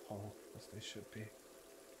whole as they should be.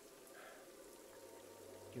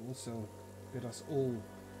 He also bid us all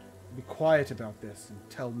be quiet about this and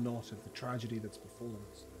tell not of the tragedy that's befallen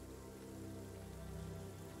us.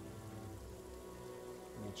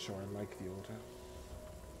 I'm not sure I like the order,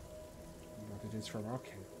 but it is from our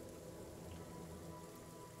king.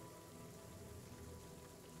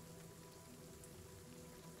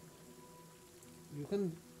 You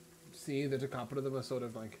can see that a couple of them are sort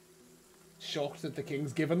of like shocked that the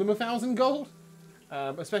king's given them 1,000 gold.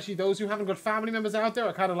 Especially those who haven't got family members out there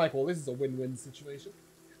are kind of like, well, this is a win-win situation.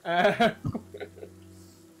 But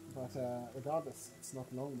regardless, it's not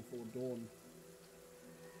long before dawn.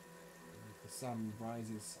 The sun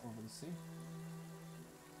rises over the sea.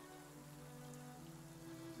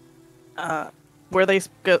 Were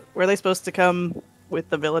they supposed to come with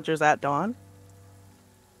the villagers at dawn?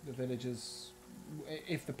 The villagers,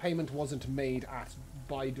 if the payment wasn't made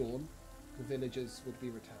by dawn, the villagers would be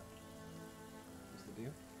returned. What's the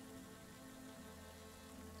deal?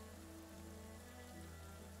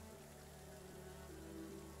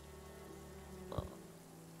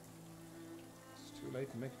 It's too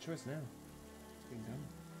late to make a choice now. It's being done.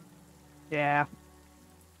 Yeah.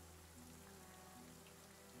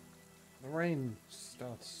 The rain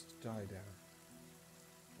starts to die down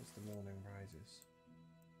as the morning rises.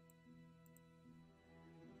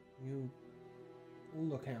 You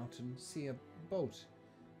look out and see a boat.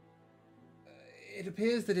 It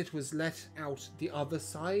appears that it was let out the other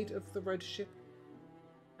side of the red ship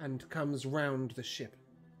and comes round the ship.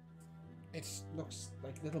 It looks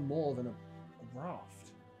like little more than a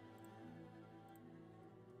raft.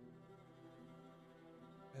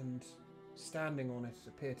 And standing on it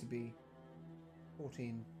appear to be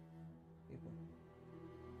 14 people,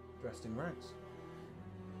 dressed in rags.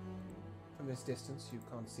 From this distance, you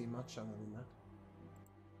can't see much other than that.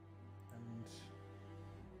 And as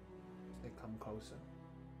they come closer,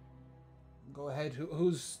 go ahead.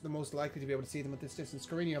 Who's the most likely to be able to see them at this distance?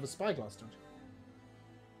 Corinne, you have a spyglass, don't you?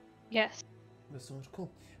 Yes. That's not cool.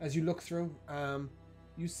 As you look through,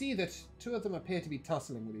 you see that two of them appear to be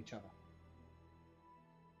tussling with each other.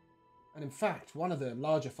 And in fact, one of the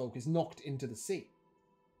larger folk is knocked into the sea.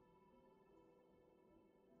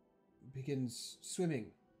 Begins swimming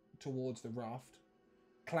towards the raft,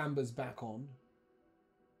 clambers back on.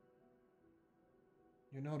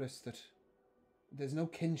 You notice that there's no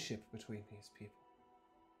kinship between these people.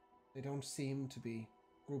 They don't seem to be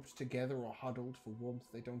grouped together or huddled for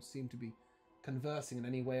warmth. They don't seem to be conversing in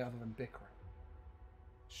any way other than bickering.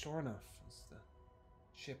 Sure enough, as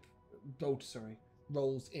the boat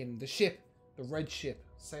rolls in, the red ship,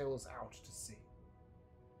 sails out to sea.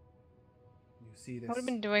 You see this. I would have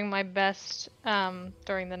been doing my best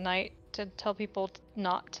during the night to tell people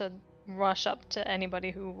not to rush up to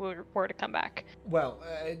anybody who were to come back. Well,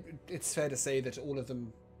 it's fair to say that all of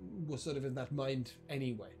them were sort of in that mind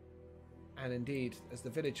anyway. And indeed, as the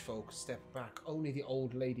village folk step back, only the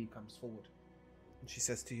old lady comes forward. And she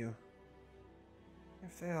says to you,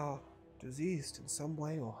 "If they are diseased in some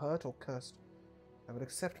way or hurt or cursed, I would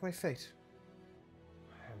accept my fate.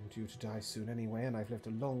 I am due to die soon anyway, and I've lived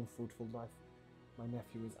a long, fruitful life. My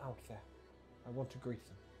nephew is out there. I want to greet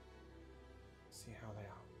them. See how they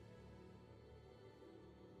are.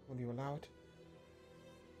 Will you allow it?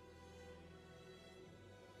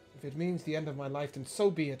 If it means the end of my life, then so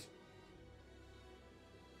be it."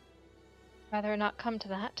 Rather not come to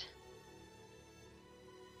that.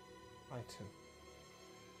 I too.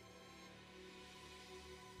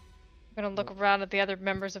 I'm gonna look around at the other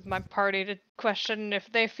members of my party to question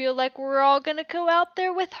if they feel like we're all gonna go out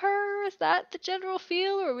there with her. Is that the general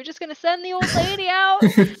feel, or are we just gonna send the old lady out?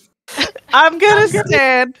 I'm gonna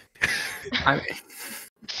stand. I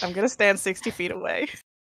I'm gonna stand 60 feet away.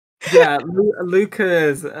 Yeah,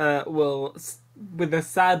 Lucas will, with a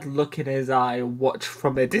sad look in his eye, watch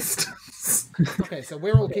from a distance. Okay, so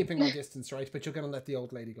we're all keeping our distance, right? But you're going to let the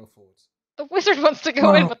old lady go forwards. The wizard wants to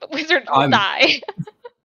go in, but the wizard will die.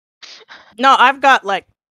 No, I've got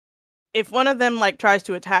if one of them tries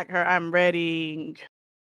to attack her, I'm readying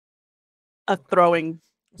a throwing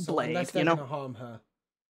So blade. unless they're going to harm her,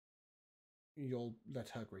 you'll let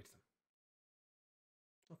her greet them.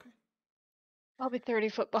 Okay. I'll be 30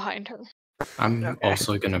 foot behind her. I'm Okay.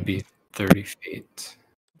 also gonna be 30 feet.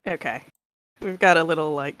 Okay, we've got a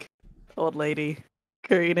little old lady,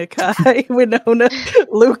 Karina, Kai, Winona,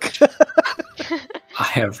 Luca. I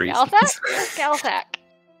have reasons. Galsack.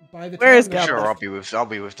 By the Where is time Galbac? Sure, I'll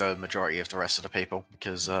be with the majority of the rest of the people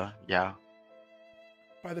because yeah.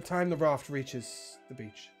 By the time the raft reaches the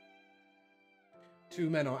beach, two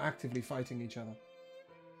men are actively fighting each other,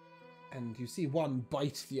 and you see one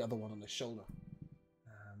bite the other one on the shoulder.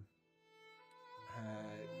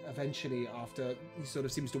 Eventually, after he sort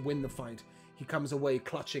of seems to win the fight, he comes away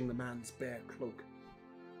clutching the man's bare cloak,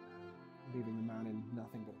 leaving the man in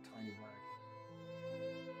nothing but a tiny rag.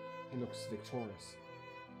 He looks victorious.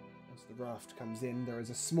 As the raft comes in, there is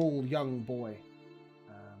a small young boy,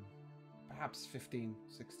 perhaps 15,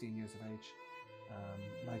 16 years of age,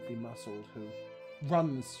 lightly muscled, who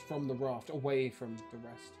runs from the raft away from the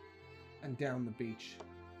rest and down the beach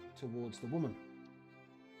towards the woman.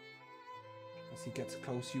 As he gets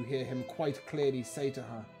close, you hear him quite clearly say to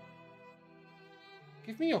her,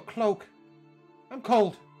 "Give me your cloak. I'm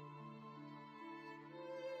cold."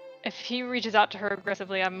 If he reaches out to her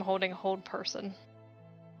aggressively, I'm holding a hold person.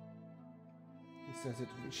 He says it.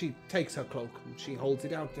 She takes her cloak and she holds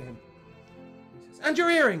it out to him. He says, "And your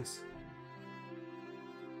earrings."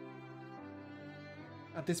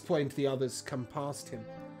 At this point, the others come past him.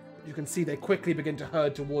 You can see they quickly begin to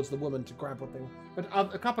herd towards the woman to grab what they want. But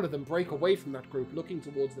a couple of them break away from that group, looking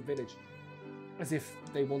towards the village, as if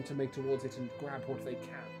they want to make towards it and grab what they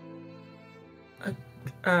can.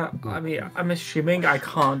 I mean, I'm assuming I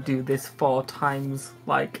can't do this 4 times,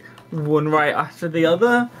 one right after the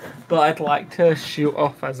other, but I'd like to shoot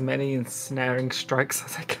off as many ensnaring strikes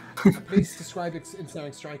as I can. Please describe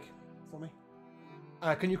ensnaring strike for me.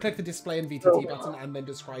 Can you click the display and VTT button and then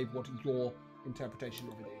describe what your interpretation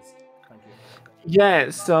of it is. Thank you. Yeah,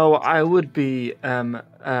 so I would be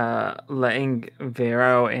letting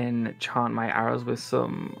Vero enchant my arrows with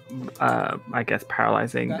some I guess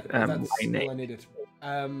paralyzing That's lightning. all I needed.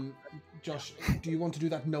 Josh, do you want to do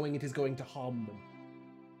that knowing it is going to harm them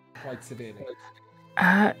quite severely?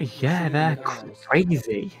 Yeah, shooting they're with arrows.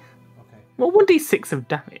 crazy. Okay. Well, 1d6 of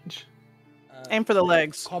damage. Aim for the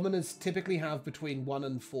legs. Commoners typically have between 1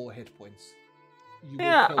 and 4 hit points. You will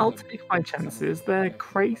Yeah, kill I'll them, take my some of them. chances. They're Okay.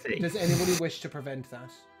 crazy. Does anybody wish to prevent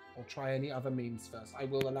that? Or try any other means first? I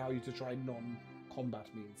will allow you to try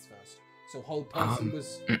non-combat means first. So whole person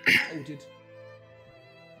was outed.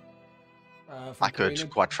 I could,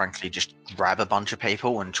 quite frankly, just grab a bunch of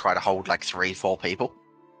people and try to hold like 3-4 people.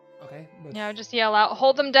 Okay. But... Yeah, just yell out,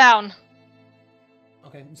 hold them down.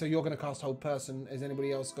 Okay, so you're going to cast hold person. Has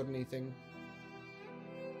anybody else got anything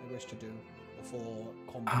they wish to do before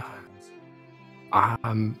combat happens? I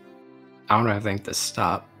don't have anything to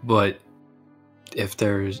stop, but if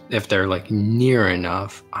they're like near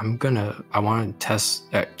enough, I want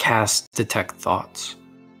to cast detect thoughts.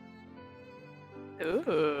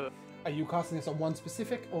 Ooh. Are you casting this on one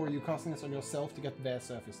specific, or are you casting this on yourself to get their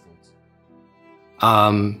surface thoughts?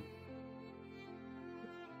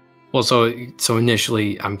 Well, so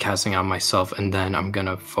initially I'm casting on myself, and then I'm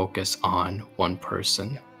gonna focus on one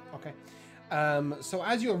person. Yeah. Okay. So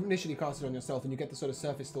as you initially cast it on yourself, and you get the sort of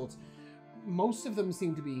surface thoughts, most of them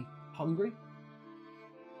seem to be hungry.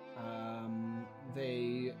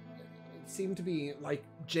 They seem to be like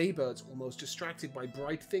jaybirds, almost distracted by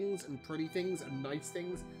bright things and pretty things and nice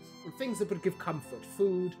things and things that would give comfort: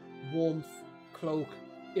 food, warmth, cloak,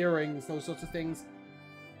 earrings, those sorts of things.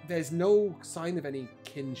 There's no sign of any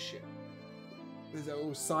kinship. There's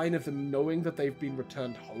no sign of them knowing that they've been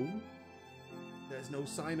returned home. There's no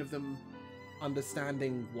sign of them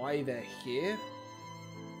understanding why they're here.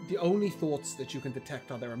 The only thoughts that you can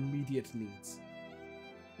detect are their immediate needs.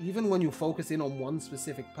 Even when you focus in on one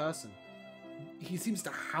specific person, he seems to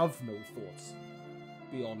have no thoughts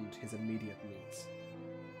beyond his immediate needs.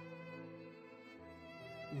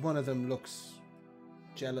 One of them looks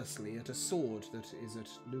jealously at a sword that is at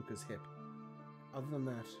Luca's hip. Other than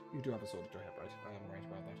that, you do have a sword at your hip, right? I am right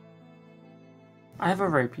about that. I have a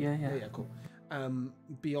rapier, yeah. Yeah, cool.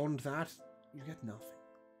 Beyond that, you get nothing.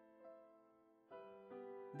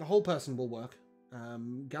 The whole person will work.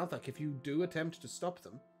 Galthak, if you do attempt to stop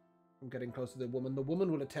them from getting close to the woman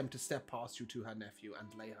will attempt to step past you to her nephew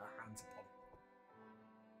and lay her hands upon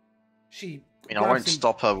him. I won't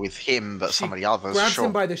stop her with him, but some of the others, grabs sure.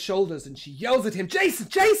 him by the shoulders and she yells at him, Jason!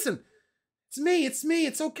 Jason! It's me,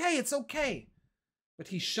 it's okay, it's okay. But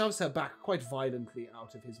he shoves her back quite violently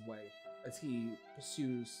out of his way as he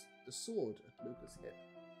pursues the sword at Luca's hip,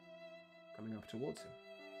 coming up towards him.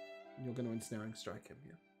 And you're going to ensnaring strike him,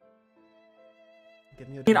 yeah?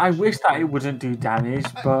 I wish that it wouldn't do damage,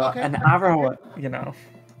 but okay. an arrow, you know.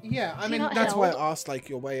 Yeah, I mean, that's why I asked, like,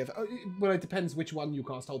 your way of... well, it depends which one you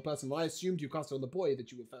cast whole person. Well, I assumed you cast it on the boy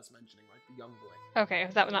that you were first mentioning, right? The young boy. Okay,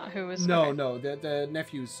 is that not who was... No, okay. no, the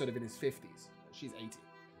nephew's sort of in his 50s. She's 80.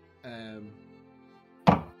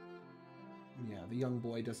 Yeah, the young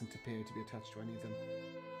boy doesn't appear to be attached to any of them.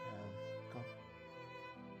 Go on.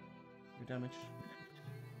 Your damage?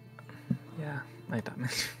 Yeah, my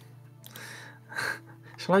damage.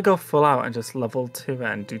 Shall I go full out and just level 2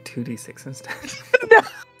 and do 2d6 instead?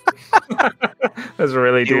 That's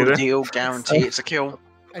really do Deal, guarantee it's a kill.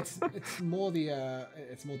 It's more the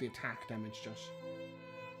attack damage, Josh.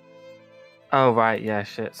 Oh right, yeah,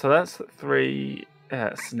 shit. So that's 3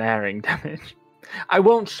 snaring damage. I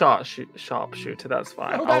won't sharpshooter. That's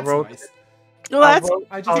fine. Oh, I'll that's roll. nice. Well, that's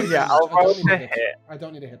I just need damage. I'll I roll don't need to a hit. I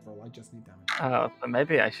don't need a hit roll. I just need damage. Oh, but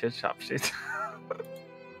maybe I should sharpshoot.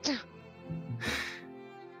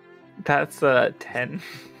 That's 10.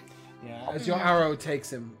 Yeah, as your arrow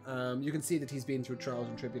takes him, you can see that he's been through trials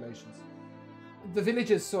and tribulations. The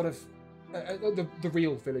villagers sort of, the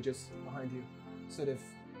real villagers behind you, sort of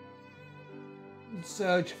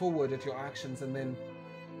surge forward at your actions and then,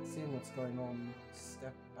 seeing what's going on,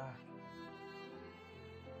 step back.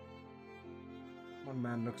 One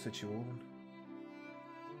man looks at you all and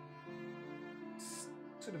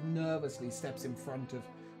sort of nervously steps in front of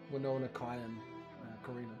Winona, Kai, and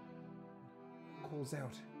Karina. Calls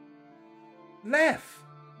out, Lef!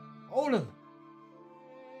 Olin!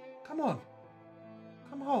 Come on!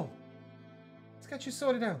 Come home! Let's get you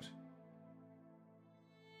sorted out.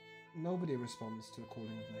 Nobody responds to the calling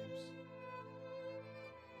of names.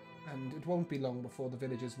 And it won't be long before the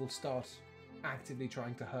villagers will start actively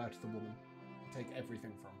trying to hurt the woman and take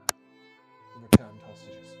everything from her. The returned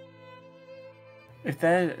hostages. If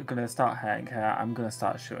they're gonna start hurting her, I'm gonna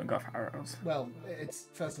start shooting off arrows. Well, it's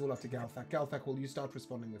first of all up to Galthak. Galthak, will you start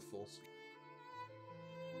responding with force?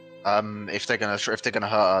 If they're gonna hurt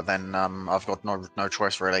her, then I've got no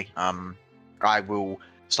choice really. I will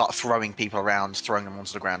start throwing people around, throwing them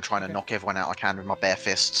onto the ground, trying to knock everyone out I can with my bare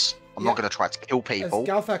fists. I'm not gonna try to kill people. As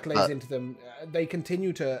Galthak lays into them, they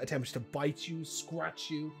continue to attempt to bite you,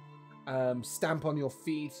 scratch you, stamp on your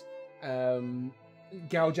feet,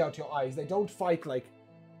 gouge out your eyes. They don't fight like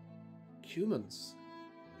humans.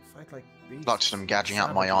 They fight like beasts. Like them gouging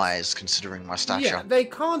out my eyes, considering my stature. Yeah, they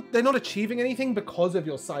can't. They're not achieving anything because of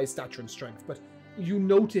your size, stature, and strength. But you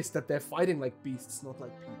notice that they're fighting like beasts, not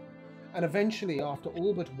like people. And eventually, after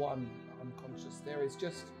all but one unconscious, there is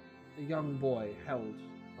just a young boy held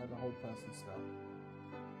by the whole person spell.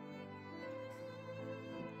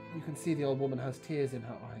 You can see the old woman has tears in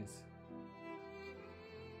her eyes.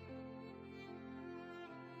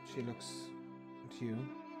 She looks at you,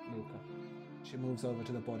 Luca. She moves over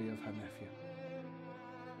to the body of her nephew.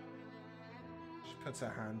 She puts her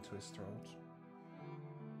hand to his throat.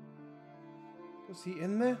 Was he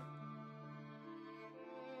in there?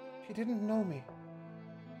 He didn't know me.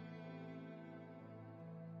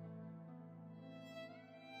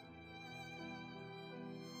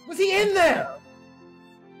 Was he in there?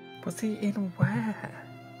 Was he in where?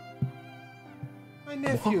 My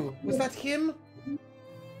nephew. What? Was that him?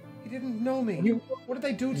 He didn't know me. What did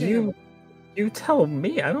they do to him? You tell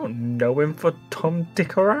me. I don't know him for Tom,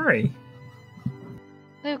 Dick, or Harry.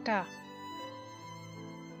 Luca.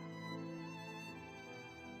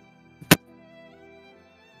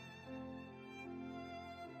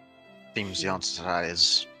 Seems the answer to that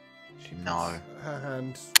is no. Her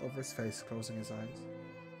hand over his face, closing his eyes.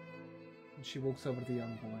 And she walks over to the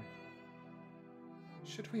young boy.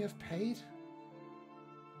 Should we have paid?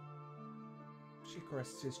 She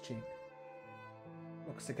caresses his cheek.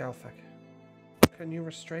 Looks to Galthak. Can you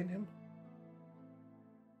restrain him?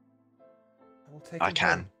 I will take him. I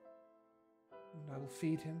can. Home, and I will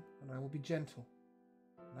feed him, and I will be gentle.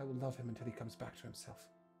 And I will love him until he comes back to himself.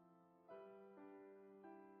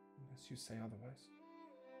 Unless you say otherwise.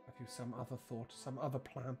 Have you some other thought, some other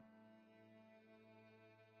plan?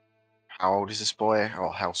 How old is this boy?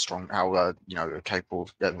 Or how strong, how, capable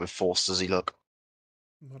with force does he look?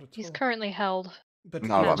 Not at He's all. currently held. But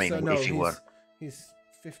no, I mean, if you were. He's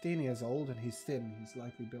 15 years old and he's thin. He's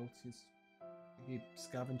lightly built. He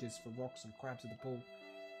scavenges for rocks and crabs at the pool.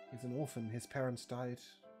 He's an orphan. His parents died.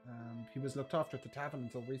 He was looked after at the tavern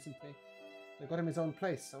until recently. They got him his own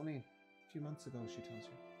place only a few months ago, she tells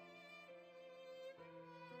you.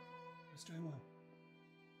 He's doing well.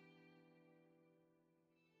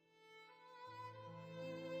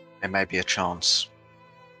 There may be a chance.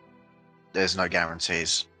 There's no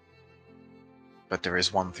guarantees. But there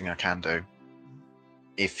is one thing I can do.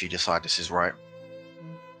 If you decide this is right.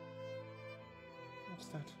 What's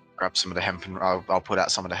that? Grab some of the hempen. I'll put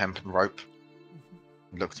out some of the hempen rope.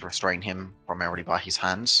 Look to restrain him primarily by his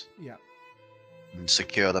hands. Yeah. And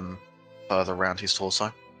secure them further around his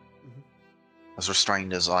torso. As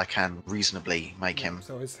restrained as I can reasonably make him.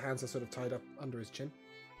 So his hands are sort of tied up under his chin.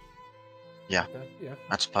 Yeah. Yeah.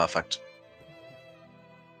 That's perfect.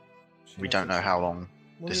 We don't know how long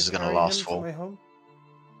this is going to last for. My home?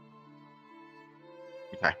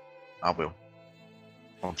 Okay, I will.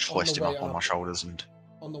 I'll just hoist him up on my shoulders and...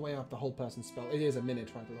 On the way up, the hold person spell... It is a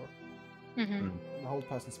minute, right, Laura? The hold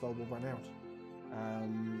person spell will run out.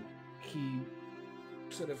 He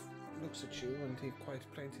sort of looks at you and he quite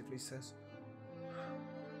plaintively says,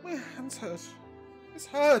 my hands hurt. This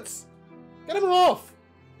hurts. Get him off!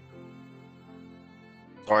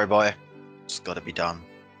 Sorry, boy. It's got to be done.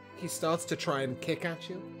 He starts to try and kick at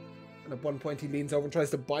you. And at one point he leans over and tries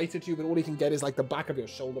to bite at you, but all he can get is like the back of your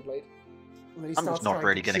shoulder blade. And then he I'm just not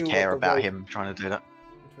really going to care about him trying to do that.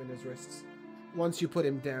 Between his wrists. Once you put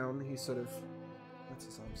him down, he sort of lets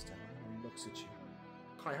his arms down and he looks at you.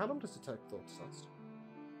 Kai, how long does detect thoughts last?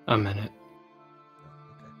 A minute.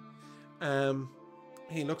 Oh, okay.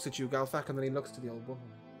 He looks at you, Galthak, and then he looks to the old woman.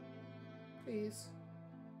 Please.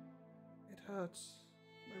 It hurts.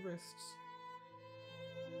 My wrists.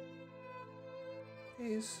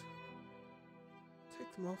 Please.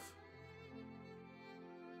 Take them off.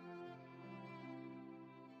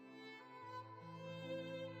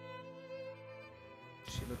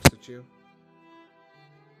 She looks at you.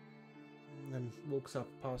 And then walks up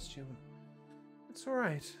past you. It's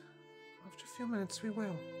alright. After a few minutes we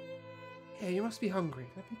will. Here, you must be hungry.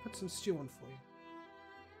 Let me put some stew on for you.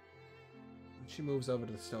 And she moves over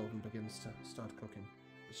to the stove and begins to start cooking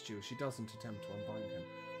the stew. She doesn't attempt to unbind him.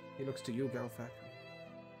 He looks to you, Galthak.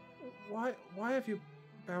 Why have you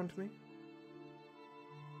bound me?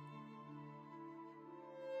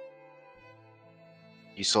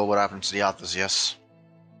 You saw what happened to the others, yes?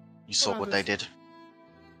 You saw what they others? did?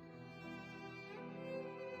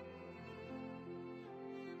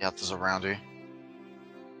 The others around you.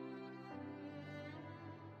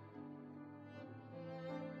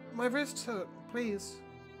 My wrists hurt. Please.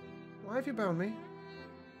 Why have you bound me?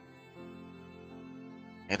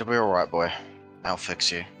 It'll be alright, boy. I'll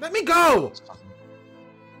fix you. Let me go!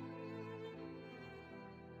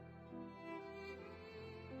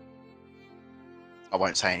 I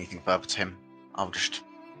won't say anything further to him. I'll just...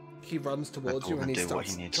 He runs towards Let you and he Orban do what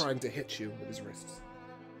starts he needs. trying to hit you with his wrists.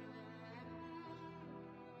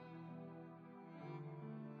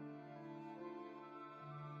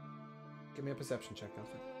 Give me a perception check,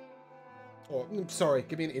 Alfred. Or, sorry,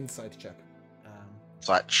 give me an insight check. It's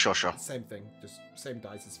like, sure. Same thing, just same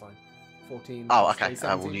dice is fine. 14. Oh, plus okay. 3,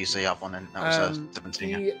 I will 17. use the other one, and that was 17.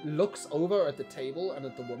 He Yeah. looks over at the table and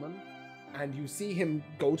at the woman, and you see him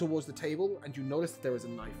go towards the table, and you notice that there is a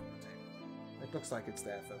knife on the table. It looks like it's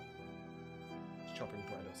there for chopping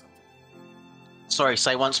bread or something. Sorry,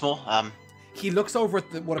 say once more. He looks over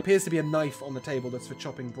at what appears to be a knife on the table that's for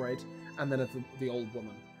chopping bread, and then at the old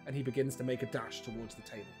woman, and he begins to make a dash towards the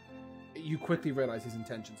table. You quickly realize his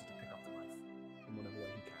intentions are to pick up the knife in whatever way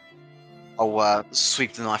he can. I'll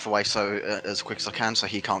sweep the knife away as quick as I can, so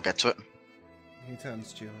he can't get to it. He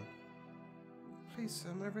turns to you. Please,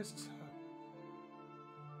 sir, my wrists hurt.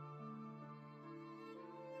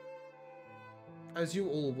 As you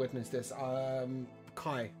all witness this,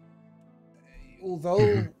 Kai,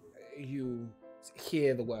 although you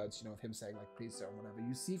hear the words, of him saying, like, please, sir, and whatever,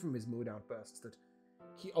 you see from his mood outbursts that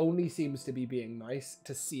he only seems to be being nice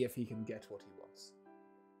to see if he can get what he wants.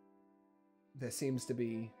 There seems to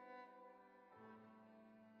be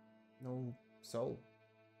no soul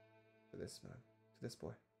for this man, for this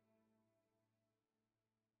boy.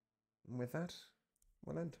 And with that,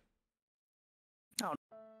 we'll end.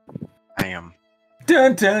 I am.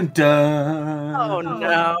 Dun dun dun. Oh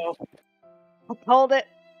no. I called it.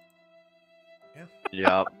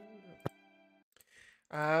 Yeah.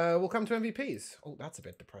 We'll come to MVPs. Oh, that's a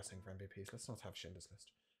bit depressing for MVPs. Let's not have Schindler's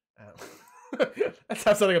List. Let's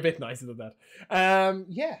have something a bit nicer than that. Who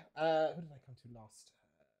did I come to last?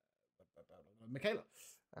 Michaela,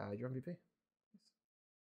 your MVP.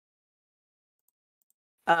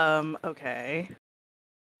 Okay.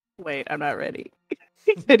 Wait, I'm not ready.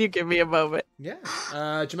 Can you give me a moment? Yeah.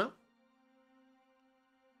 Jamal?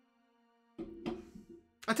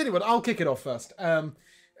 I tell you what, I'll kick it off first.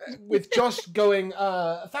 With Josh going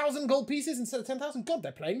 1,000 gold pieces instead of 10,000. God,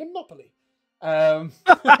 they're playing Monopoly. Oh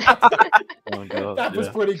God, that was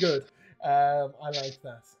pretty good. I like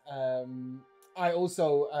that. I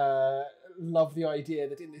also love the idea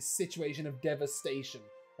that in this situation of devastation,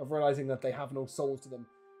 of realizing that they have no soul to them,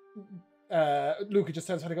 Luca just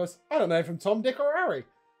turns around and goes, I don't know if I'm Tom, Dick, or Harry.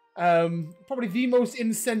 Probably the most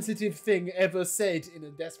insensitive thing ever said in a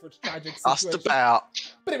desperate, tragic situation. Just about.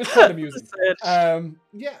 But it was quite amusing. Okay.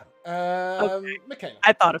 Michaela.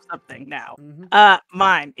 I thought of something now. Mhm.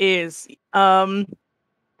 Mine is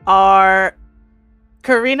our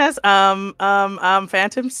Karina's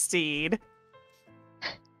Phantom Steed.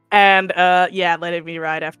 And letting me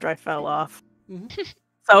ride after I fell off. Mhm.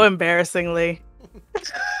 So embarrassingly.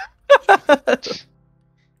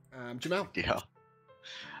 Jamal. Yeah.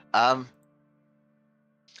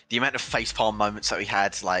 The amount of facepalm moments that we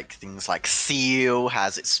had, like things like seal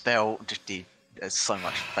has it spelled, there's so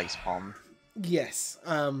much facepalm. Yes.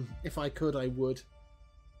 If I could, I would.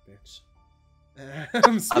 Bitch.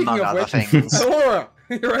 Speaking Among of other which, things. Laura,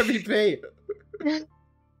 your MVP.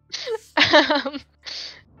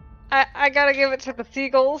 I gotta give it to the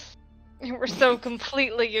seagulls. They were so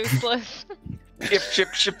completely useless. Ship.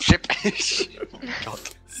 Oh my God.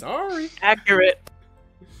 Sorry. Accurate.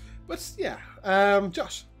 But yeah.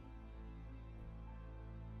 Josh.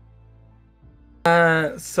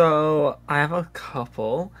 So I have a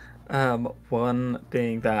couple. One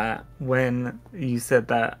being that when you said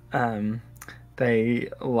that they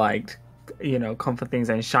liked, comfort things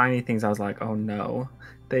and shiny things, I was like, oh no,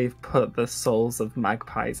 they've put the souls of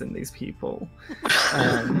magpies in these people.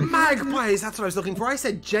 Magpies, that's what I was looking for. I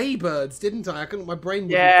said jaybirds, didn't I? I couldn't, my brain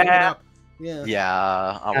wouldn't Yeah. pick it up. Yeah.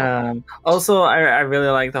 Yeah. Also, I really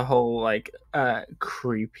like the whole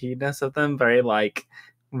creepiness of them. Very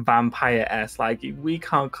vampire-esque. Like, we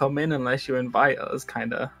can't come in unless you invite us.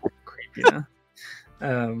 Kind of creepiness.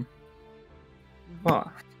 What?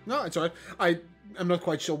 No, it's alright. I'm not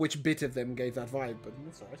quite sure which bit of them gave that vibe, but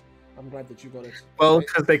that's alright. I'm glad that you got it. Well,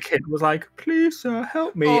 because the kid was like, "Please, sir,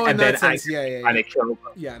 help me," Oh, in and then that sense, yeah. and it killed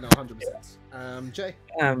Yeah, no, 100%. Jay.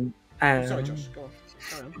 them. Sorry, Josh. Go on.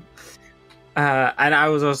 Carry And I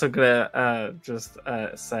was also gonna just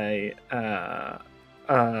say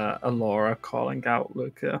Alora calling out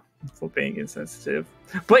Luca for being insensitive,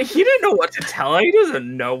 but he didn't know what to tell her. He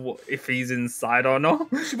doesn't know if he's inside or not.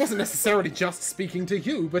 She wasn't necessarily just speaking to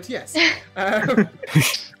you, but yes.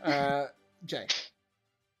 Jay.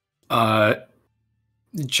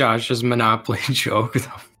 Josh's Monopoly joke.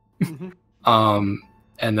 Mm-hmm.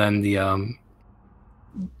 And then the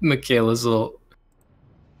Michaela's little.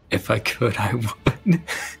 If I could, I would.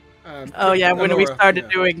 Oh yeah, when we Alora, started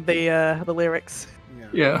yeah. doing the lyrics.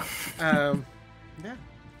 Yeah. Yeah.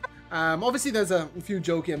 Obviously, there's a few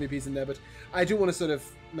jokey MVPs in there, but I do want to sort of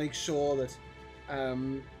make sure that,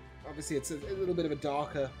 obviously, it's a little bit of a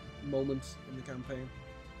darker moment in the campaign.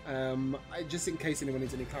 Just in case anyone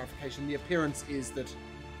needs any clarification, the appearance is that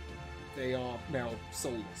they are now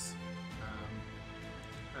soulless,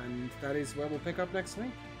 and that is where we'll pick up next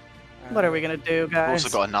week. What are we gonna do, I've guys?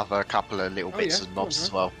 also got another couple of little bits yeah, and bobs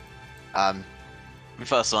go on, as well. The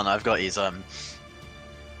first one I've got is the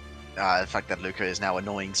fact that Luca is now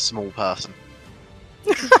annoying small person.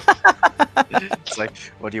 It's like,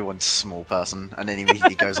 what do you want, small person? And then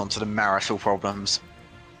immediately goes on to the marital problems.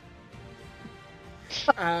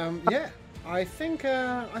 Yeah, I think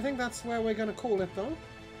that's where we're going to call it, though.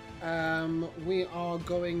 We are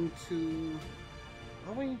going to.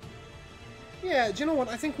 Are we? Yeah, do you know what?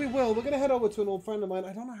 I think we will. We're going to head over to an old friend of mine.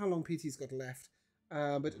 I don't know how long PT's got left.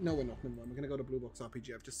 But no, we're not. Never mind. We're going to go to Blue Box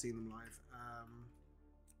RPG. I've just seen them live.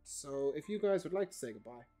 So if you guys would like to say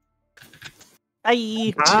goodbye.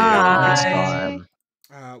 Bye. Next Bye.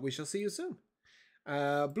 time. We shall see you soon.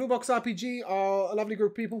 Blue Box RPG are a lovely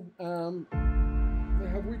group of people. They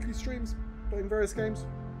have weekly streams playing various games.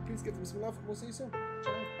 Please give them some love. We'll see you soon.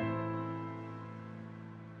 Ciao.